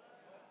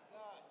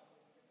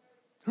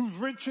 who's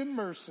rich in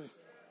mercy.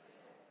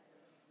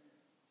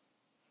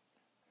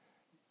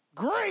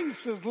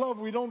 Grace is love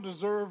we don't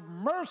deserve.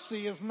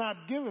 Mercy is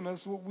not giving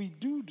us what we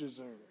do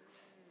deserve.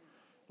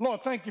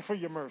 Lord, thank you for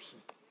your mercy.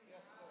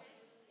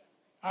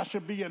 I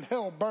should be in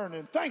hell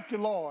burning. Thank you,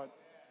 Lord,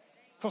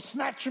 for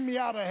snatching me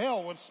out of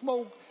hell with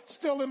smoke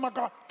still in my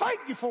car.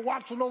 Thank you for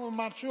watching over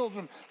my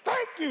children.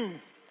 Thank you,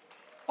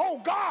 oh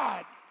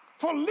God,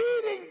 for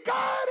leading,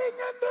 guiding,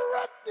 and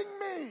directing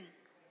me.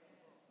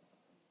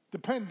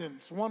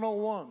 Dependence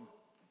 101.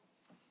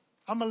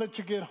 I'm going to let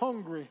you get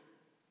hungry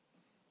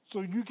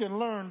so you can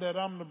learn that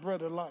I'm the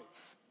bread of life.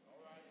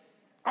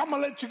 I'm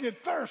going to let you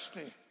get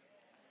thirsty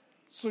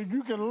so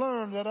you can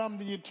learn that I'm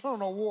the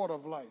eternal water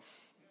of life.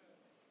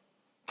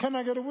 Can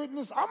I get a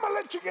witness? I'm going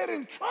to let you get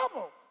in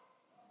trouble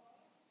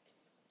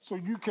so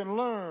you can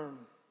learn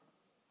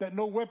that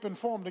no weapon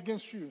formed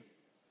against you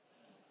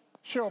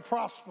shall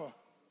prosper.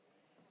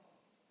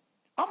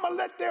 I'm going to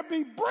let there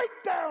be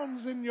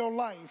breakdowns in your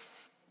life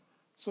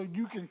so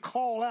you can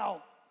call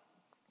out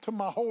to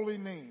my holy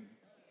name.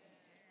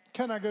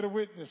 Can I get a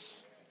witness?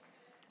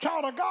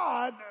 Child of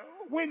God,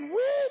 when we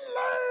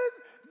learn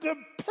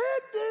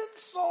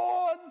dependence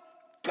on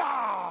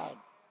God,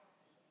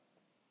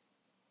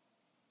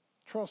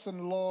 trust in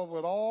the Lord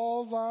with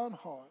all thine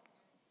heart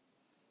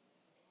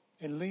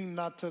and lean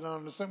not to thine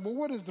understanding. Well,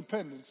 what is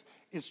dependence?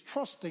 It's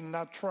trusting,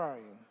 not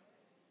trying.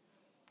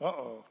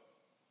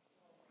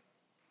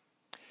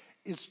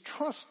 It's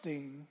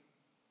trusting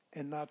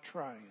and not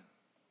trying.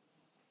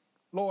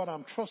 Lord,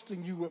 I'm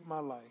trusting you with my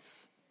life.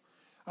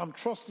 I'm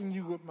trusting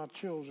you with my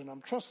children.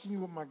 I'm trusting you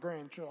with my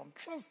grandchildren. I'm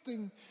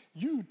trusting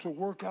you to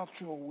work out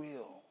your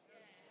will.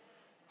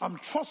 I'm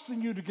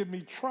trusting you to give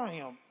me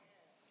triumph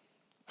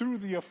through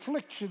the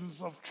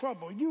afflictions of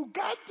trouble. You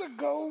got to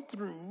go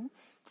through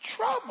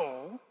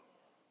trouble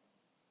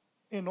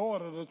in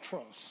order to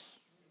trust.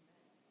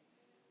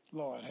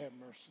 Lord, have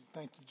mercy.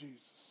 Thank you,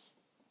 Jesus.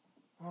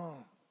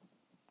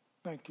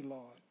 Thank you,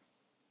 Lord.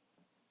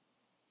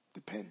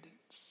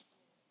 Dependence.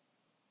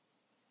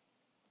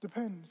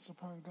 Dependence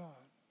upon God.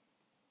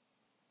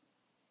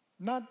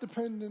 Not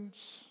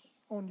dependence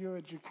on your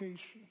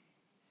education.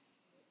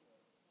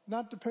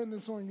 Not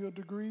dependence on your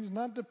degrees.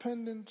 Not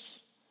dependence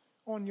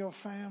on your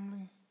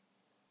family.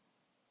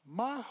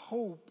 My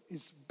hope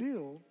is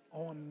built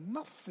on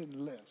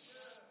nothing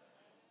less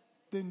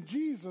than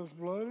Jesus'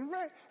 blood.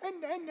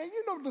 And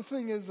you know the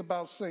thing is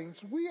about saints,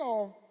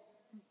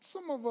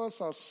 some of us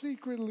are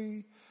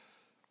secretly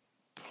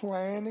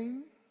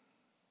planning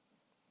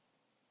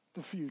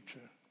the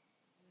future.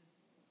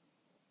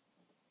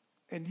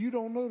 And you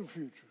don't know the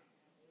future.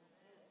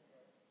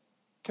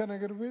 Can I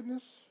get a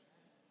witness?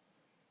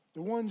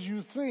 The ones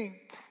you think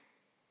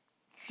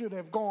should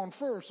have gone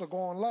first are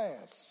going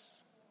last.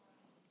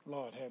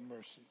 Lord have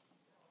mercy.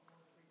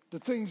 The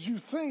things you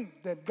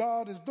think that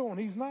God is doing,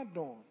 he's not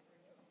doing.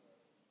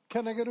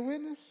 Can I get a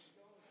witness?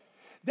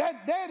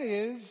 That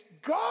is,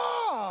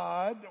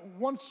 God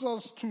wants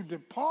us to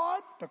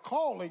depart. The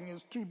calling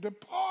is to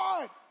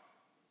depart.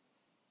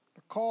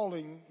 The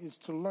calling is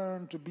to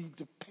learn to be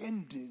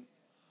dependent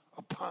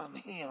upon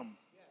him.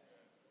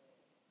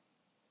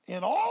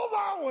 In all of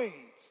our ways,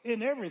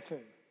 in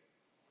everything.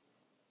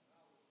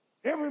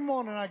 Every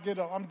morning I get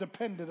up, I'm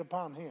dependent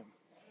upon him.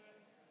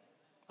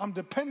 I'm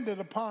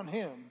dependent upon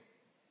him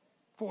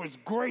for his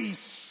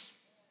grace,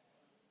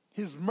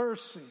 his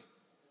mercy.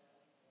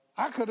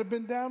 I could have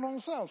been down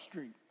on South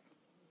Street.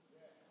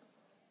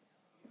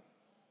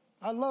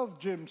 I love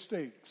Jim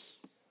Steaks.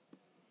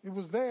 It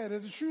was there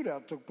that the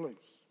shootout took place.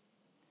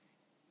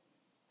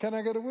 Can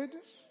I get a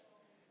witness?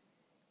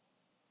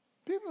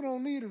 People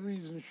don't need a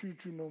reason to shoot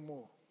you no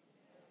more.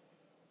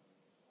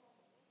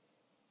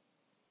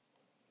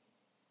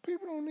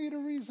 People don't need a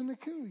reason to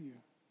kill you.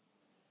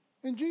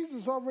 And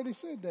Jesus already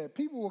said that.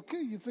 People will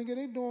kill you thinking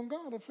they're doing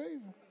God a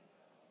favor.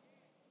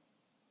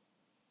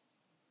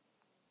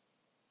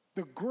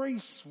 The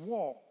grace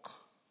walk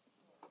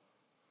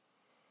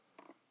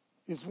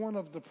is one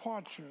of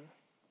departure.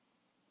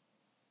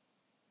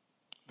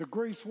 The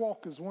grace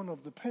walk is one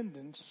of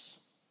dependence.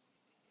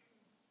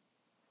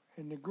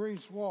 And the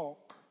grace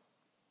walk,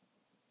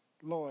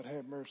 Lord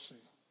have mercy,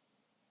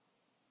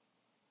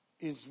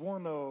 is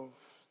one of,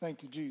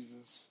 thank you,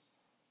 Jesus,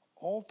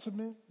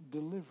 ultimate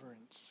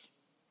deliverance.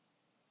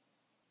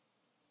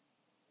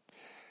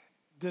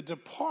 The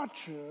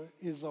departure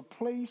is a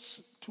place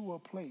to a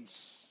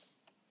place.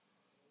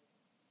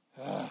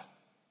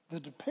 The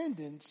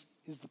dependence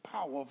is the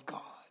power of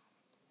God.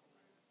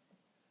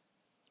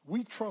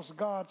 We trust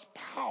God's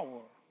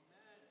power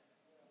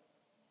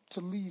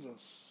to lead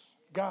us,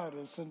 guide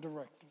us, and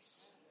direct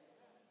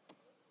us.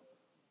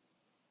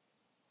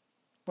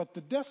 But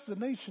the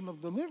destination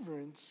of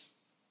deliverance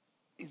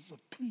is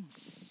a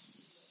peace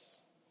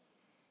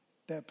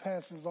that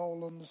passes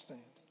all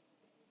understanding.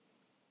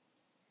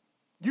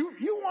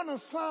 You want a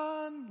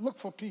sign? Look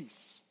for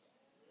peace.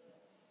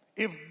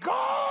 If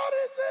God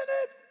is in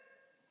it,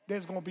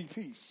 there's going to be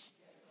peace.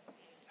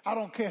 I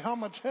don't care how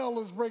much hell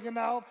is breaking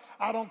out.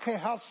 I don't care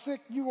how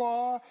sick you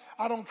are.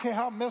 I don't care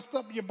how messed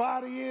up your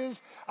body is.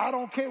 I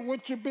don't care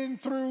what you've been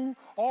through,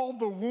 all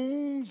the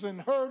wounds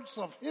and hurts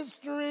of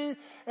history.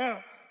 And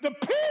the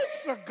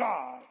peace of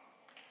God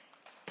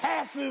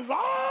passes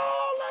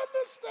all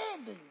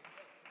understanding.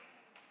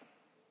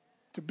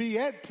 To be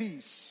at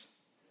peace,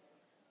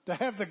 to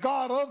have the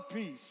God of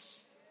peace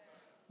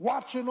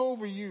watching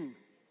over you.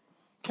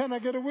 Can I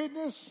get a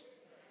witness?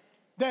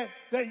 That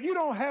you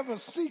don't have a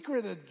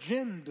secret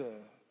agenda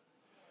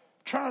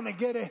trying to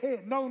get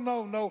ahead.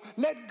 No.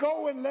 Let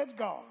go and let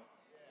God.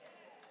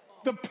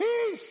 The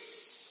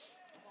peace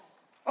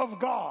of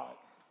God.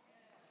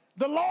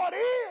 The Lord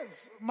is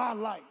my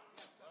light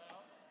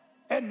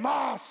and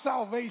my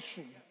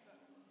salvation.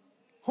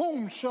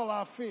 Whom shall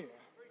I fear?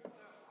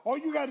 All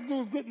you got to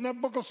do is get in that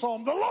book of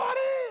Psalms. The Lord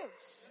is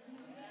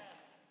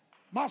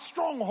my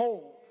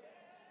stronghold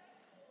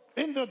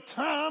in the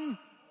time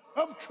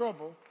of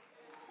trouble.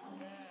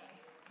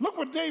 Look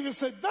what David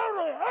said, though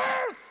the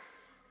earth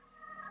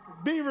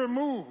be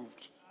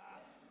removed,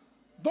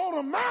 though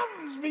the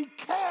mountains be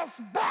cast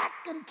back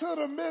into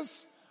the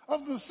midst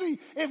of the sea.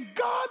 If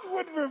God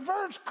would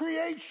reverse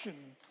creation,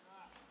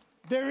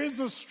 there is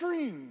a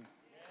stream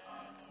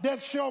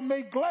that shall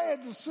make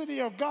glad the city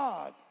of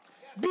God.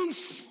 Be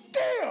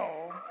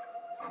still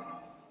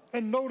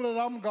and know that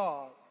I'm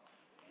God.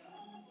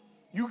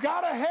 You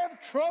got to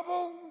have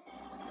trouble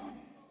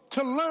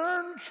to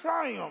learn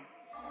triumph.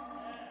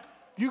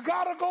 You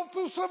got to go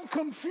through some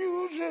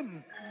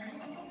confusion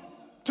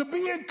to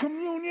be in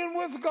communion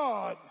with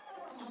God.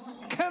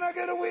 Can I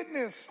get a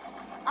witness?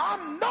 I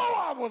know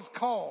I was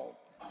called.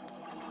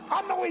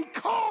 I know he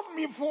called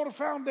me before the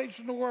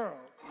foundation of the world.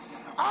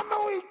 I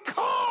know he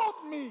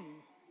called me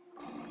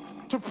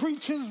to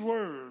preach his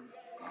word.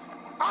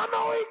 I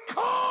know he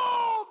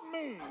called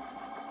me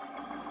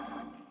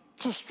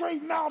to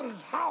straighten out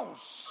his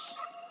house,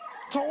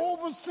 to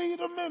oversee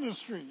the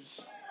ministries.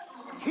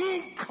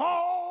 He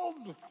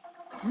called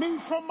me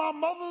from my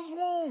mother's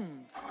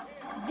womb.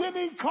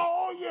 Didn't he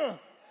call you?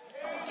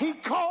 He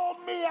called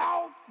me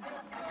out.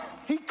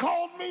 He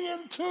called me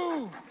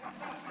into.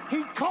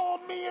 He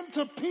called me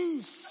into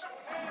peace.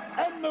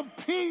 And the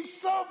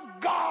peace of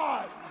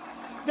God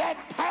that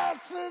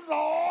passes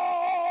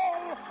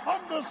all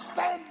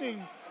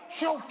understanding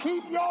shall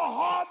keep your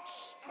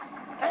hearts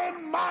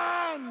and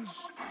minds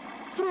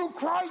through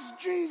Christ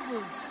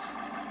Jesus.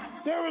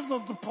 There is a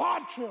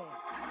departure.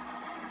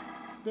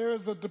 There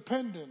is a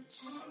dependence.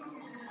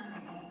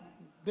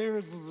 There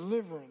is a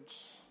deliverance.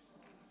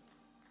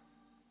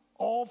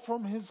 All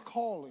from his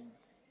calling.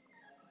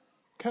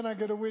 Can I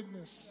get a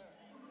witness?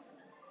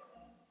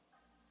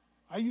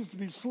 I used to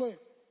be slick.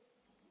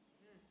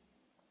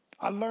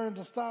 I learned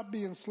to stop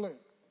being slick.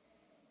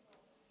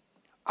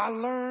 I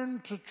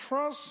learned to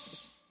trust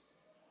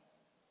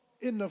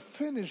in the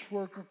finished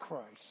work of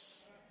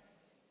Christ.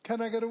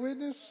 Can I get a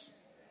witness?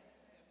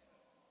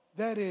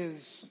 That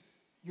is,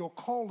 your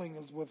calling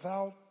is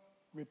without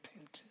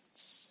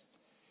repentance.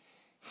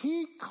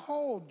 He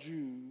called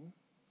you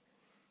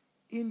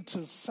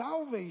into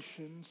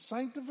salvation,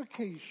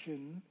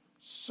 sanctification,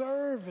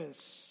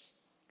 service.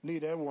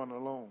 Leave that one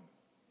alone.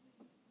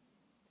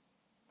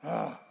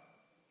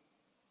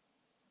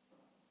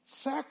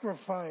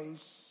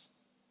 Sacrifice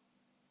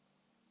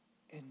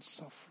and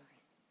suffering.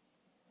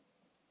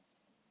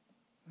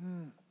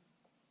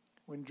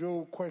 When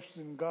Job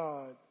questioned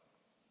God,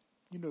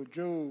 you know,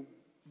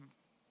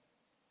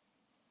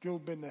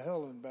 Job been to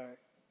hell and back.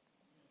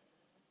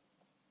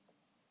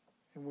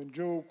 And when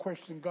Job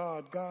questioned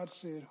God, God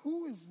said,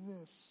 who is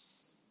this?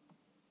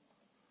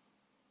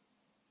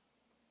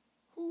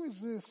 Who is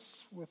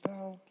this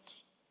without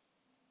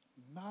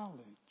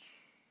knowledge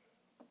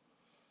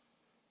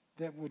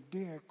that would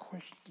dare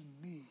question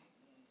me?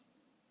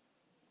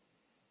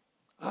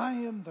 I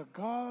am the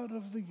God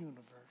of the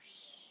universe.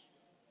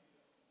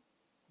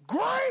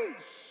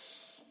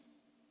 Grace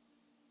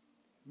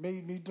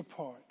made me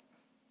depart.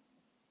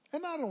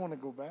 And I don't want to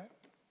go back.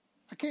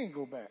 I can't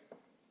go back.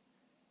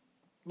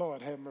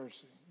 Lord, have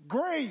mercy.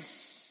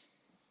 Grace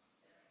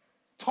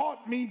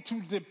taught me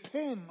to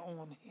depend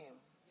on him.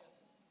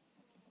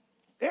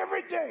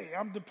 Every day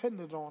I'm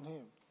dependent on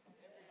him.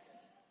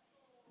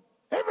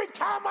 Every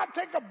time I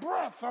take a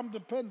breath, I'm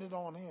dependent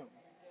on him.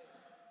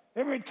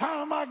 Every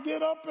time I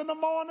get up in the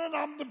morning,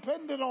 I'm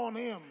dependent on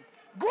him.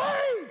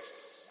 Grace!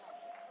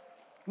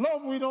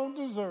 Love we don't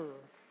deserve.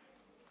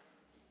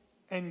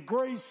 And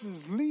grace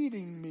is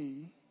leading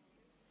me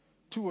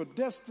to a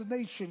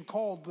destination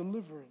called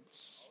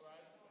deliverance.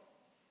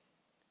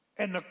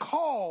 And the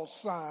call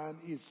sign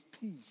is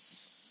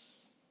peace.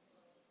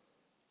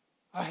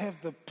 I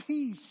have the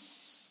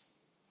peace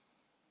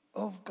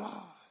of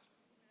God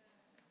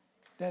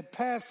that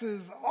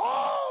passes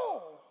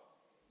all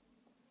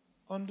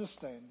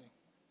understanding.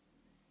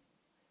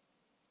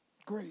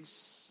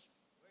 Grace.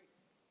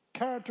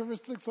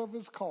 Characteristics of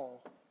his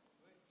call.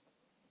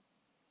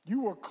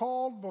 You were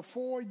called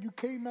before you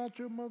came out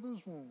your mother's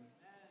womb.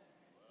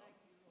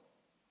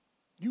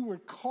 You were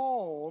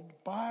called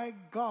by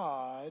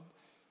God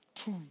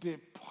to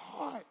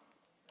depart,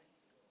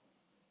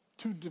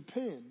 to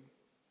depend,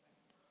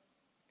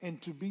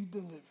 and to be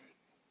delivered.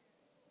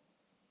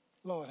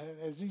 Lord,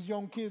 as these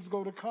young kids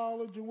go to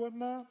college and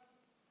whatnot,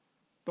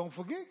 don't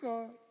forget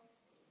God.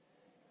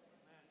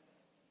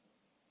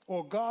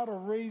 Or God will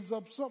raise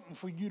up something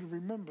for you to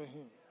remember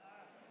him.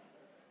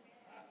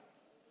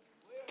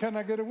 Can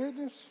I get a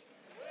witness?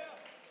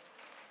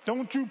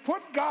 Don't you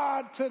put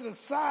God to the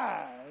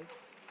side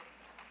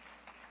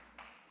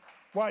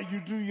while you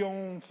do your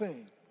own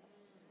thing.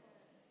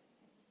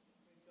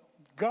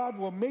 God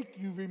will make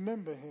you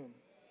remember him.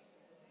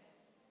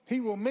 He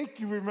will make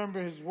you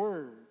remember his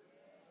word.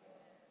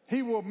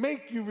 He will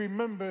make you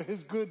remember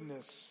his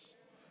goodness,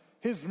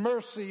 his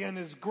mercy, and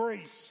his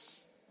grace.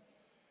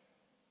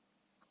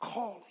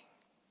 Calling.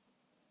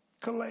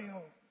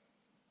 Kaleo.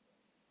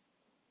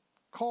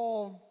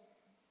 Called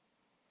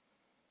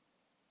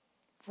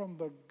from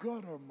the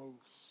guttermost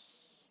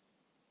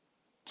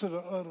to the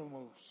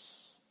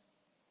uttermost.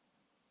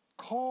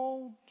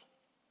 Called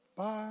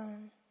by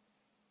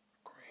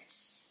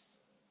grace.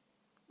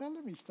 Now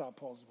let me stop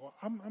pausing.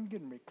 I'm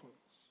getting very close.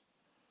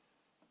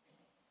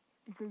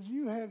 Because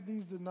you have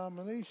these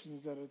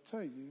denominations that will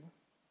tell you,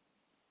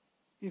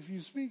 if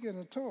you speak in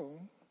a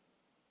tongue,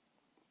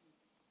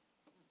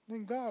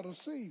 then God will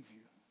save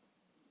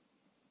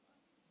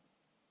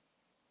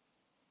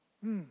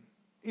you.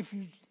 If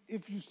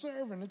you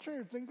serve in the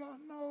church, then God,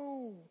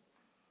 no.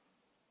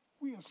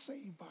 We are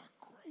saved by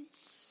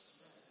grace.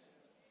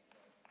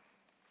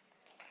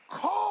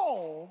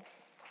 Called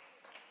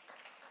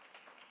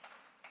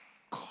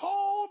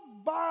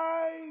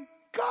by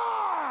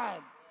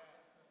God.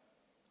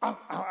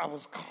 I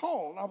was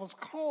called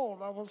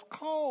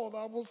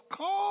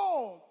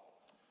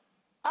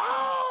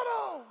out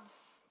of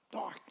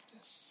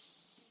darkness.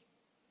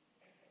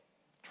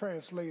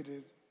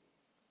 Translated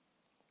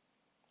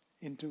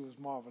into his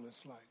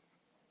marvelous light.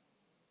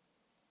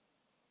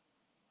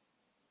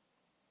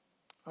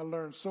 I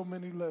learned so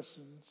many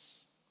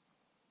lessons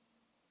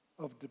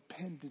of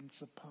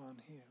dependence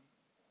upon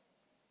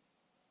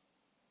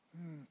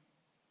him.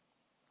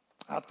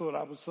 I thought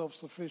I was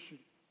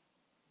self-sufficient.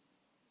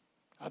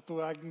 I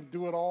thought I can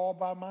do it all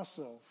by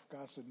myself.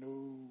 God said,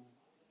 no.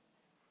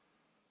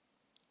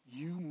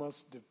 You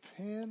must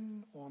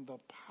depend on the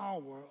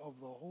power of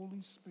the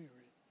Holy Spirit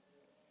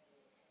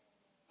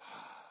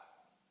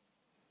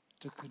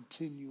to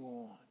continue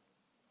on.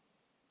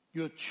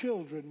 Your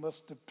children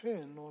must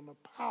depend on the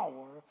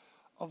power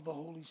of the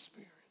Holy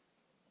Spirit.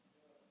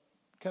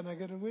 Can I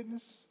get a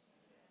witness?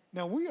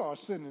 Now we are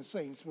sinning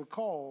saints. We're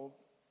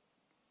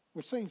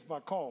saints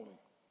by calling.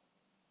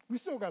 We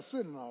still got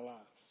sin in our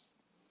lives.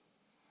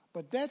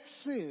 But that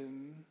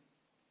sin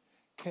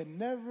can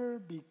never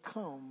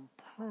become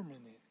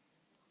permanent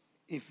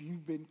if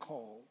you've been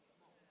called.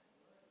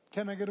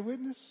 Can I get a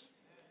witness?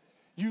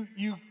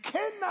 You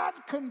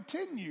cannot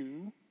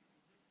continue.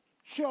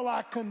 Shall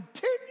I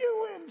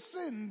continue in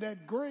sin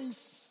that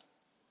grace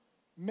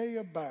may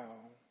abound?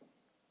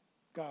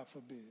 God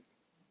forbid.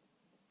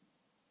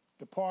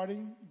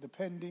 Departing,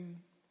 depending,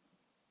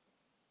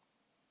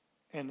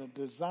 and a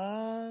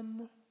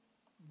design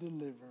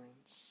deliverance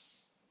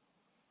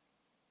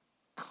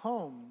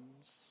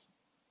comes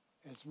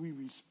as we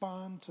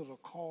respond to the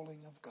calling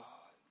of God.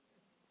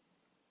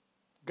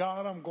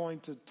 God, I'm going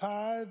to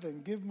tithe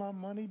and give my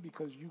money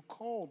because you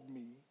called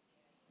me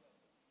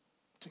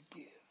to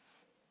give.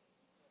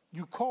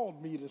 You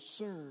called me to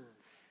serve.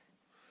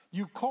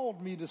 You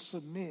called me to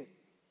submit.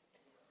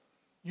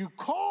 You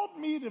called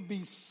me to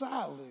be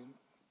silent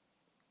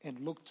and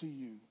look to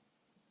you.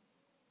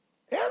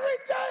 Every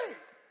day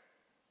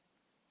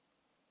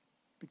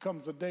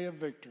becomes a day of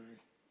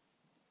victory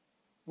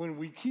when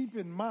we keep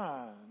in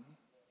mind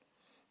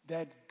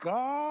that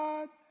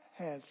God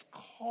has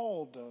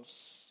called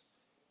us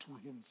to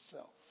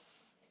himself.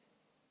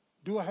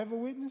 Do I have a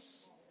witness?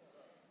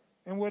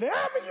 And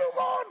whatever you're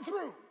going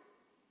through,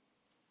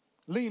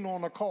 lean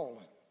on the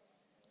calling.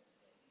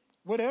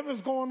 Whatever's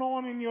going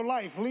on in your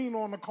life, lean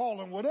on the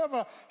calling.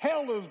 Whatever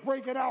hell is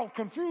breaking out,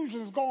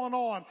 confusion's going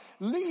on,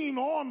 lean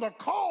on the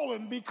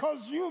calling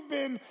because you've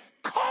been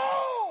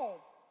called.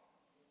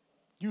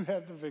 You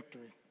have the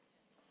victory.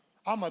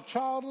 I'm a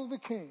child of the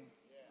King.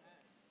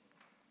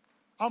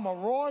 I'm a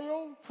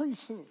royal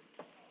priesthood.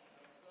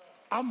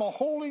 I'm a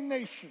holy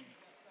nation.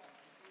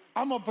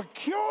 I'm a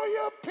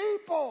peculiar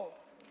people.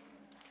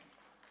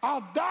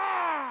 I'll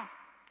die.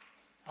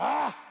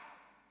 I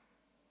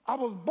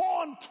was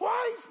born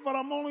twice, but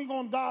I'm only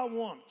going to die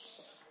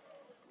once.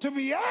 To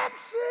be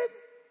absent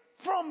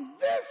from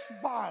this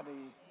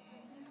body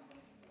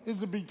is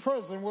to be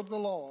present with the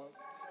Lord.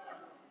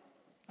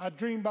 I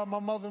dream about my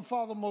mother and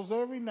father most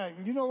every night.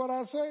 And you know what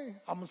I say?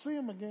 I'm going to see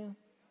them again.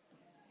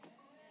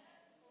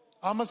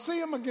 I'm going to see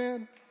them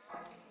again.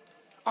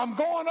 I'm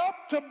going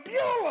up to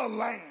Beulah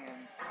land.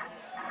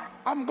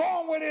 I'm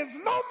going where there's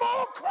no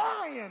more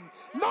crying,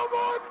 no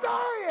more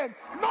dying,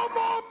 no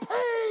more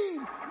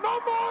pain, no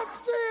more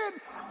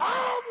sin.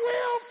 I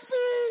will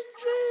see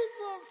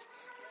Jesus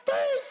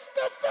face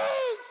to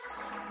face.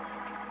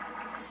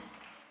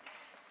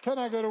 Can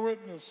I get a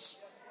witness?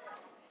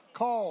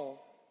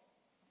 Call.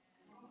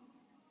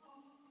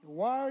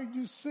 Why are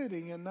you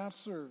sitting and not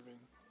serving?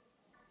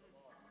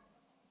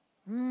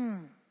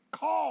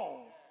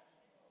 Call.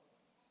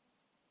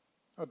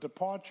 A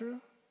departure,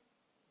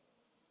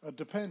 a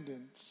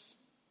dependence,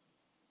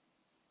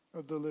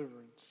 a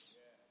deliverance.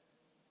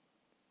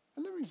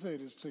 And let me say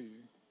this to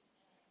you.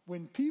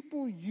 When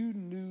people you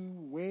knew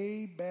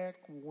way back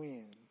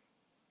when,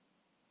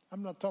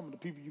 I'm not talking to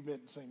the people you met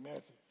in St.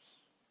 Matthews,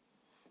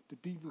 the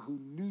people who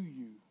knew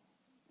you,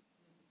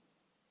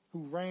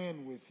 who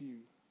ran with you,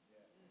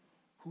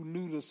 who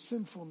knew the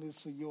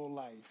sinfulness of your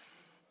life,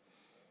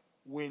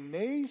 when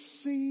they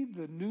see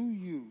the new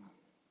you,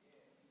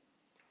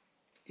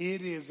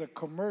 it is a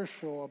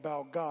commercial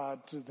about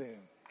God to them.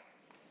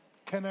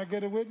 Can I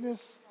get a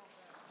witness?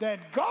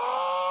 That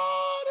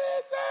God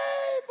is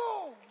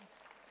able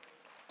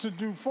to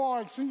do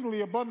far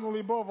exceedingly abundantly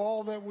above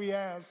all that we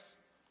ask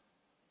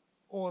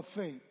or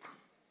think.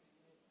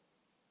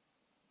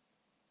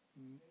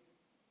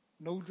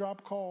 No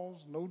drop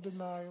calls, no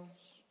denials,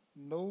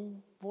 no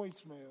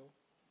voicemail.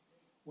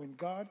 When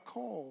God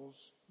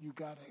calls, you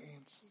got to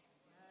answer.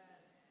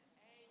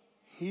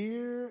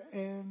 Here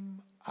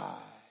am I.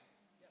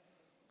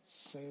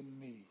 Send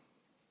me.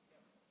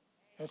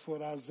 That's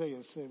what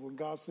Isaiah said. When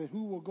God said,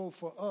 who will go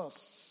for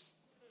us?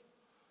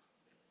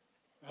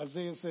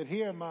 Isaiah said,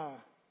 here am I.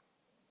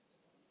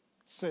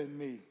 Send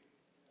me.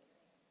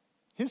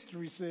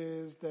 History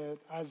says that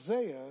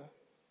Isaiah,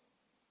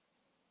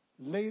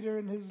 later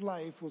in his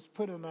life, was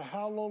put in a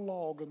hollow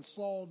log and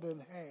sawed in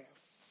half.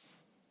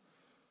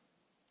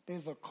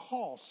 There's a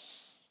cost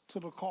to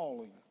the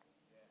calling.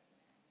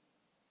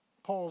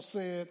 Paul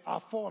said, I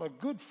fought a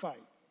good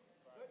fight.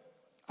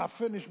 I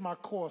finished my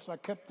course. I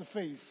kept the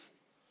faith.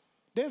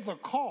 There's a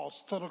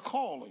cost to the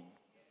calling.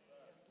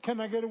 Can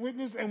I get a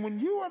witness? And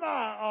when you and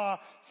I are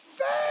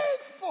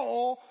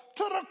faithful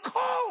to the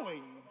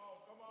calling,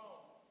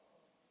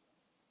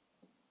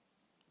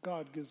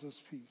 God gives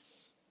us peace.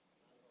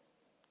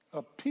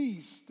 A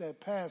peace that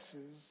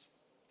passes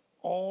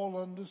all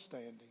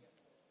understanding.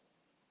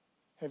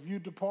 Have you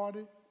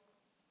departed?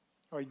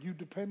 Are you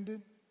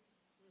dependent?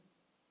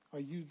 Are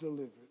you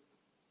delivered?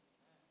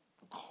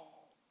 Call.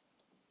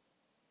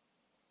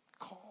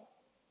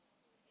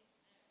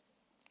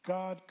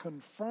 God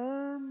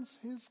confirms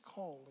his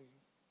calling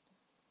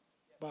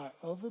by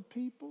other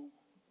people.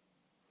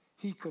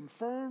 He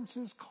confirms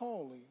his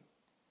calling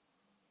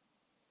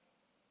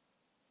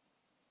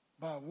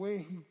by where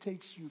he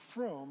takes you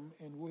from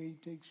and where he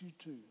takes you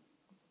to.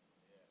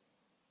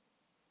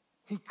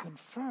 He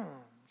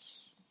confirms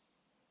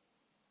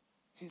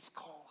his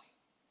calling.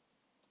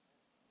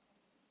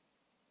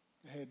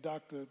 I had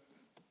Dr.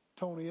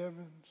 Tony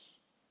Evans,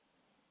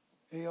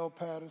 A.L.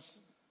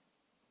 Patterson,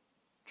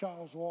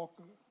 Charles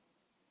Walker,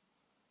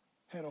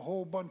 had a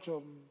whole bunch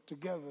of them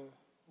together.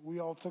 We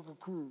all took a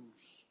cruise.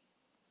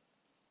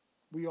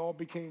 We all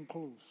became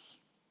close.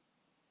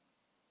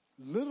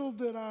 Little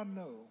did I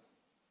know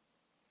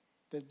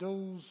that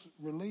those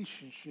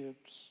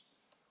relationships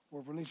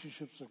were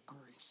relationships of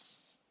grace.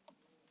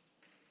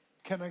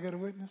 Can I get a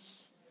witness?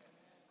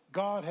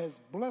 God has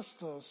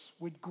blessed us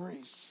with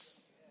grace.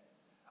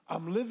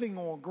 I'm living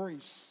on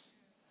grace.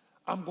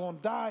 I'm going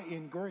to die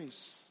in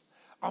grace.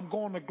 I'm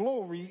going to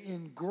glory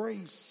in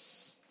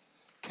grace.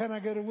 Can I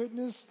get a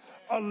witness?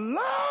 A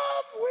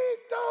love we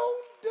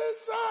don't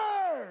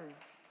deserve.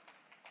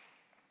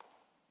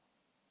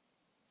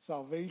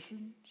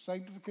 Salvation,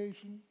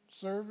 sanctification,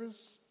 service,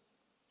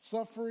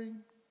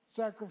 suffering,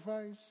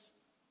 sacrifice,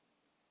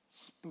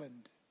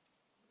 splendid.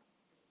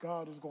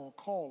 God is going to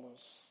call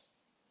us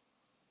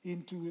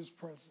into his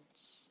presence.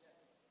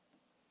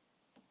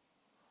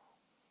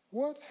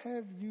 What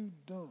have you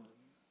done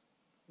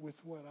with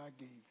what I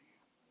gave you?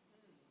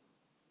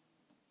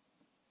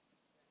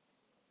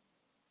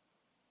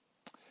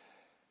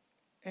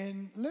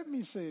 And let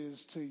me say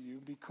this to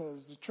you,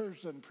 because the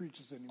church doesn't preach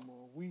this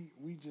anymore.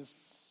 We just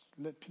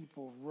let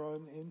people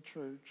run in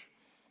church.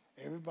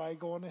 Everybody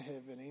going to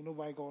heaven. Ain't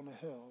nobody going to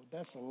hell.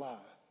 That's a lie.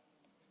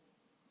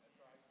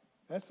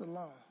 That's a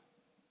lie.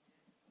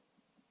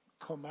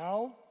 Come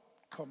out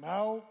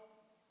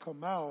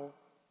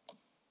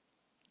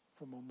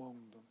from among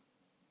them,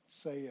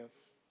 saith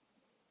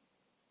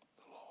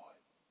the Lord.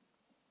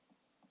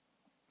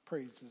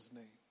 Praise his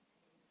name.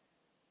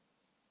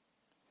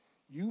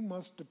 You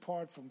must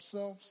depart from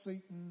self,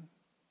 Satan,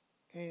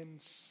 and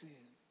sin.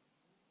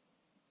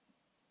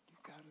 You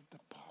got to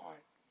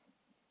depart.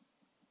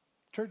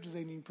 Churches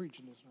ain't even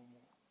preaching this no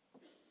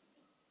more.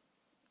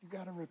 You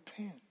got to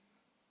repent.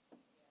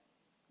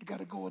 You got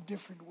to go a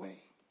different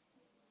way.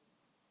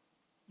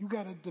 You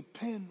got to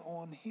depend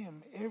on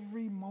him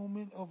every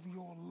moment of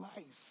your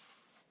life.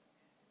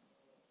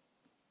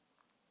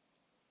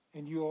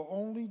 And you are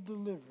only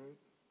delivered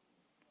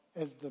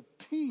as the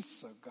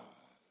peace of God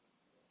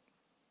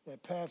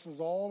that passes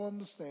all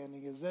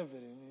understanding is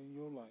evident in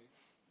your life.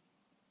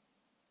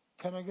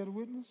 Can I get a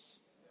witness?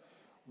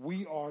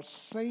 We are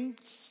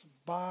saints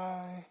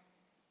by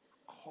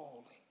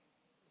calling.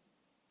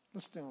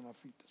 Let's stay on our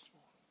feet this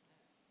morning.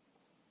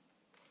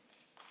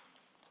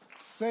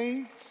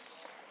 Saints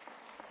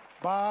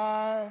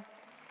by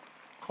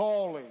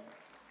calling.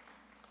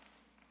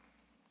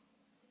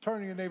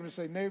 Turn to your neighbor and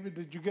say, neighbor,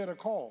 did you get a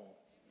call?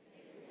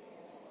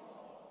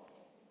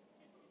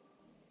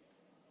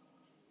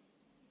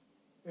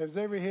 As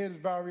every head is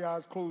bowed, every eye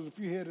is closed, if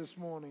you're here this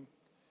morning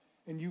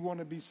and you want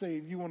to be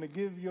saved, you want to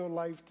give your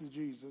life to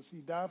Jesus. He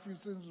died for your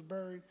sins, was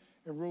buried,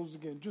 and rose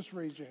again. Just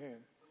raise your hand.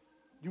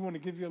 You want to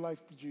give your life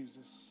to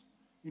Jesus.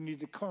 You need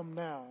to come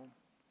now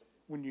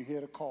when you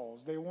hear the call.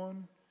 Is there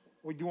one?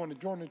 Or you want to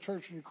join the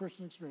church in your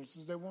Christian experience?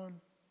 Is there one?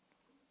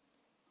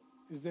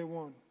 Is there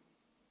one?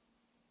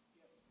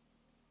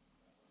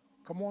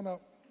 Come on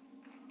up.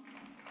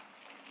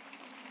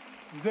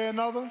 Is there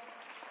another?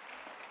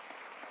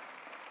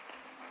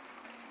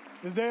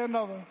 Is there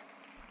another?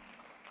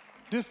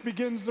 This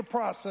begins the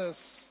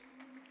process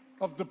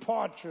of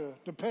departure,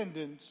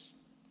 dependence,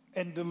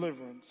 and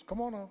deliverance. Come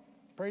on up.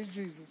 Praise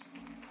Jesus.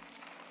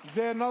 Is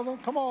there another?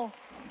 Come on.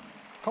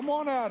 Come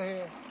on out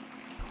here.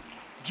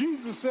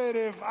 Jesus said,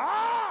 if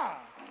I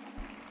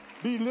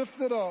be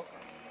lifted up,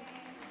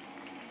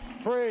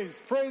 praise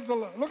the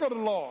Lord. Look at the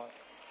Lord.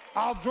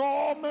 I'll draw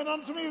all men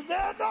unto me. Is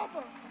there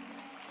another?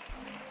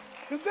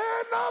 Is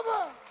there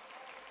another?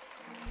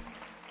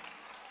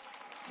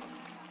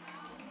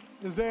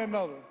 Is there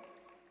another?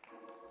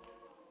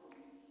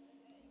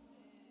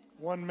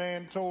 One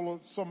man told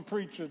some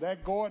preacher,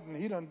 that Gordon,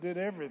 he done did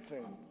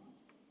everything.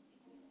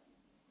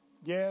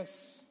 Yes,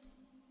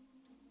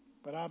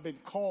 but I've been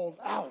called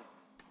out.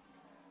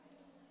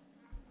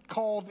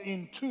 Called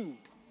into.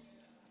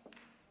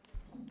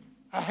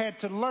 I had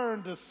to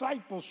learn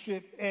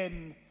discipleship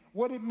and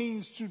what it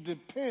means to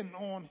depend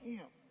on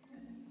him.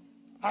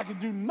 I can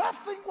do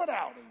nothing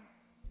without him.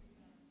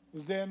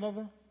 Is there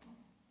another?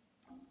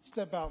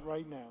 Step out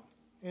right now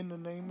in the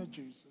name of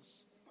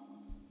Jesus.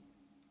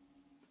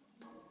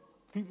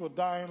 People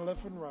dying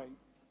left and right.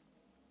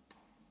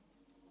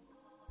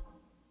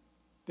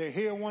 They're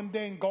here one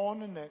day and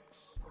gone the next.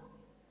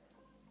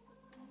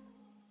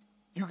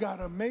 You got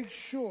to make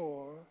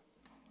sure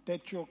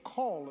that your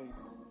calling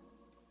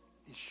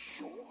is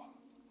sure.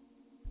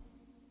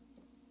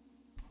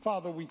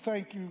 Father, we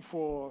thank you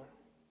for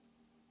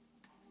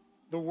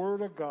the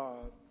word of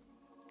God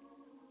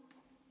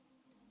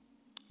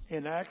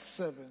in Acts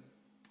 7,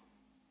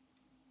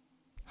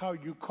 how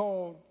you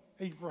called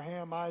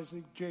Abraham,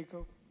 Isaac,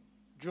 Jacob,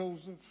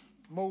 Joseph,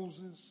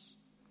 Moses.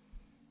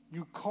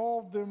 You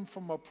called them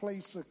from a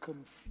place of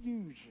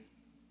confusion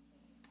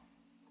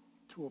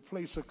to a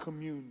place of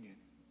communion.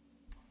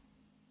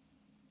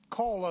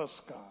 Call us,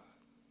 God.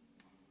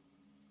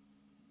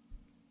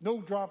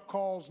 No drop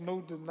calls,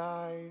 no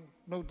denials,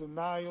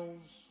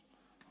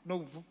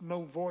 no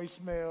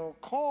voicemail.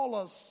 Call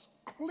us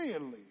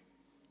clearly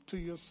to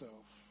yourself.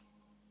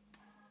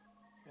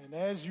 And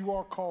as you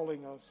are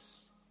calling us,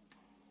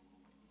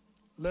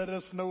 let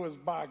us know it's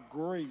by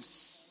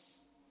grace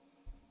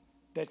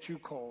that you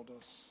called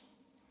us.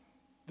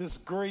 This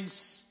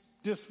grace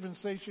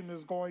dispensation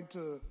is going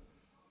to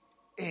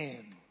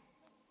end.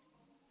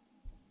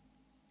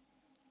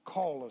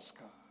 Call us,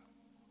 God.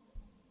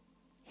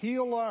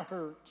 Heal our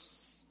hurts.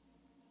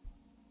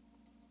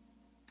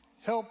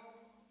 Help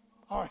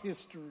our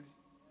history.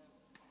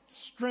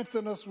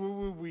 Strengthen us where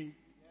we're weak.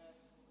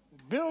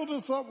 Build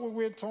us up where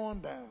we're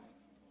torn down.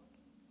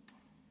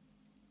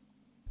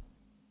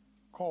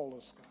 Call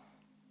us, God.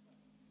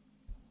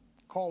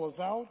 Call us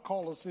out,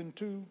 call us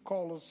into,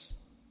 call us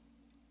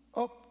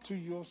up to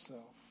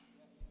yourself.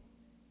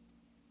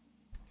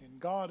 And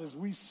God, as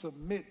we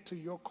submit to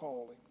your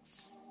callings,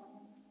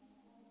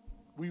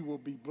 we will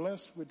be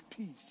blessed with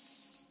peace.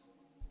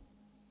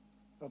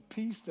 A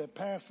peace that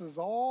passes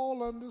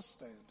all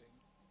understanding.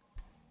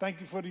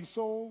 Thank you for these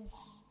souls.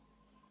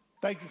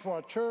 Thank you for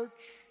our church.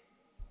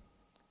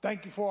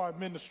 Thank you for our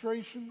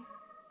administration.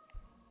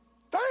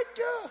 Thank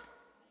you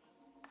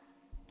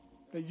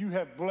that you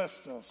have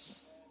blessed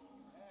us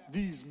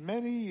these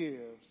many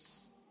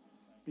years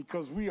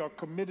because we are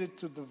committed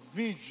to the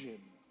vision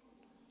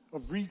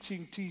of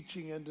reaching,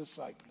 teaching, and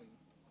discipling.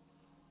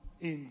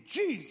 In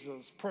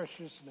Jesus'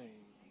 precious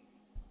name,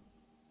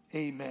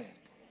 amen.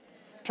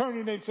 Turn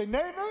your neighbor and say,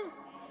 neighbor,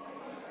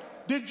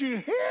 did you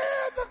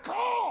hear the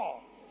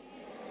call?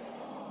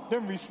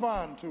 Then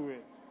respond to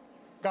it.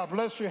 God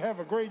bless you.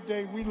 Have a great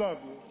day. We love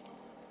you.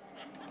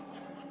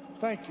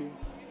 Thank you.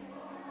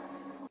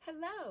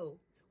 Hello.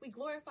 We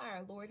glorify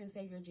our Lord and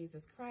Savior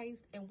Jesus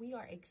Christ, and we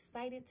are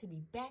excited to be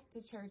back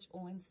to church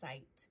on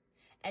site.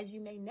 As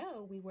you may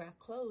know, we were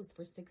closed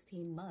for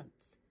 16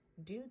 months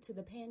due to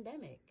the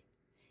pandemic.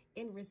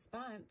 In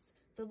response,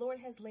 the Lord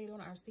has laid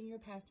on our senior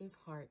pastor's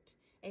heart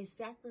a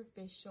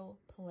sacrificial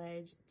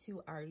pledge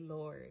to our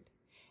Lord.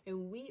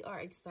 And we are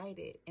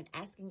excited and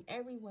asking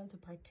everyone to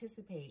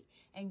participate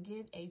and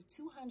give a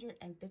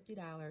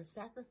 $250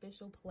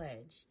 sacrificial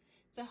pledge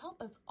to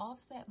help us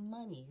offset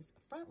monies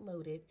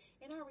front-loaded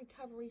in our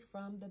recovery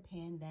from the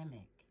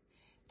pandemic.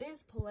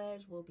 This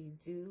pledge will be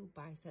due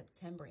by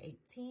September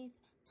 18th,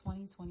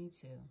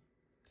 2022.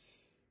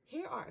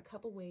 Here are a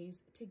couple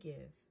ways to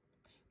give.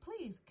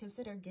 Please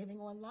consider giving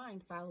online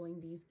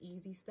following these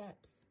easy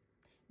steps.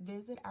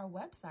 Visit our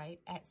website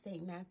at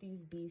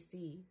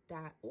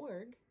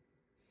stmatthewsbc.org.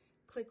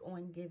 Click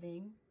on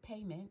Giving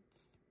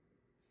Payments.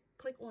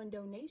 Click on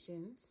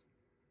Donations.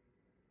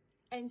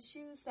 And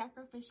choose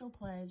Sacrificial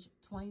Pledge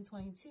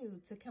 2022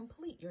 to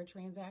complete your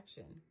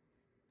transaction.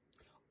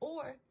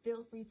 Or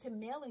feel free to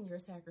mail in your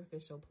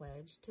sacrificial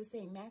pledge to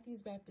St.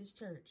 Matthew's Baptist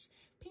Church,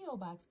 P.O.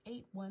 Box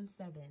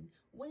 817,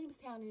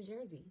 Williamstown, New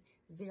Jersey,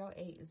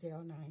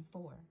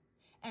 08094.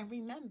 And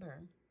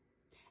remember,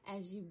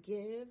 as you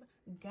give,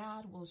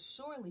 God will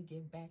surely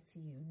give back to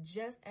you,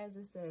 just as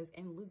it says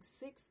in Luke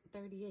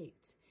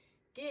 6:38.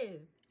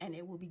 Give, and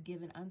it will be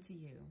given unto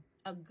you.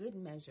 A good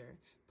measure,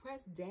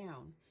 pressed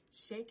down,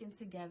 shaken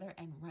together,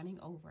 and running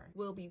over,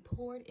 will be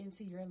poured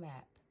into your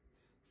lap.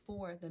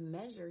 For the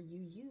measure you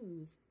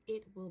use,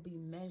 it will be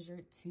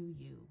measured to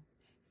you.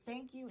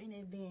 Thank you in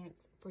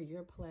advance for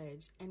your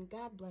pledge, and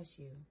God bless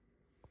you.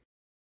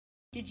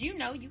 Did you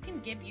know you can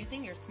give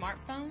using your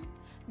smartphone?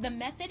 The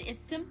method is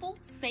simple,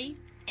 safe,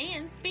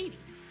 and speedy.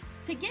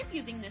 To give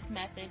using this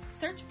method,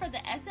 search for the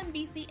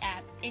SMBC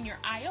app in your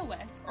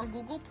iOS or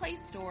Google Play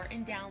Store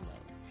and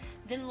download.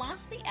 Then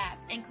launch the app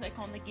and click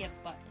on the Give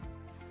button.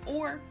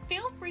 Or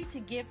feel free to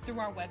give through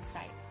our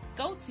website.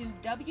 Go to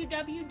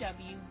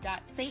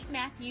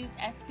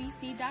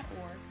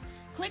www.stmatthewssbc.org,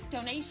 click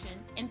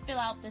Donation, and fill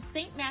out the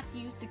St.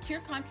 Matthews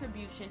Secure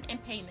Contribution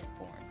and Payment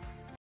form.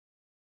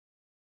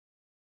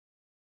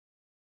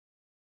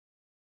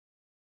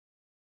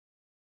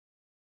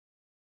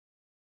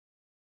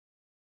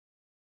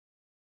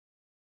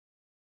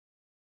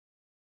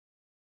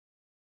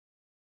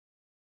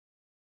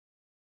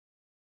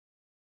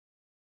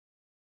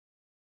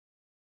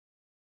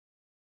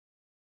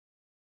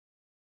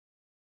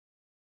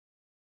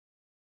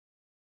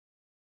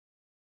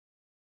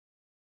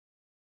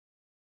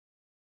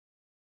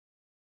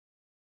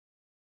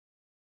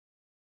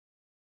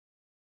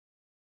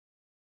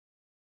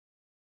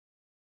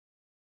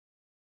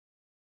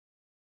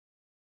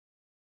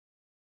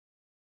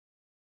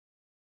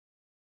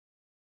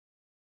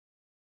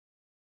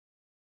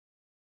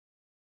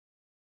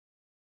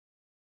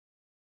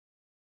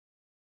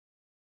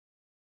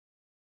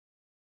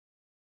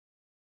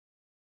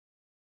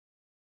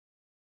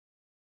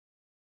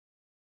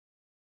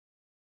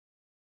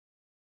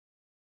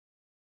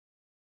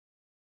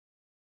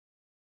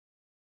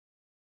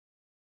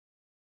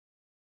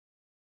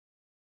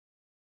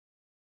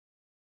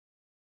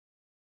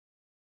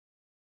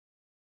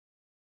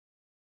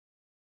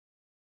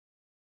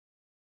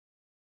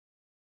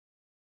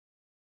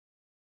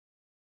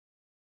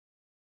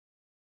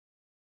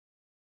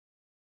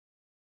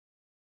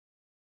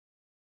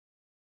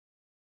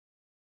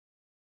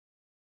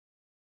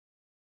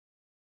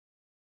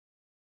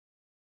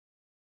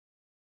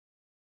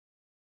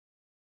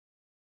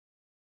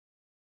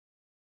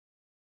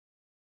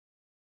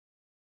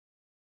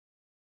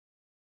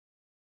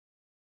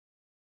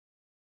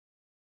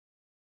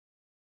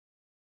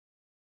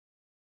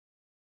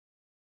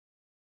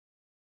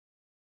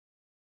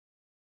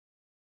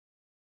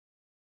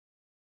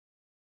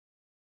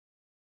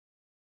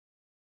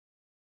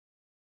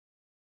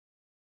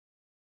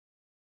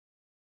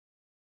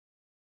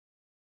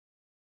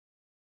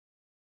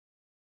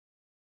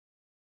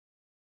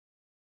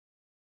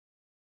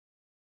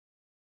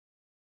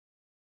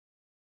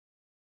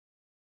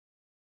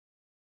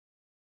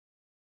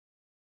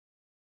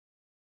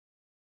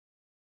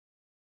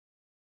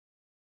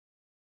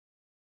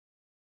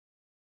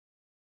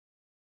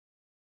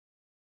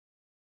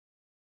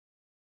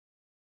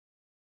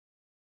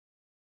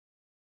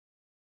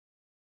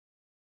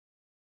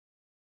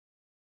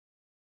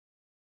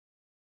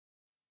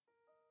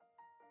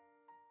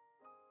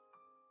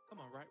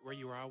 right where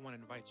you are, I want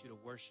to invite you to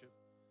worship.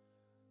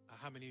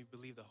 How many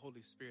believe the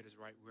Holy Spirit is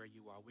right where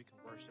you are? We can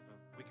worship Him.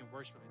 We can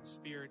worship Him in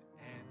spirit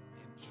and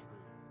in truth.